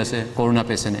চিকিৎসা কৰি আছে কৰোনা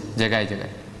পেচেণ্টে জেগাই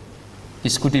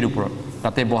স্কুটিৰ ওপৰত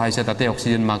তাতে বহাইছে তাতে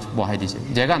অক্সিজেন মাস্ক বহাই দিছে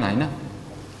জেগা নাই না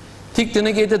ঠিক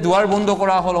তেনেকৈ এতিয়া দুৱাৰ বন্ধ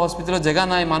কৰা হ'ল হস্পিটেলত জেগা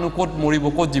নাই মানুহ ক'ত মৰিব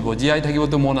ক'ত জীৱ জীয়াই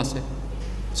থাকিবতো মন আছে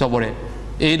চবৰে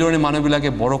এইধৰণে মানুহবিলাকে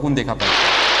বৰষুণ দেখা পায়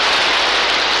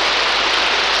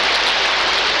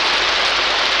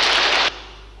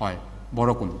হয়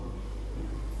বৰষুণ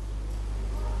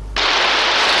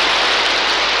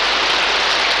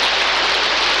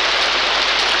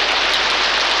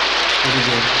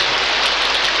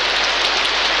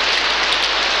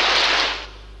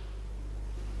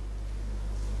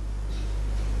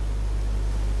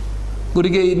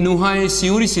গতিকে নোহাই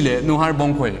চিঞৰিছিলে নোহাৰ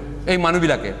বংশই এই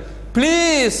মানুহবিলাকে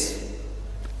প্লিজ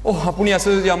আপুনি আছে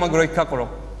যদি আমাক ৰক্ষা কৰক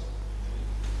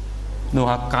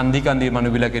নোহা কান্দি কান্দি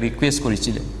মানুহবিলাকে ৰিকুৱেষ্ট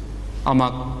কৰিছিলে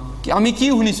আমাক আমি কি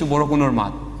শুনিছোঁ বৰষুণৰ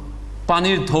মাত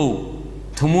পানীৰ ঢৌ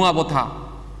ধুমুহা বতাহ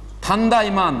ঠাণ্ডা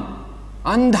ইমান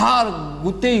আন্ধাৰ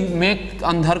গোটেই মেঘ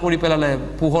আন্ধাৰ কৰি পেলালে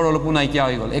পোহৰ অলপো নাইকিয়া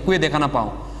হৈ গ'ল একোৱে দেখা নাপাওঁ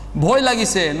ভয়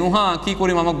লাগিছে নোহা কি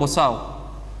কৰিম আমাক বচাওক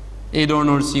এই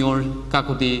ধৰণৰ চিঞৰ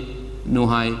কাকতি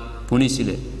নোহাই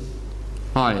শুনিছিলে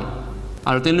হয়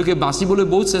আৰু তেওঁলোকে বাচিবলৈ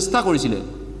বহুত চেষ্টা কৰিছিলে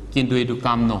কিন্তু এইটো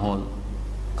কাম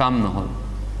নহ'ল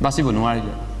বাচিব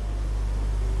নোৱাৰিলে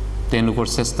তেওঁলোকৰ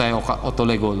চেষ্টাই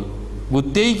অতলে গ'ল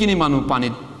গোটেইখিনি মানুহ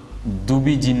পানীত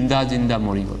ডুবি জিন্দা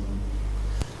মৰি গ'ল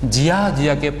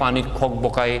জীয়াকে পানীত খক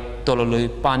বকাই তললৈ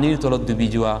পানীৰ তলত ডুবি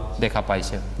যোৱা দেখা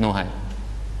পাইছে নোহাই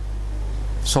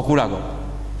চকুৰ আগত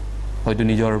হয়তো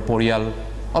নিজৰ পৰিয়াল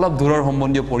অলপ দূৰৰ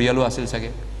সম্বন্ধীয় পৰিয়ালো আছিল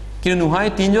চাগে কিন্তু নোহাই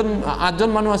 8জন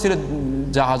মানুহ আছিল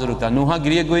জাহাজৰ উঠা নোহা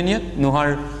গিৰিয়েক গৈনীয়েক নোহাৰ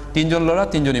 3জন ল'ৰা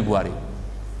 3জনী বোৱাৰী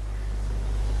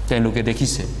তেওঁলোকে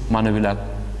দেখিছে মানুহবিলাক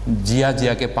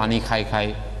জীয়াকে পানী খাই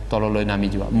তললৈ নামি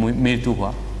যোৱা মৃত্যু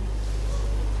হোৱা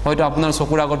হয়তো আপোনাৰ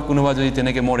চকুৰ আগত কোনোবা যদি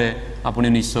তেনেকৈ মৰে আপুনি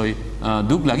নিশ্চয়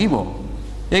দুখ লাগিব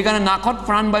এইকাৰণে নাকত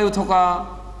প্ৰাণবায়ু থকা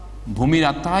ভূমিৰ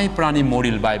আটাই প্ৰাণী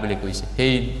মৰিল বাইবেলে কৈছে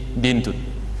সেই দিনটোত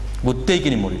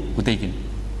গোটেইখিনি মৰিল গোটেইখিনি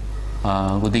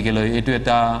গতিকেলৈ এইটো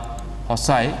এটা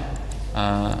সঁচাই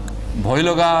ভয়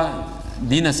লগা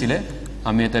দিন আছিলে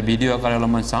আমি এটা ভিডিঅ' আকাৰে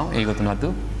অলপমান চাওঁ এই ঘটনাটো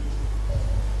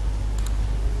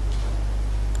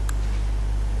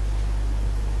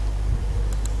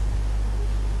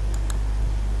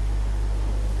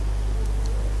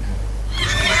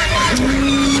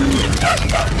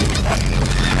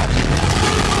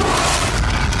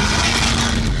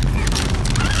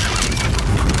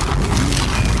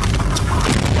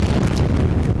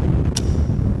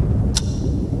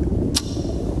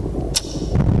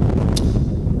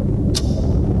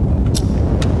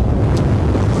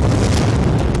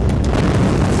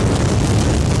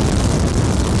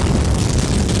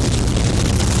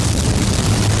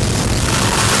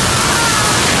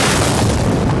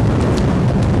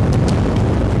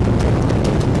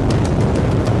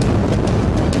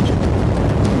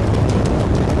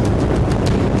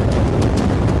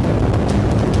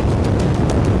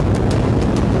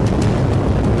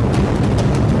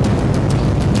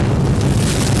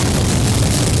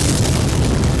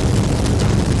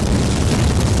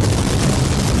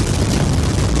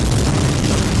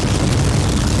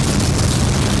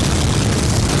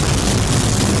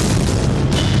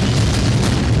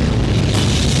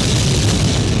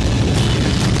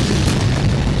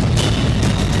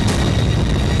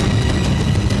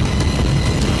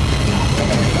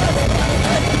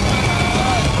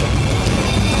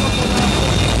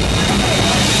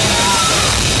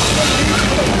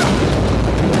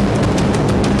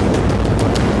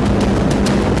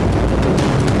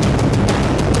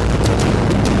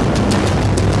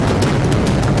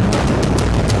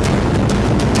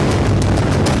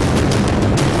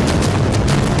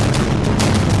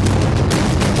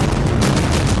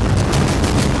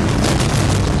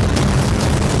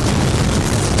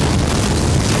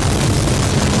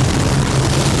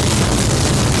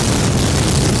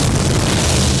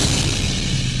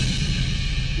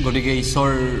গতিকে ঈশ্বৰ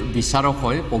বিচাৰক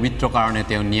হয় পবিত্ৰ কাৰণে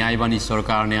তেওঁ ন্যায়বান ঈশ্বৰৰ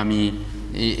কাৰণে আমি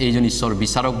এইজন ঈশ্বৰ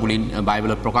বিচাৰক বুলি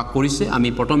বাইবেলত প্ৰকাশ কৰিছে আমি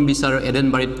প্ৰথম বিচাৰ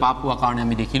এডেনবাৰীত পাপ হোৱাৰ কাৰণে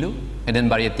আমি দেখিলোঁ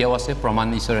এডেনবাৰী এতিয়াও আছে প্ৰমাণ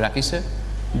ঈশ্বৰে ৰাখিছে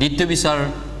দ্বিতীয় বিচাৰ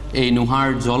এই নোহাৰ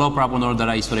জলপ্ৰাপনৰ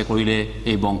দ্বাৰা ঈশ্বৰে কৰিলে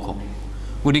এই বংশ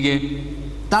গতিকে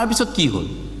তাৰপিছত কি হ'ল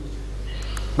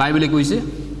বাইবেলে কৈছে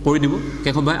পঢ়ি দিব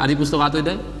কেশৱ ভাই আদি পুস্তক 8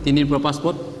 অধ্যায় 3-5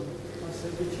 পদ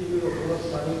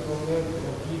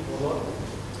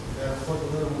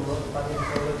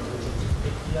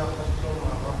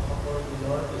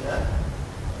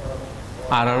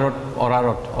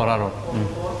অৰাৰত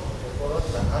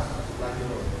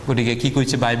গতিকে কি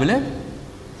কৈছে বাইবেলে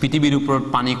পৃথিৱীৰ ওপৰত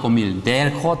পানী কমিল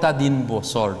 150টা দিন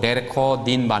বছৰ 150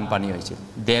 দিন বানপানী হৈছে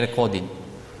 150 দিন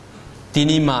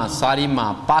 3 মাহ 4 মাহ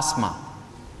 5 মাহ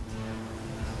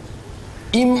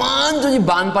ইমান যদি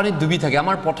বানপানীত ডুবি থাকে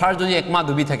আমাৰ পথাৰ যদি এক মাহ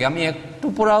ডুবি থাকে আমি একটু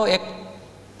পৰাও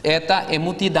এটা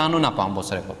এমুটি দানো নাপাম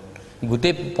বছৰেকত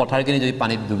গোটেই পথাৰখিনি যদি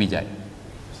পানীত ডুবি যায়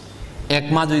এক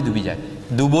মাহ যদি ডুবি যায়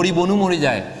দুবৰি বনু মৰি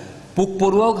যায় পোক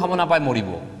পৰুৱাও খাব নাপায় মৰিব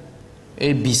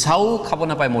এই বিছাও খাব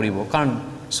নাপায় মৰিব কাৰণ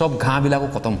সব ঘাঁবিলাকো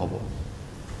খতম হ'ব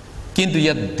কিন্তু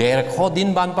ইয়াত 150 দিন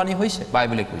বানপানী হৈছে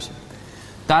বাইবেলে কৈছে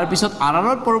তাৰ পিছত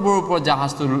আৰাৰত পৰ্বতৰ ওপৰত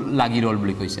জাহাজটো লাগি ৰল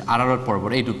বুলি কৈছে আৰাৰত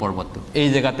পৰ্বত এইটো পৰ্বতটো এই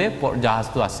জায়গাতে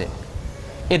জাহাজটো আছে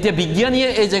এতিয়া বিজ্ঞানীয়ে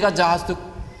এই জায়গা জাহাজটো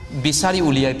বিচাৰি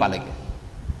উলিয়াই পালেগে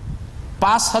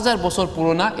 5000 বছৰ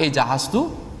পুৰণা এই জাহাজটো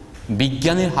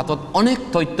বিজ্ঞানীৰ হাতত অনেক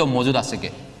তথ্য মজুদ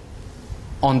আছেগে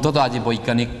অন্তত আজি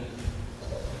বৈজ্ঞানিক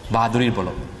বাহাদুৰিৰ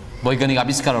বলত বৈজ্ঞানিক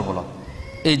আৱিষ্কাৰৰ বলত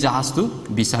এই জাহাজটো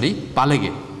বিচাৰি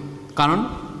পালেগে কাৰণ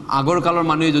আগৰ কালৰ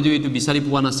মানুহে যদিও এইটো বিচাৰি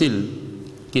পোৱা নাছিল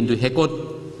কিন্তু হেকত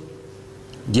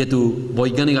যেহেতু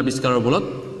বৈজ্ঞানিক আৱিষ্কাৰৰ বলত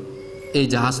এই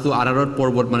জাহাজটো আৰাৰত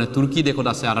পৰ্বত মানে তুৰ্কী দেশত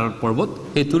আছে আৰাৰত পৰ্বত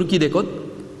এই তুৰ্কী দেশত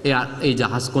এই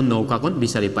জাহাজখন নৌকাখন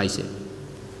বিচাৰি পাইছে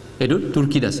এইটো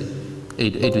তুৰ্কীত আছে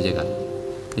এইটো জেগাত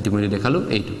এইটো মই দেখালো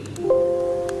এইটো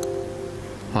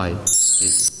হয়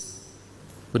এইটো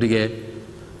গতিকে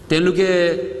তেওঁলোকে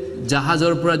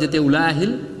জাহাজৰ পৰা যেতিয়া ওলাই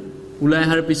আহিল ওলাই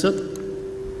অহাৰ পিছত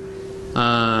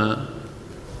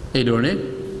এই ধৰণে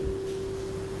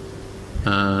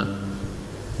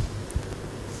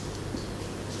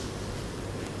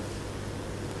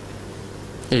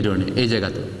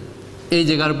এই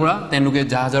জেগাৰ পৰা তেওঁলোকে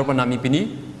জাহাজৰ পৰা নামি পিনি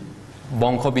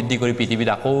বংশ বৃদ্ধি কৰি পৃথিৱীত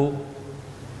আকৌ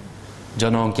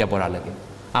জনসংখ্যা বঢ়ালেগে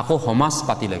আকৌ সমাজ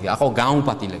পাতিলেগে আকৌ গাঁও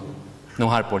পাতিলেগে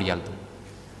নোহাৰ পৰিয়ালটো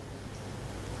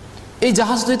এই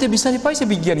জাহাজটো এতিয়া বিচাৰি পাইছে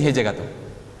বিজ্ঞানী সেই জেগাটো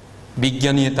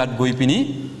বিজ্ঞানীয়ে তাত গৈ পিনি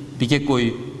বিশেষকৈ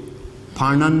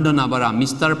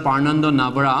মিষ্টাৰ ফাৰ্নাণ্ডো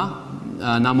নাভাৰা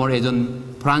নামৰ এজন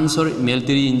ফ্ৰান্সৰ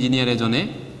মিলিটাৰী ইঞ্জিনিয়াৰ এজনে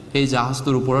এই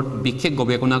জাহাজটোৰ ওপৰত বিশেষ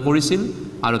গৱেষণা কৰিছিল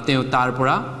আৰু তেওঁ তাৰ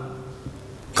পৰা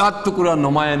কাঠ টুকুৰা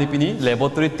নমাই আনি পিনি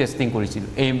লেবৰেটৰীত টেষ্টিং কৰিছিল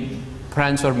এই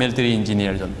ফ্ৰান্সৰ মিলিটাৰী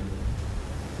ইঞ্জিনিয়াৰজন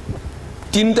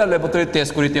 3টা লেবৰেটৰীত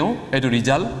টেষ্ট কৰি তেওঁ এইটো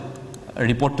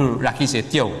ৰিপৰ্টটো ৰাখিছে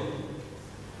এতিয়াও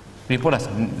ৰিপৰ্ট আছে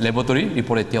লেবৰেটৰী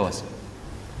ৰিপৰ্ট এতিয়াও আছে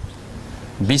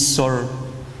বিশ্বৰ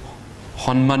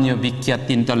সন্মানীয় বিখ্যাত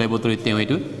 3টা লেবৰেটৰীত তেওঁ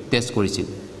এইটো টেষ্ট কৰিছিল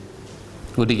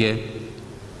গতিকে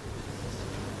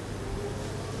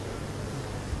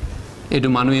এইটো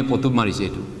মানুহে ফটো মাৰিছে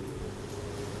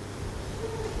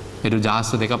এইটো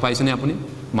জাহাজটো দেখা পাইছেনে আপুনি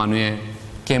মানুহে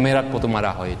কেমেৰাত ফটো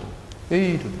মাৰা হয়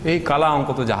এই কালা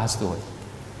অংকটো জাহাজটো হয়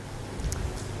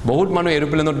বহুত মানুহ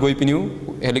এৰোপ্লেনত গৈ পিনিও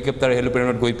হেলিকপ্টাৰ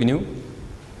গৈ পিনিও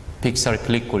পিকচাৰ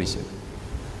ক্লিক কৰিছে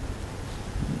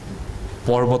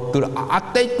পৰ্বতটোৰ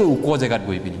আটাইতকৈ ওখ জেগাত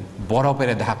গৈ পিনি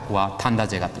বৰফেৰে ঢাকুৱা ঠাণ্ডা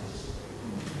জেগাটো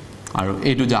আৰু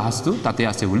এইটো জাহাজটো তাতে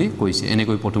আছে বুলি কৈছে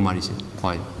এনেকৈ ফটো মাৰিছে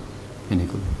হয়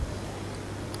এনেকৈ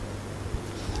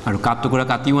আৰু কাঠ টুকুৰা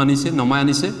কাটিও আনিছে নমাই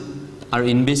আনিছে আৰু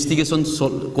ইনভেষ্টিগেশ্যন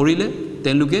কৰিলে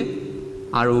তেওঁলোকে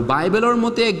আৰু বাইবেলৰ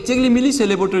মতে একজেক্টলি মিলিছে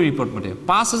লেবৰেটৰী ৰিপৰ্ট মতে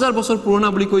 5000 বছৰ পুৰণা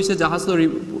বুলি কৈছে জাহাজটো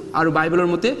আৰু বাইবেলৰ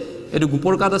মতে এইটো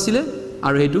গোপৰ কাঠ আছিলে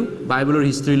আৰু এইটো বাইবেলৰ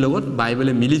হিষ্ট্ৰীৰ লগত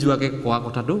বাইবেলে মিলি যোৱাকে কোৱা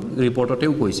কথাটো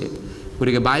ৰিপৰ্টতেও কৈছে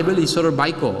গতিকে বাইবেল ঈশ্বৰৰ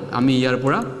বাক্য আমি ইয়াৰ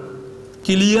পৰা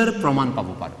ক্লিয়াৰ প্ৰমাণ পাব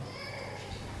পাৰোঁ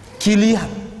ক্লিয়াৰ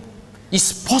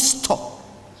স্পষ্ট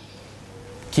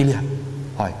ক্লিয়াৰ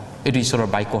হয় এইটো ঈশ্বৰৰ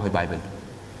বাক্য হয় বাইবেল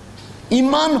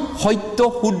ইমান সত্য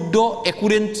শুদ্ধ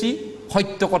একুৰেঞ্চি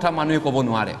সত্য কথা মানুহে ক'ব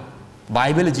নোৱাৰে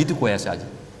বাইবেলে যিটো কৈ আছে আজি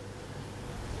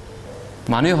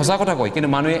মানুহে সঁচা কথা কয় কিন্তু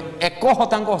মানুহে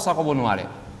 100% সঁচা ক'ব নোৱাৰে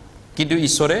কিন্তু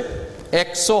ঈশ্বৰে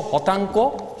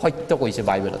 100% সত্য কৈছে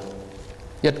বাইবেলত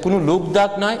ইয়াত কোনো লোক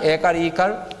দাগ নাই এক আৰু ইকাৰ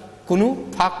কোনো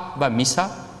ফাক বা মিছা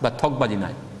বা ঠকবাজি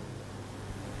নাই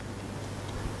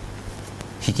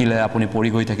শিকিলে আপুনি পঢ়ি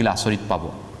গৈ থাকিলে আচৰিত পাব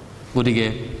গতিকে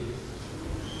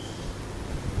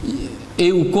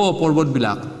এই ওখ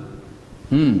পৰ্বতবিলাক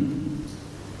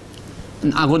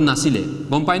আগত নাছিলে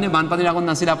গম পায়নে বানপানীৰ আগত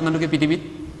নাছিলে আপোনালোকে পৃথিৱীত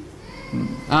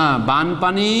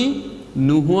বানপানী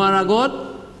নোহোৱাৰ আগত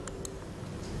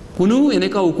কোনো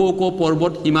এনেকা ওখ ওখ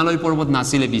পৰ্বত হিমালয় পৰ্বত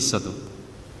নাছিলে বিশ্বতো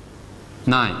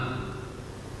নাই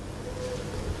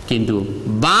কিন্তু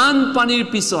বানপানীৰ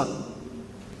পিছত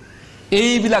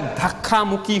এইবিলাক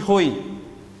ধাক্কামুখি হৈ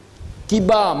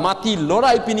কিবা মাটি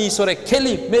লৰাই পিনি ঈশ্বৰে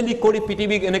খেলি মেলি কৰি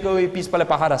পৃথিৱীক এনেকৈ পিছফালে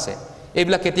পাহাৰ আছে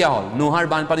এইবিলাক কেতিয়া হ'ল নোহাৰ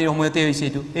বানপানীৰ সময়তে হৈছে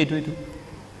এইটো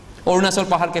অৰুণাচল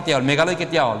পাহাৰ কেতিয়া হ'ল মেঘালয়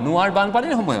কেতিয়া হ'ল নোহাৰ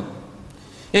বানপানীৰ সময়ত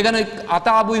এইকাৰণে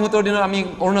আটা আবুইহঁতৰ দিনত আমি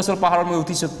অৰুণাচল পাহাৰত মই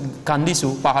উঠিছোঁ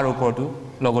কান্দিছোঁ পাহাৰৰ ওপৰতো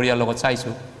লগৰীয়াৰ লগত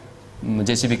চাইছোঁ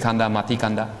জেচিবি খান্দা মাটি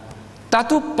খান্দা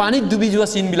তাতো পানীত ডুবি যোৱা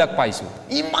চিনবিলাক পাইছোঁ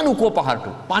ইমান ওখ পাহাৰটো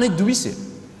পানীত ডুবিছে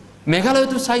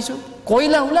মেঘালয়তো চাইছোঁ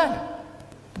কয়লা ওলায়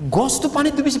গছটো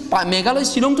পানীত ডুবিছে মেঘালয়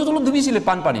শ্বিলংটো তলত ডুবিছিলে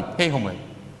বানপানীত সেই সময়ত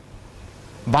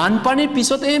বানপানীৰ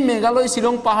পিছতে মেঘালয়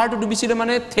শ্বিলং পাহাৰটো ডুবিছিলে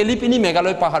মানে ঠেলি পিনি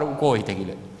মেঘালয় পাহাৰ ওখ হৈ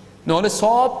থাকিলে নহ'লে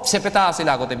চব চেপেটা আছিলে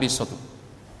আগতে বিশ্বটো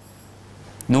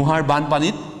নোহাৰ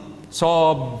বানপানীত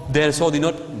সব 150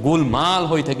 দিনত গোলমাল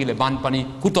হৈ থাকিলে বানপানী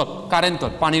কুটত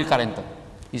কাৰেণ্টত পানীৰ কাৰেণ্টত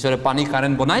ইছৰে পানী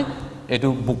কাৰেণ্ট বনাই এটো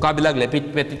বুকাবিলাক লেপিট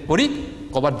পেটিট কৰি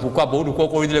কবাত বুকা বহুত ওখ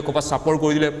কৰি দিলে কবাত চাপৰ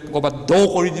কৰি দিলে কবাত দ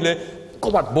কৰি দিলে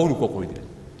কবাত বহুত ওখ কৰি দিলে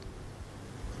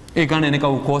এই কাৰণে এনেকা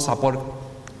ওখ চাপৰ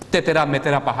তেতেৰা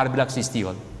মেতেৰা পাহাৰবিলাক সৃষ্টি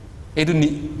হ'ল এটো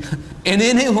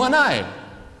এনে হোৱা নাই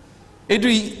এটো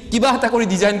কিবা এটা কৰি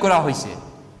ডিজাইন কৰা হৈছে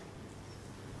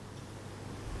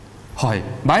হয়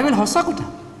বাইবেল সঁচা কথা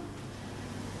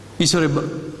ঈশ্বৰে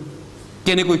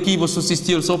কেনেকৈ কি বস্তু সৃষ্টি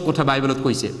হ'ল সব কথা বাইবেলত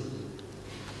কৈছে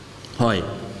হয়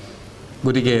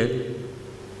গতিকে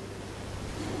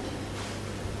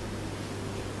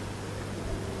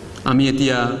আমি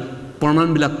এতিয়া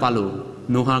প্ৰমাণবিলাক পালো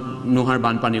নোহাৰ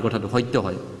বানপানীৰ কথাটো সত্য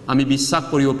হয় আমি বিশ্বাস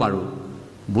কৰিব পাৰোঁ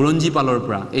বুৰঞ্জী পালৰ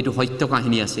পৰা এইটো সত্য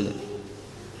কাহিনী আছিলে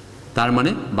তাৰ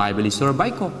মানে বাইবেল ঈশ্বৰৰ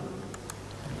বাক্য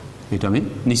এইটো আমি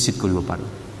নিশ্চিত কৰিব পাৰোঁ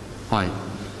হয়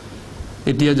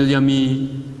এতিয়া যদি আমি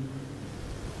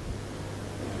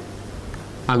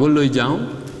আগলৈ যাওঁ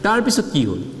তাৰ পিছত কি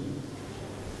হ'ল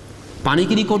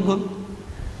পানীখিনি ক'ত গ'ল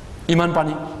ইমান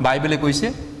পানী বাইবেলে কৈছে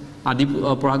আদি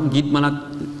গীতমালাত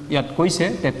ইয়াত কৈছে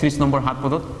 33 নম্বৰ হাত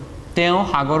পদত তেওঁ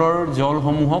সাগৰৰ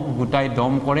জলসমূহক গোটাই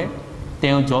দম কৰে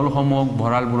তেওঁ জলসমূহক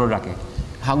ভঁৰালবোৰত ৰাখে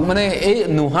মানে এই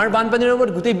নোহাৰ বানপানীৰ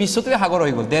ওপৰত গোটেই বিশ্বটোৱে সাগৰ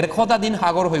হৈ গ'ল 150টা দিন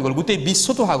সাগৰ হৈ গ'ল গোটেই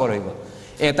বিশ্বটো সাগৰ হৈ গ'ল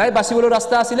এটাই বাচিবলৈ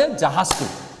ৰাস্তা আছিলে জাহাজটো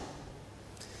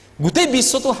গোটেই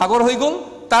বিশ্বটো সাগৰ হৈ গ'ল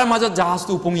তাৰ মাজত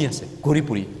জাহাজটো উপঙি আছে ঘূৰি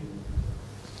ফুৰি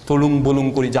তলুং বলুং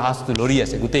কৰি জাহাজটো লৰি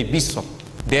আছে গোটেই বিশ্ব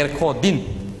 150 দিন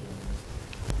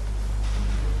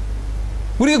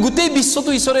গোটেই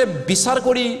বিশ্বটো ঈশ্বৰে বিচাৰ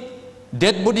কৰি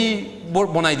ডেড বডি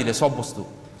বনাই দিলে সব বস্তু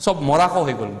সব মৰাশ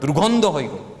হৈ গ'ল দুৰ্গন্ধ হৈ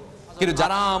গ'ল কিন্তু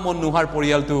যাৰা মন নোহাৰ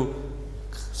পৰিয়ালটো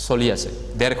চলি আছে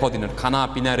 150 দিনত খানা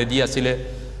পিনা ৰেডি আছিলে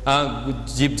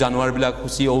জীৱ জানুৱাৰবিলাক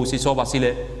খুচি ঔচি সব আছিলে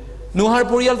নোহাৰ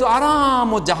পৰিয়ালটো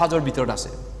আৰামত জাহাজৰ ভিতৰত আছে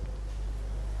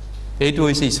এইটো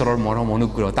হৈছে ঈশ্বৰৰ মৰম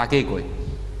অনুগ্ৰহ তাকেই কয়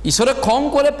ঈশ্বৰে খং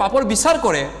কৰে পাপৰ বিচাৰ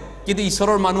কৰে কিন্তু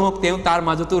ঈশ্বৰৰ মানুহক তেওঁ তাৰ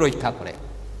মাজতো ৰক্ষা কৰে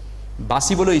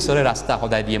বাচিবলৈ ঈশ্বৰে ৰাস্তা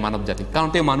সদায় দিয়ে মানৱ জাতিক কাৰণ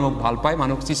তেওঁ মানুহক ভাল পায়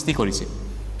মানুহক সৃষ্টি কৰিছে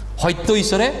সত্য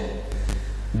ঈশ্বৰে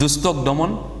দুষ্টক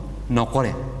দমন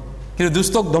নকৰে কিন্তু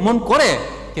দুষ্টক দমন কৰে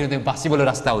কিন্তু তেওঁ বাচিবলৈ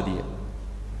ৰাস্তাও দিয়ে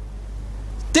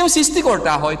তেওঁ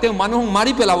সৃষ্টিকৰ্তা হয় তেওঁ মানুহক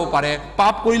মাৰি পেলাব পাৰে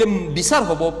পাপ কৰিলে বিচাৰ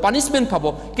হ'ব পানিশমেন্ট পাব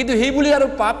কিন্তু সেই বুলি আৰু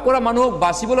পাপ কৰা মানুহক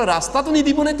বাচিবলৈ ৰাস্তাটো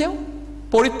নিদিবনে তেওঁ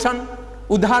পৰিত্ৰাণ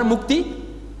উদ্ধাৰ মুক্তি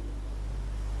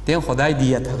তেওঁ সদায়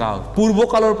দিয়ে থাকা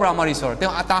পূৰ্বকালৰ পৰা আমাৰ ঈশ্বৰ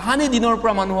তেওঁ তাহানি দিনৰ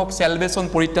পৰা মানুহক সেলভেশন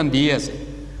পৰিত্ৰাণ দিয়ে আছে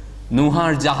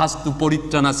নোহাৰ জাহাজটো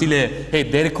পৰিত্ৰাণ আছিলে সেই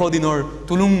 150 দিনৰ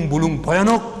তুলুং বুলুং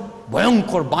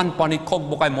ভয়ংকৰ বানপানী খক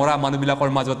বকাই মৰা মানুহবিলাকৰ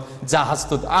মাজত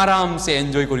জাহাজটোত আৰামছে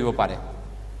এনজয় কৰিব পাৰে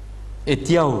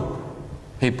এতিয়াও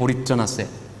সেই পৰিত্ৰাণ আছে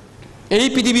এই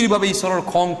পৃথিৱীৰ বাবে ঈশ্বৰৰ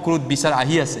খং ক্ৰোধ বিচাৰ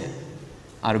আহি আছে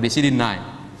আৰু বেছি দিন নাই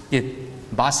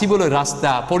বাচিবলৈ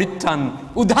ৰাস্তা পৰিত্ৰাণ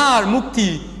উদ্ধাৰ মুক্তি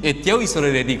এতিয়াও ঈশ্বৰে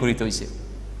ৰেডি কৰি থৈছে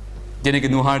যেনেকৈ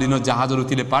নোহাৰ দিনত জাহাজত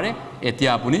উঠিলে পাৰে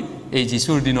এতিয়া আপুনি এই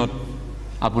যিশুৰ দিনত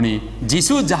আপুনি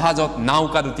যিশু জাহাজত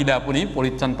নাওকাত উঠিলে আপুনি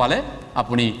পৰিত্ৰাণ পালে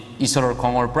আপুনি ঈশ্বৰৰ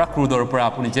খঙৰ পৰা ক্ৰোধৰ পৰা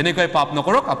আপুনি যেনেকৈ পাপ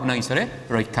নকৰক আপোনাক ঈশ্বৰে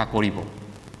ৰক্ষা কৰিব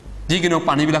যিকিনো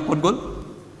পানীবিলাক ক'ত গ'ল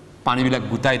পানীবিলাক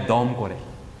গোটাই দম কৰে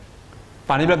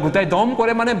পানীবিলাক গোটাই দম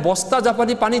কৰে মানে বস্তা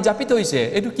জাপানি পানী জাপি থৈছে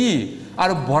এইটো কি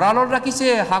আৰু ভঁৰালত ৰাখিছে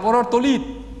সাগৰৰ তলিত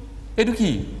এইটো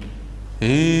কি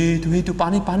এইটো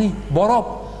পানী বৰফ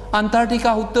আণ্টাৰ্কটিকা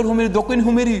উত্তৰ সুমেৰু দক্ষিণ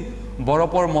সুমেৰু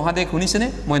বৰফৰ মহাদেশ শুনিছেনে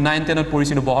মই 9-10ত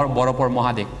পঢ়িছিলোঁ বৰফৰ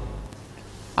মহাদেশ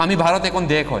আমি ভাৰত এখন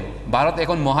দেশ হয় ভাৰত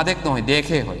এখন মহাদেশ নহয়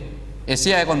দেশে হয়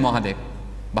এছিয়া এখন মহাদেশ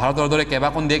ভাৰতৰ দৰে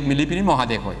কেইবাখন দেশ মিলি পিনি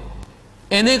মহাদেশ হয়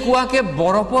এনেকুৱাকে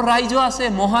বৰফৰ ৰাজ্য আছে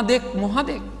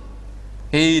মহাদেশ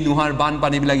এই নোহাৰ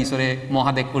বানপানীবিলাক ঈশ্বৰে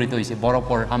মহাদেশ কৰি থৈছে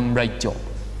বৰফৰ সাম্ৰাজ্য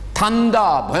ঠাণ্ডা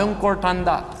ভয়ংকৰ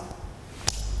ঠাণ্ডা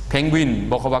পেঙ্গুইন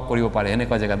বসবাস কৰিব পাৰে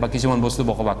এনেকুৱা জেগাত বা কিছুমান বস্তু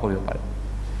বসবাস কৰিব পাৰে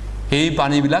সেই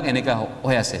পানীবিলাক এনেকা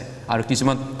হৈ আছে আৰু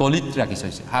কিছুমান তলিত ৰাখি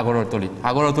থৈছে সাগৰৰ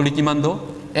তলিত কিমান দ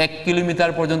 1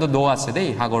 কিলোমিটাৰ পৰ্যন্ত দ আছে দেই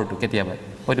সাগৰটো কেতিয়াবা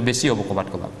হয়তো বেছি হ'ব কবাত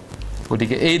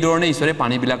গতিকে এই ধৰণে ঈশ্বৰে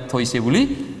পানীবিলাক থৈছে বুলি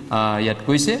ইয়াত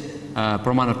কৈছে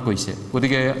প্ৰমাণত কৈছে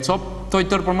গতিকে সব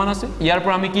তথ্যৰ প্ৰমাণ আছে ইয়াৰ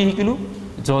পৰা আমি কি শিকিলো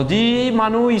যদি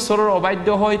মানুহ ঈশ্বৰৰ অবাধ্য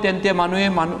হয় তেন্তে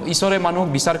ঈশ্বৰে মানুহক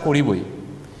বিচাৰ কৰিবই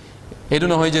এইটো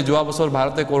নহয় যে যোৱা বছৰ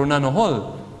ভাৰতে কৰোণা নহল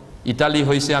ইটালী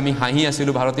হৈছে আমি হাঁহি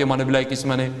আছিলোঁ ভাৰতীয় মানুহবিলাক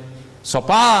কিছুমানে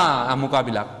সপা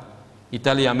আমুকাবিলাক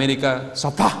ইটালী আমেৰিকা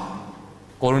সপা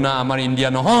কৰোণা আমাৰ ইণ্ডিয়া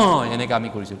নহয় এনেকৈ আমি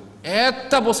কৰিছিলোঁ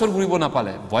এটা বছৰ ঘূৰিব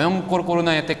নাপালে ভয়ংকৰ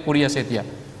কৰোণা এটেক কৰি আছে এতিয়া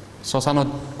শ্মশানত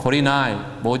খৰি নাই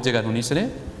বহুত জেগাত শুনিছেনে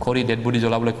খৰি ডেড বডি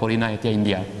জ্বলাবলৈ খৰি নাই এতিয়া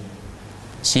ইণ্ডিয়া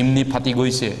চিমনি ফাটি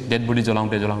গৈছে ডেড বডি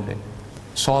জ্বলাওঁতে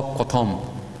সব খতম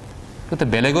কিন্তু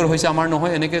বেলেগৰ হৈছে আমাৰ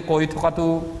নহয় এনেকৈ কৈ থকাটো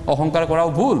অহংকাৰ কৰাও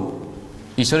ভুল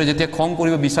ঈশ্বৰে যেতিয়া খং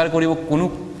কৰিব বিচাৰ কৰিব কোনো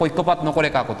পক্ষপাত নকৰে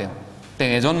কাকো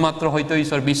তেওঁ এজন মাত্ৰ হয়তো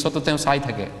ঈশ্বৰ বিশ্বতো তেওঁ চাই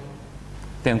থাকে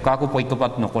তেওঁ কাকো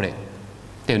পক্ষপাত নকৰে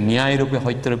তেওঁ ন্যায়ৰূপে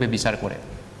সত্যৰূপে বিচাৰ কৰে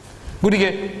গতিকে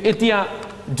এতিয়া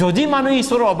যদি মানুহ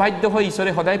ঈশ্বৰৰ অবাধ্য হয়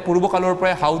ঈশ্বৰে সদায় পূৰ্বকালৰ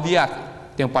পৰাই হাও দিয়া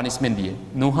তেওঁ পানিশমেণ্ট দিয়ে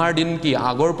নোহাৰ দিন কি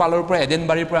আগৰ পালৰ পৰা এডেন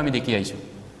বাৰীৰ পৰা আমি দেখি আহিছোঁ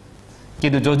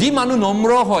কিন্তু যদি মানুহ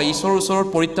নম্ৰ হয় ঈশ্বৰৰ ওচৰত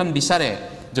পৰিত্ৰাণ বিচাৰে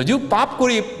যদিও পাপ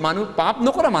কৰি মানুহ পাপ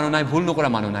নকৰা মানুহ নাই ভুল নকৰা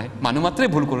মানুহ নাই মানুহ মাত্ৰে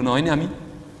ভুল কৰোঁ নহয়নে আমি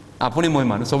আপুনি মই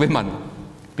মানুহ চবেই মানুহ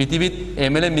পৃথিৱীত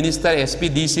MLA minister SP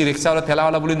DC rickshawwala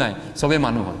ঠেলাৱালা বুলি নাই চবেই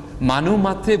মানুহ হয় মানুহ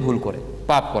মাত্ৰে ভুল কৰে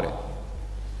পাপ কৰে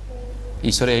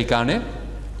ঈশ্বৰে এইকাৰণে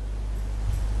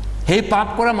সেই পাপ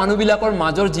কৰা মানুহবিলাকৰ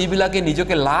মাজৰ যিবিলাকে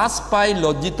নিজকে লাজ পাই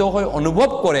লজ্জিত হৈ অনুভৱ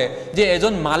কৰে যে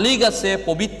এজন মালিক আছে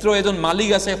পবিত্ৰ এজন মালিক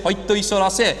আছে সত্য ঈশ্বৰ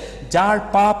আছে যাৰ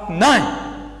পাপ নাই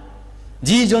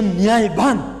যিজন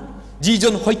ন্যায়বান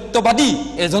যিজন সত্যবাদী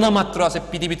এজনা মাত্ৰ আছে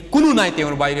পৃথিৱীত কোনো নাই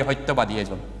তেওঁৰ বাহিৰে সত্যবাদী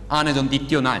এজন আন এজন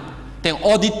দ্বিতীয় নাই তেওঁ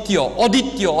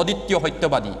অদ্বিতীয়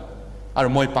সত্যবাদী আৰু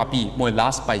মই পাপী মই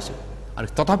লাজ পাইছোঁ আৰু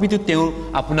তথাপিতো তেওঁ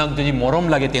আপোনাক যদি মৰম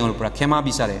লাগে তেওঁৰ পৰা ক্ষমা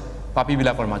বিচাৰে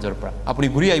পাপীবিলাকৰ মাজৰ পৰা আপুনি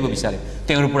ঘূৰি আহিব বিচাৰে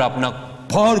তেওঁৰ পৰা আপোনাক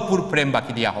ভৰপূৰ প্ৰেম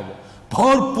বাকি দিয়া হ'ব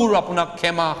ভৰপূৰ আপোনাক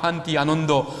ক্ষমা শান্তি আনন্দ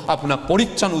আপোনাক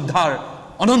পৰিত্ৰাণ উদ্ধাৰ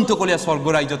অনন্তকলীয়া স্বৰ্গ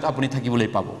ৰাজ্যত আপুনি থাকিবলৈ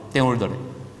পাব তেওঁৰ দৰে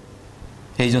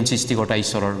সেইজন সৃষ্টিকৰ্তা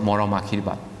ঈশ্বৰৰ মৰম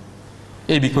আশীৰ্বাদ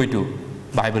এই বিষয়টো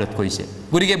বাইবেলত কৈছে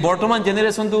গতিকে বৰ্তমান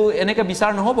জেনেৰেশ্যনটো এনেকৈ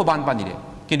বিচাৰ নহ'ব বানপানীৰে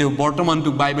কিন্তু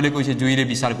বৰ্তমানটোক বাইবেলে কৈছে জুইৰে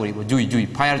বিচাৰ কৰিব জুই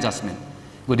ফায়াৰ জাজমেণ্ট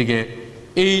গতিকে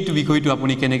এইটো বিষয়টো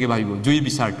আপুনি কেনেকৈ ভাবিব জুই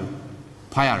বিচাৰটো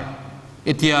ফায়াৰ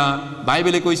এতিয়া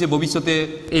বাইবেলে কৈছে ভৱিষ্যতে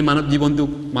এই মানৱ জীৱনটোক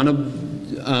মানৱ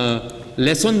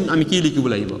লেছন আমি কি লিখিব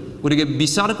লাগিব গতিকে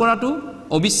বিচাৰ কৰাটো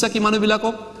অবিশ্বাসী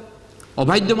মানুহবিলাকক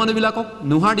অবাধ্য মানুহবিলাকক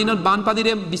নোহাৰ দিনত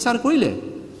বানপানীৰে বিচাৰ কৰিলে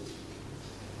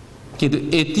কিন্তু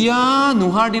এতিয়া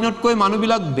নোহাৰ দিনতকৈ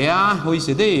মানুহবিলাক বেয়া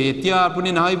হৈছে দেই এতিয়া আপুনি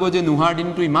নাভাবিব যে নোহাৰ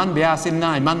দিনটো ইমান বেয়া আছিল না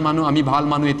ইমান মানুহ আমি ভাল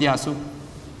মানুহ এতিয়া আছোঁ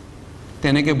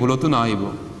তেনেকৈ ভুলতো নাভাবিব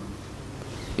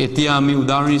এতিয়া আমি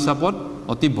উদাহৰণ হিচাপত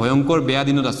অতি ভয়ংকৰ বেয়া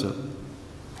দিনত আছোঁ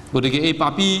গতিকে এই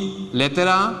পাপী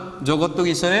লেতেৰা জগতটোক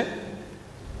ঈশ্বৰে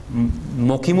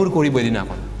মখিমূৰ কৰিব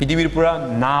এদিনাখন পৃথিৱীৰ পৰা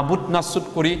নাবুত নাচুত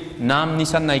কৰি নাম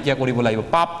নিচান নাইকিয়া কৰিব লাগিব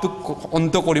পাপটোক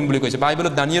অন্ত কৰিম বুলি কৈছে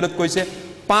বাইবেলত দানিয়েলত কৈছে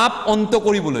পাপ অন্ত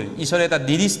কৰিবলৈ ঈশ্বৰে এটা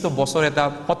নিৰ্দিষ্ট বছৰ এটা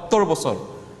 70 বছৰ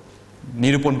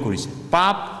নিৰূপণ কৰিছে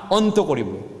পাপ অন্ত কৰিব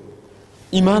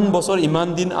ইমান বছৰ ইমান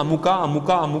দিন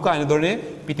আমুকা এনেদৰে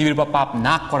পৃথিৱীৰ পৰা পাপ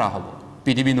নাশ কৰা হ'ব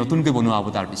পৃথিৱী নতুনকৈ বনোৱা হ'ব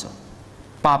তাৰপিছত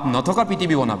পাপ নথকা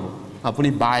পৃথিৱী বনাব আপুনি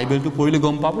বাইবেলটো পঢ়িলে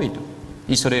গম পাব এইটো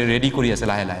ঈশ্বৰে ৰেডি কৰি আছে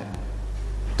লাহে লাহে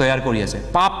তৈয়াৰ কৰি আছে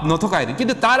পাপ নথকা এদিন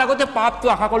কিন্তু তাৰ আগতে পাপটো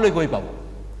আকাশলৈ গৈ পাব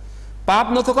পাপ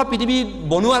নথকা পৃথিৱী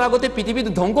বনোৱাৰ আগতে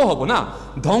পৃথিৱীটো ধ্বংস হ'ব না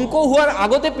ধ্বংস হোৱাৰ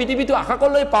আগতে পৃথিৱীটো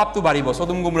আকাশলৈ পাপটো বাঢ়িব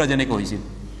সদম গমৰা যেনেকৈ হৈছিল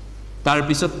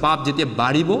তাৰপিছত পাপ যেতিয়া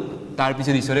বাঢ়িব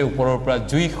তাৰপিছত ঈশ্বৰে ওপৰৰ পৰা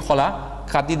জুই খলা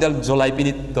কাটিডাল জ্বলাই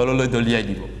পিনি দললৈ দলিয়াই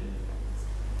দিব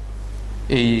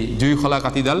এই জুই খলা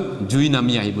কাটিডাল জুই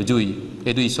নামি আহিব জুই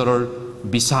এইটো ঈশ্বৰৰ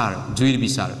বিচাৰ জুইৰ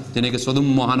বিচাৰ যেনেকৈ সদম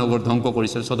মহানগৰ ধ্বংস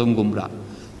কৰিছিল সদম গমৰা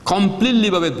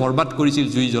কমপ্লিটলিভাৱে বৰবাদ কৰিছিল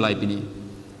জুই জ্বলাই পিনি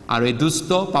আৰু এই দুষ্ট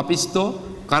পাপিষ্ট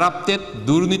কাৰাপ্টেড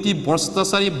দুৰ্নীতি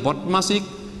ভ্ৰষ্টাচাৰী বদমাচিক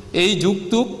এই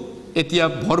যুগটোক এতিয়া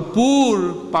ভৰপূৰ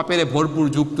পাপেৰে ভৰপূৰ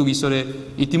যুগটোক ঈশ্বৰে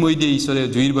ইতিমধ্যে ঈশ্বৰে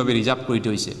জুইৰ বাবে ৰিজাৰ্ভ কৰি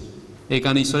থৈছে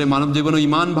এইকাৰণে ঈশ্বৰে মানৱ জীৱনক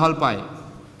ইমান ভাল পায়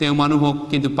তেওঁ মানুহক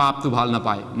কিন্তু পাপটো ভাল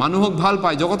নাপায় মানুহক ভাল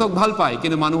পায় জগতক ভাল পায়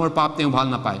কিন্তু মানুহৰ পাপ তেওঁ ভাল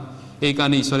নাপায়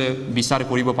এইকাৰণে ঈশ্বৰে বিচাৰ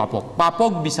কৰিব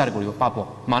পাপক বিচাৰ কৰিব পাপক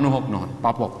মানুহক নহয়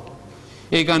পাপক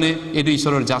এইকাৰণে এইটো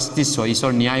ঈশ্বৰৰ জাষ্টিছ হয়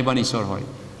ঈশ্বৰ ন্যায়বান ঈশ্বৰ হয়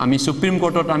আমি সুপ্ৰিম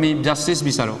কোৰ্টত আমি জাষ্টিছ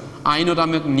বিচাৰোঁ আইনত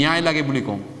আমাক ন্যায় লাগে বুলি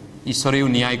কওঁ ঈশ্বৰেও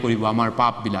ন্যায় কৰিব আমাৰ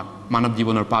পাপবিলাক মানৱ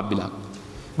জীৱনৰ পাপবিলাক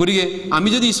গতিকে আমি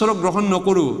যদি ঈশ্বৰক গ্ৰহণ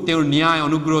নকৰোঁ তেওঁৰ ন্যায়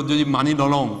অনুগ্ৰহ যদি মানি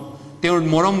নলওঁ তেওঁৰ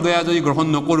মৰম দয়া যদি গ্ৰহণ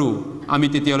নকৰোঁ আমি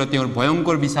তেতিয়াহ'লে তেওঁৰ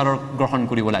ভয়ংকৰ বিচাৰৰ গ্ৰহণ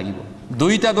কৰিব লাগিব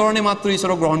দুইটা ধৰণে মাত্ৰ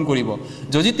ঈশ্বৰক গ্ৰহণ কৰিব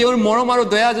যদি তেওঁৰ মৰম আৰু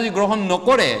দয়া যদি গ্ৰহণ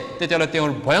নকৰে তেতিয়াহ'লে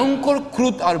তেওঁৰ ভয়ংকৰ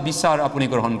ক্ৰোধ আৰু বিচাৰ আপুনি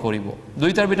গ্ৰহণ কৰিব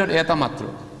দুইটাৰ ভিতৰত এটা মাত্ৰ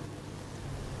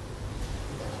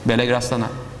বেলেগ ৰাস্তা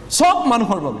নাই সব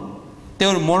মানুহৰ বাবে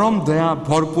তেওঁৰ মৰম দয়া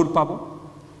ভৰপূৰ পাব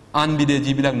আনবিধে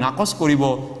যিবিলাক নাকচ কৰিব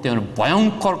তেওঁৰ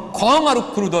ভয়ংকৰ খং আৰু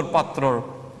ক্ৰোধৰ পাত্ৰৰ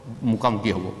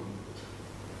মুখামুখি হ'ব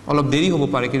অলপ দেৰি হ'ব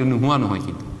পাৰে কিন্তু নোহোৱা নহয়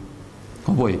কিন্তু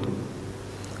হ'ব এইটো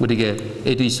গতিকে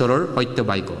এইটো ঈশ্বৰৰ সত্য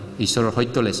বাক্য ঈশ্বৰৰ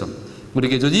সত্য লেচন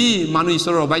গতিকে যদি মানুহ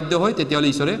ঈশ্বৰৰ অবাধ্য হয় তেতিয়াহ'লে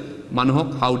ঈশ্বৰে মানুহক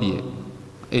হাও দিয়ে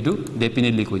এইটো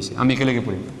ডেফিনেটলি কৈছে আমি একেলগে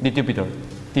পঢ়িম 2 পিতৰ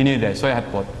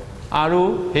 3:6-7 পদ আৰু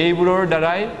সেইবোৰৰ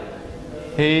দ্বাৰাই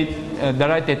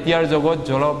তেতিয়াৰ জগত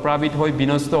জলপ্লাবিত হৈ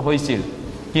বিনষ্ট হৈছিল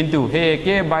কিন্তু সেই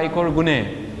একে বাক্যৰ গুণে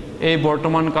এই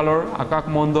বৰ্তমান কালৰ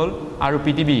আকাশমণ্ডল আৰু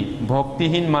পৃথিৱী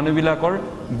ভক্তিহীন মানুহবিলাকৰ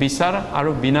বিচাৰ আৰু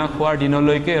বিনাশ হোৱাৰ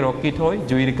দিনলৈকে ৰক্ষিত হৈ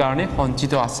জুইৰ কাৰণে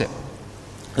সঞ্চিত আছে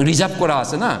ৰিজাৰ্ভ কৰা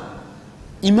আছে না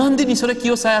ইমান দিন ঈশ্বৰে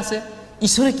কিয় চাই আছে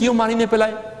ঈশ্বৰে কিয় মাৰি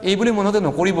নেপেলায় এই বুলি মনতে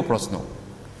নকৰিব প্ৰশ্ন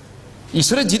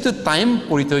ঈশ্বৰে যিটো টাইম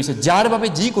কৰি থৈছে যাৰ বাবে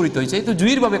যি কৰি থৈছে এইটো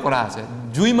জুইৰ বাবে কৰা আছে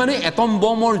জুই মানে এটম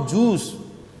বমৰ জুচ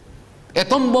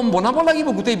এটম বম বনাব লাগিব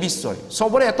গোটেই বিশ্বই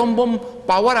সবৰে এটম বম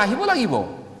পাৱাৰ আহিব লাগিব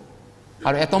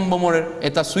আৰু এটম বমৰ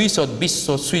এটা সুইচত বিশ্ব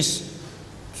সুইচ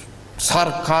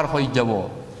সাৰকাৰ হৈ যাব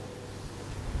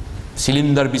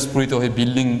সিলিন্ডাৰ বিস্ফোৰিত হৈ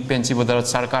বিল্ডিং পেন্সি বজাৰত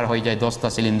সাৰকাৰ হৈ যায় 10টা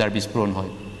সিলিন্ডাৰ বিস্ফোৰণ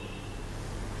হয়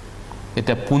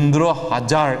এটা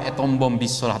 15,000 এটম বম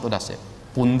বিশ্বৰ হাতত আছে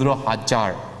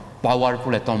 15,000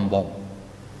 পাৱাৰফুল এটম বম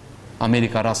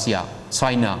America Russia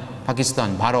China Pakistan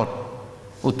Bharat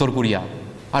উত্তৰ কোৰিয়া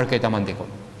আৰু কেইটামান দেশত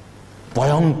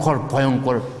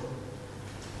ভয়ংকৰ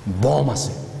বম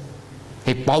আছে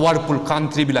এই পাৱাৰফুল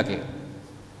কান্ট্ৰিবিলাকে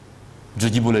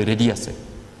যুঁজিবলৈ ৰেডি আছে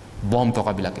বম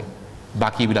টকাবিলাকে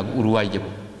বাকীবিলাক উৰুৱাই যাব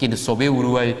কিন্তু সবে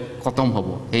উৰুৱাই খতম হ'ব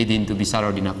এই দিনটো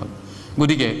বিচাৰৰ দিনাখন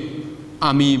গতিকে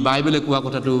আমি বাইবেলে কোৱা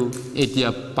কথাটো এতিয়া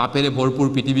পাপেৰে ভৰপূৰ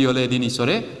পৃথিৱী হ'লে এদিন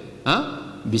ঈশ্বৰে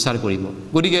বিচাৰ কৰিব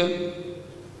গতিকে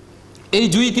এই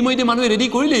জুই ইতিমধ্যে মানুহে ৰেডি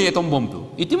কৰিলে এটম বমটো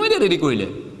ইতিমধ্যে ৰেডি কৰিলে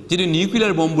যিটো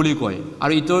নিউক্লিয়াৰ বম বুলি কয়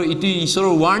আৰু ইটো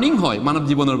ঈশ্বৰৰ ৱাৰ্নিং হয় মানৱ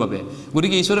জীৱনৰ বাবে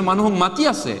গতিকে ঈশ্বৰে মানুহক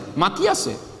মাতি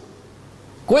আছে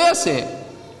কৈ আছে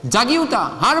জাগি উঠা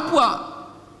হাৰ পোৱা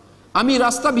আমি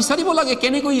ৰাস্তা বিচাৰিব লাগে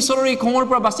কেনেকৈ ঈশ্বৰৰ এই খঙৰ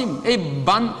পৰা বাচিম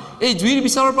এই জুইৰ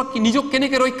বিচাৰৰ পৰা নিজক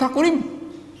কেনেকৈ ৰক্ষা কৰিম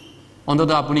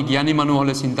অন্ততঃ আপুনি জ্ঞানী মানুহ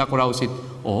হ'লে চিন্তা কৰা উচিত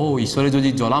ঈশ্বৰে যদি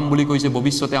জ্বলাম বুলি কৈছে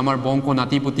ভৱিষ্যতে আমাৰ বংশ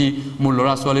নাতিপুতি মোৰ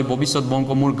ল'ৰা ছোৱালীৰ ভৱিষ্যত বংশ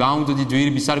মোৰ গাঁও যদি জুইৰ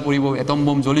বিচাৰ কৰিব এটম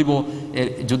বম জ্বলিব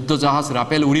যুদ্ধ জাহাজ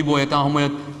ৰাপেল উৰিব এটা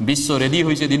সময়ত বিশ্ব ৰেডি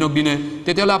হৈছে দিনক দিনে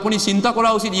তেতিয়াহ'লে আপুনি চিন্তা কৰা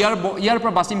উচিত ইয়াৰ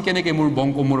পৰা বাচিম কেনেকৈ মোৰ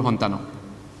বংশ মোৰ সন্তানক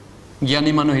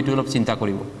জ্ঞানী মানুহ সেইটো অলপ চিন্তা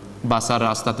কৰিব বাচাৰ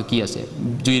ৰাস্তাটো কি আছে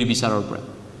জুইৰ বিচাৰৰ পৰা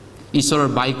ঈশ্বৰৰ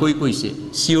বাক্যই কৈছে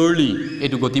চিয়ৰলি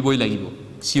এইটো গতিবই লাগিব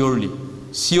চিয়ৰলি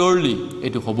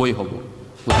এইটো হ'বই হ'ব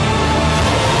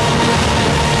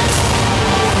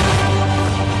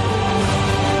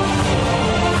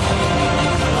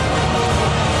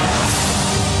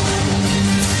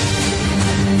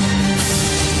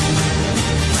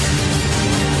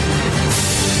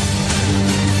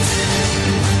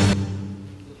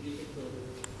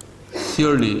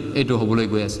চিয়ৰলি এইটো হ'বলৈ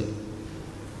গৈ আছে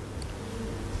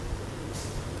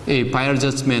এই ফায়াৰ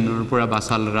জাজমেণ্টৰ পৰা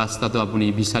বাচাল ৰাস্তাটো আপুনি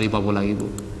বিচাৰি পাব লাগিব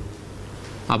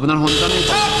আপোনাৰ সন্তানে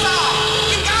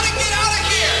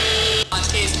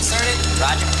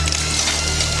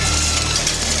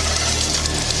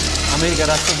আমেৰিকাৰ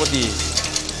ৰাষ্ট্ৰপতি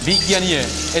বিজ্ঞানীয়ে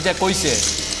এতিয়া কৈছে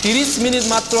 30 মিনিট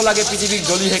মাত্ৰ লাগে পৃথিৱীক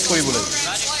জ্বলি শেষ কৰিবলৈ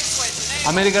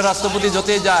আমেৰিকাৰ ৰাষ্ট্ৰপতি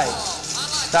য'তে যায়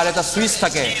তাৰ এটা সুইচ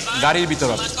থাকে গাড়ীৰ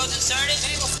ভিতৰত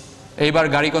এইবাৰ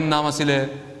গাড়ীখন নাম আছিলে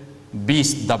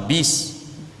 20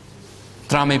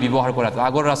 ট্ৰামে ব্যৱহাৰ কৰা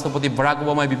আগৰ ৰাষ্ট্ৰপতি বাৰাক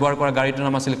ওবামাই ব্যৱহাৰ কৰা গাড়ীটোৰ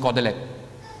নাম আছিল কডেলেক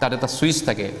তাত এটা সুইচ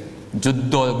থাকে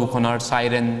যুদ্ধ ঘোষণাৰ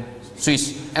সাইৰেন সুইচ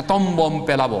এটম বম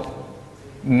পেলাব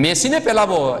মেচিনে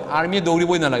পেলাব আৰ্মিয়ে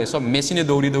দৌৰিবই নালাগে সব মেচিনে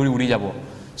দৌৰি উৰি যাব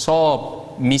সব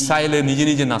মিসাইলে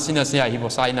নিজে নাচি আহিব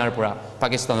চাইনাৰ পৰা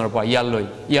পাকিস্তানৰ পৰা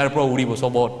ইয়াৰ পৰা উৰিব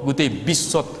সবত গোটেই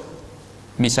বিশ্বত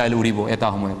মিসাইল উৰিব এটা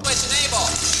সময়ত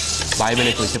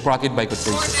বাইবেলে কৈছে প্ৰাকৃত বাক্যত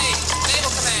কৈছে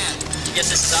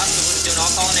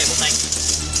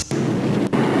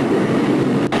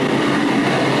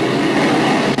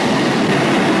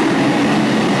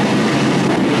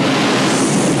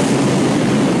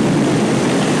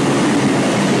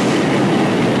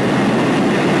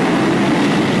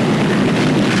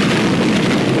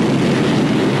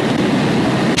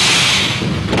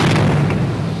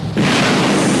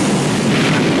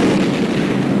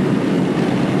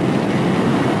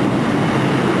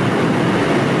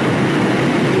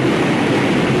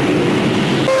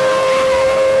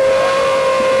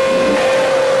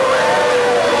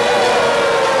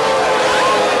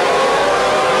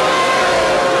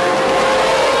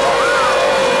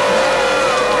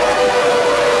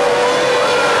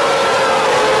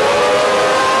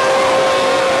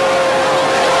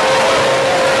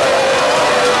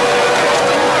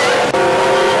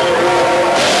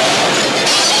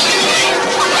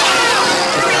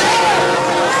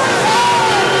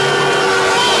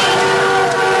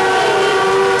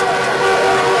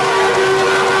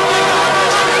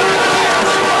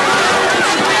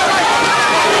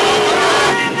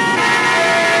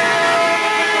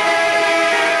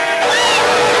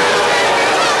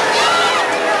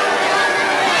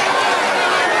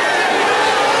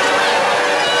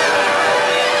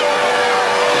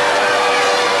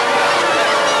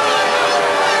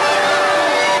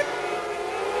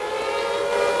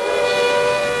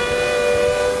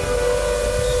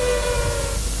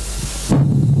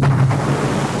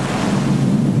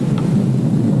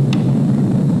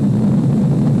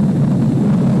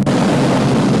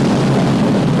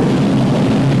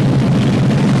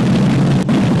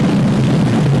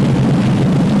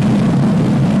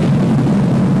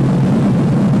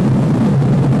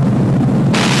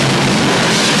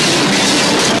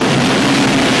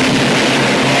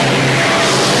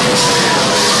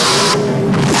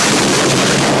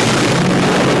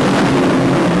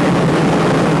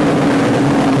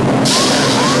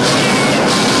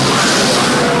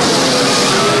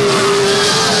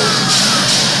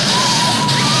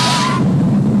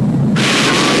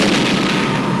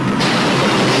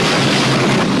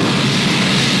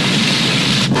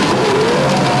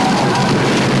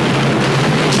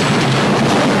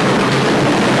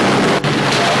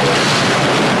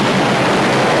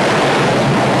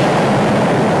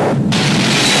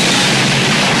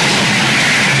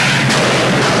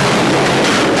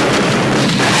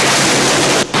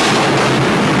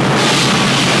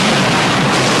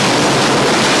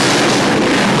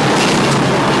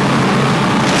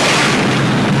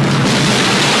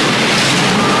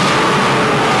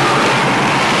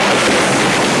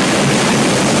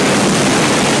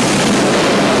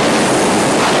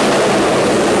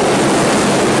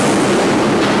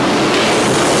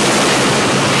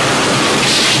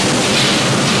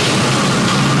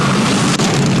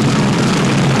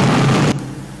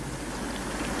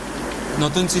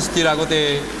নতুন সৃষ্টিৰ আগতে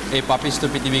এই পাপিষ্ট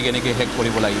পৃথিৱীক এনেকৈ শেষ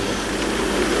কৰিব লাগিব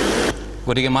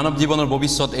গতিকে মানৱ জীৱনৰ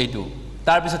ভৱিষ্যত এইটো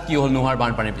তাৰপিছত কি হ'ল নোহাৰ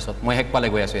বানপানীৰ পিছত মই শেষ পালে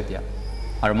গৈ আছোঁ এতিয়া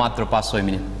আৰু মাত্ৰ 5-6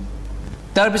 মিনিট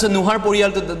তাৰপিছত নোহাৰ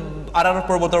পৰিয়ালটো আৰাৰত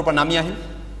পৰ্বতৰ পৰা নামি আহিল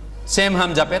চেম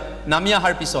হাম জাপেট নামি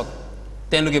অহাৰ পিছত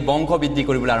তেওঁলোকে বংশ বৃদ্ধি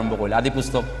কৰিবলৈ আৰম্ভ কৰিলে আদি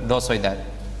পুস্তক 10 অধ্যায়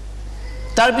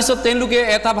তাৰপিছত তেওঁলোকে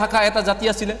এটা ভাষা এটা জাতি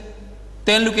আছিলে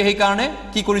তেওঁলোকে সেই কাৰণে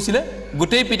কি কৰিছিলে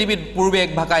গোটেই পৃথিৱীত পূৰ্বে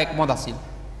এক ভাষা একমত আছিল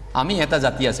আমি এটা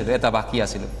জাতি আছিলোঁ এটা বাকী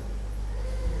আছিলোঁ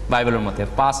বাইবেলৰ মতে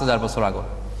 5000 বছৰ আগত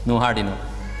নোহাৰ দিনত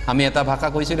আমি এটা ভাষা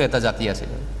কৈছিলোঁ এটা জাতি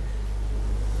আছিলোঁ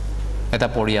এটা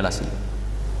পৰিয়াল আছিল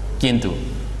কিন্তু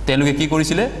তেওঁলোকে কি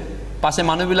কৰিছিলে পাছে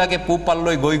মানুহবিলাকে পূব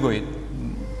পাললৈ গৈ গৈ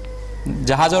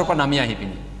জাহাজৰ পৰা নামি আহি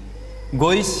পিনি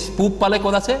গৈ পূব পালে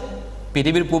ক'ত আছে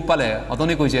পৃথিৱীৰ পূব পালে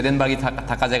অতনি কৈছে এডেনবাৰ্গী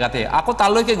থকা জেগাতে আকৌ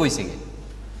তালৈকে গৈছেগৈ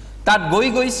তাত গৈ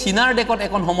গৈ চীনাৰ দেশত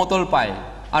এখন সমতল পায়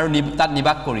আৰু তাত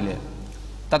নিবাস কৰিলে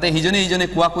তাতে ইজনে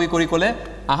কোৱাকৈ কৰি ক'লে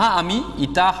আহা আমি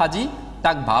ইটা সাজি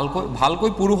তাক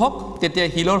ভালকৈ পুৰু হওক তেতিয়া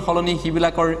শিলৰ সলনি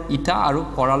সিবিলাকৰ ইটা আৰু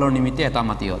কৰালৰ নিমিত্তে এটা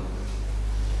মাটি হ'ল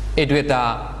এইটো এটা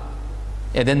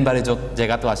এডেনবাৰী য'ত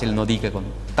জেগাটো আছিল নদীকেইখন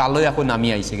তালৈ আকৌ নামি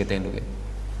আহিছেগৈ তেওঁলোকে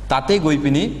তাতে গৈ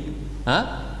পিনি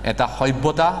এটা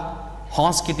সভ্যতা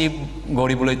সংস্কৃতি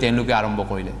গঢ়িবলৈ তেওঁলোকে আৰম্ভ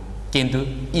কৰিলে কিন্তু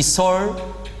ঈশ্বৰ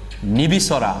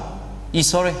নিবিচৰা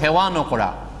ঈশ্বৰ সেৱা নকৰা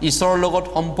ঈশ্বৰৰ লগত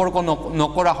সম্পৰ্ক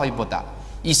নকৰা সভ্যতা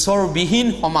ঈশ্বৰবিহীন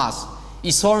সমাজ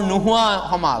ঈশ্বৰ নোহোৱা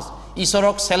সমাজ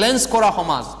ঈশ্বৰক চ্যালেঞ্জ কৰা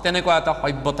সমাজ তেনেকুৱা এটা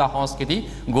সভ্যতা সংস্কৃতি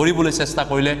গঢ়িবলৈ চেষ্টা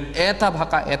কৰিলে এটা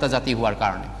ভাষা এটা জাতি হোৱাৰ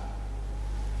কাৰণে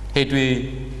সেইটোৱে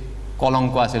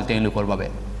কলংক আছিল তেওঁলোকৰ বাবে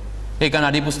সেইকাৰণে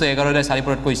আদি পুস্তক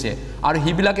 11:4 কৈছে আৰু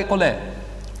হিবিলাকে ক'লে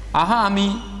আহা আমি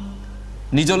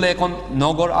নিজলে এখন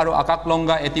নগৰ আৰু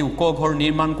আকাশলংঘা এটি ওখ ঘৰ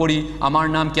নিৰ্মাণ কৰি আমাৰ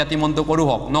নাম খ্যাতিমন্ত কৰোঁ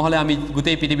হওক নহ'লে আমি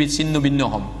গোটেই পৃথিৱীত ছিন্ন ভিন্ন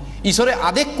হ'ম ঈশ্বৰে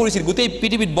আদেশ কৰিছিল গোটেই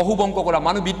পৃথিৱীত বহুবংশ কৰা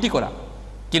মানুহ বৃদ্ধি কৰা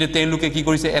কিন্তু তেওঁলোকে কি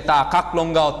কৰিছে এটা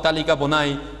আকাশলংঘা অট্টালিকা বনাই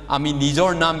আমি নিজৰ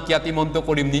নাম খ্যাতিমন্ত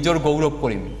কৰিম নিজৰ গৌৰৱ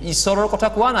কৰিম ঈশ্বৰৰ কথা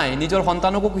কোৱা নাই নিজৰ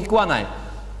সন্তানকো শিকোৱা নাই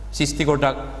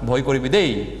সৃষ্টিকৰ্তাক ভয় কৰিবি দেই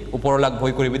ওপৰলাক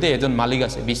ভয় কৰিবি দেই এজন মালিক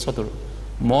আছে বিশ্বটোৰ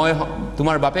মই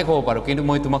তোমাৰ বাপেক হ'ব পাৰোঁ কিন্তু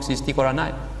মই তোমাক সৃষ্টি কৰা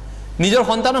নাই নিজৰ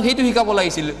সন্তানক সেইটো শিকাব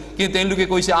লাগিছিল কিন্তু তেওঁলোকে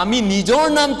কৈছে আমি নিজৰ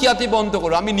নাম খ্যাতিমন্ত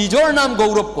কৰোঁ আমি নিজৰ নাম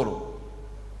গৌৰৱ কৰোঁ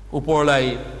ওপৰলাই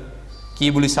কি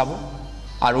বুলি চাব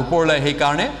আৰু ওপৰলাই সেই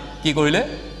কাৰণে কি কৰিলে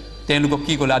তেওঁলোকক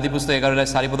কি ক'লে আদি পুস্তক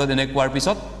 11:4 এনে কোৱাৰ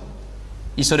পিছত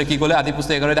ঈশ্বৰে কি ক'লে আদি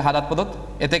পুস্তক 11:7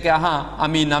 এতেকে আহা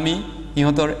আমি নামি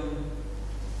সিহঁতৰ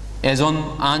এজন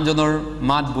আনজনৰ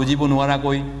মাত বুজিব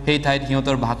নোৱাৰাকৈ সেই ঠাইত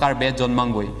সিহঁতৰ ভাষাৰ বেদ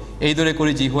জন্মাংগৈ এইদৰে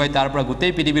কৰি জিহুৱাই তাৰ পৰা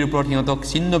গোটেই পৃথিৱীৰ ওপৰত সিহঁতক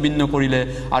ছিন্ন ভিন্ন কৰিলে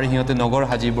আৰু সিহঁতে নগৰ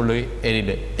সাজিবলৈ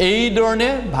এৰিলে এইধৰণে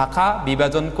ভাষা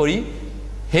বিভাজন কৰি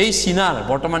সেই চীনাৰ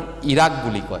বৰ্তমান ইৰাক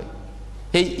বুলি কয়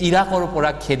সেই ইৰাকৰ পৰা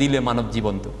খেদিলে মানৱ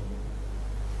জীৱনটো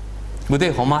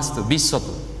গোটেই সমাজটো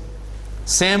বিশ্বটো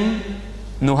চেম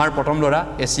নোহাৰ প্ৰথম ল'ৰা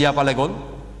এছিয়া পালে গ'ল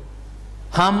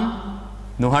হাম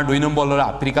নোহাৰ 2 নম্বৰ ল'ৰা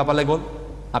আফ্ৰিকা পালে গ'ল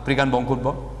আফ্ৰিকান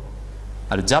বংশোদ্ভৱ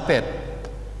আৰু জাপেট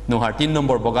নোহাৰ 3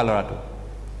 নম্বৰ বগা ল'ৰাটো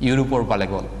ইউৰোপৰ পালে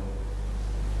গ'ল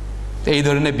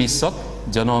এইধৰণে বিশ্বত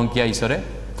জনসংখ্যা ঈশ্বৰে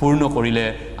পূৰ্ণ কৰিলে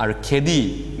আৰু খেদি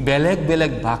বেলেগ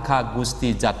বেলেগ ভাষা গোষ্ঠী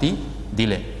জাতি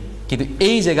দিলে কিন্তু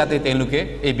এই জেগাতে তেওঁলোকে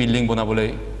এই বিল্ডিং বনাবলৈ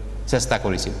চেষ্টা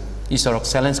কৰিছিল ঈশ্বৰক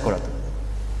চ্যালেঞ্জ কৰাটো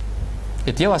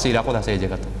এতিয়াও আছে ইৰাকত আছে এই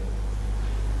জেগাটো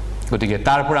গতিকে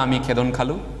তাৰ পৰা আমি খেদন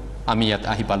খালোঁ আমি ইয়াত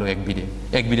আহি পালোঁ এক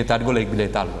বিধে তাত গ'ল এক বিধে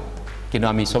তাত গ'ল কিন্তু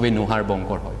আমি সবেই নোহাৰ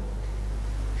বংশৰ হয়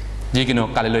যিকিনো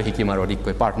কালিলৈ শিকিম আৰু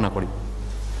অধিককৈ প্ৰাৰ্থনা কৰিম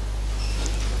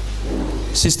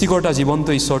সৃষ্টিকৰ্তা জীৱন্ত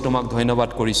ঈশ্বৰ তোমাক ধন্যবাদ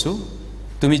কৰিছোঁ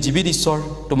তুমি জীৱিত ঈশ্বৰ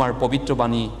তোমাৰ পবিত্ৰ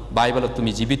বাণী বাইবেলত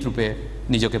তুমি জীৱিত ৰূপে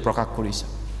নিজকে প্ৰকাশ কৰিছা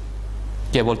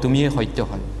কেৱল তুমিয়ে সত্য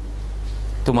হয়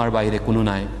তোমাৰ বাহিৰে কোনো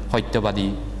নাই সত্যবাদী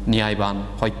ন্যায়বান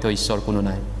সত্য ঈশ্বৰ কোনো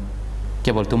নাই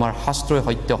কেৱল তোমাৰ শাস্ত্ৰই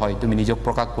সত্য হয় তুমি নিজক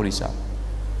প্ৰকাশ কৰিছা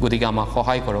গতিকে আমাক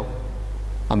সহায় কৰক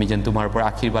আমি যেন তোমাৰ পৰা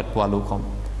আশীৰ্বাদ পোৱা লোক হ'ম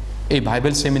এই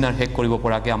বাইবেল সেমিনাৰ শেষ কৰিব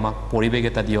পৰাকৈ আমাক পৰিৱেশ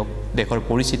এটা দিয়ক দেশৰ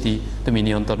পৰিস্থিতি তুমি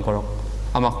নিয়ন্ত্ৰণ কৰক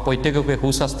আমাক প্ৰত্যেককে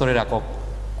সুস্বাস্থ্যৰে ৰাখক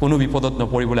কোনো বিপদত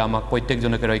নপৰিবলৈ আমাক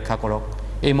প্ৰত্যেকজনকে ৰক্ষা কৰক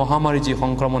এই মহামাৰী যি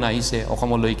সংক্ৰমণ আহিছে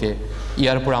অসমলৈকে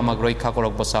ইয়াৰ পৰা আমাক ৰক্ষা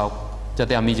কৰক বচাওক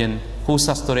যাতে আমি যেন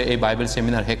সুস্বাস্থ্যৰে এই বাইবেল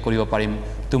সেমিনাৰ শেষ কৰিব পাৰিম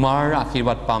তোমাৰ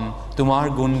আশীৰ্বাদ পাম তোমাৰ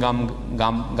গুণ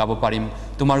গাব পাৰিম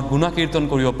তোমাৰ গুণকীৰ্তন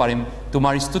কৰিব পাৰিম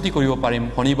তোমাৰ স্তুতি কৰিব পাৰিম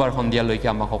শনিবাৰ সন্ধিয়ালৈকে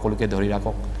আমাক সকলোকে ধৰি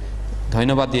ৰাখক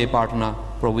ধন্যবাদ দিয়ে প্ৰাৰ্থনা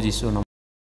প্ৰভু যীশুৰ নামত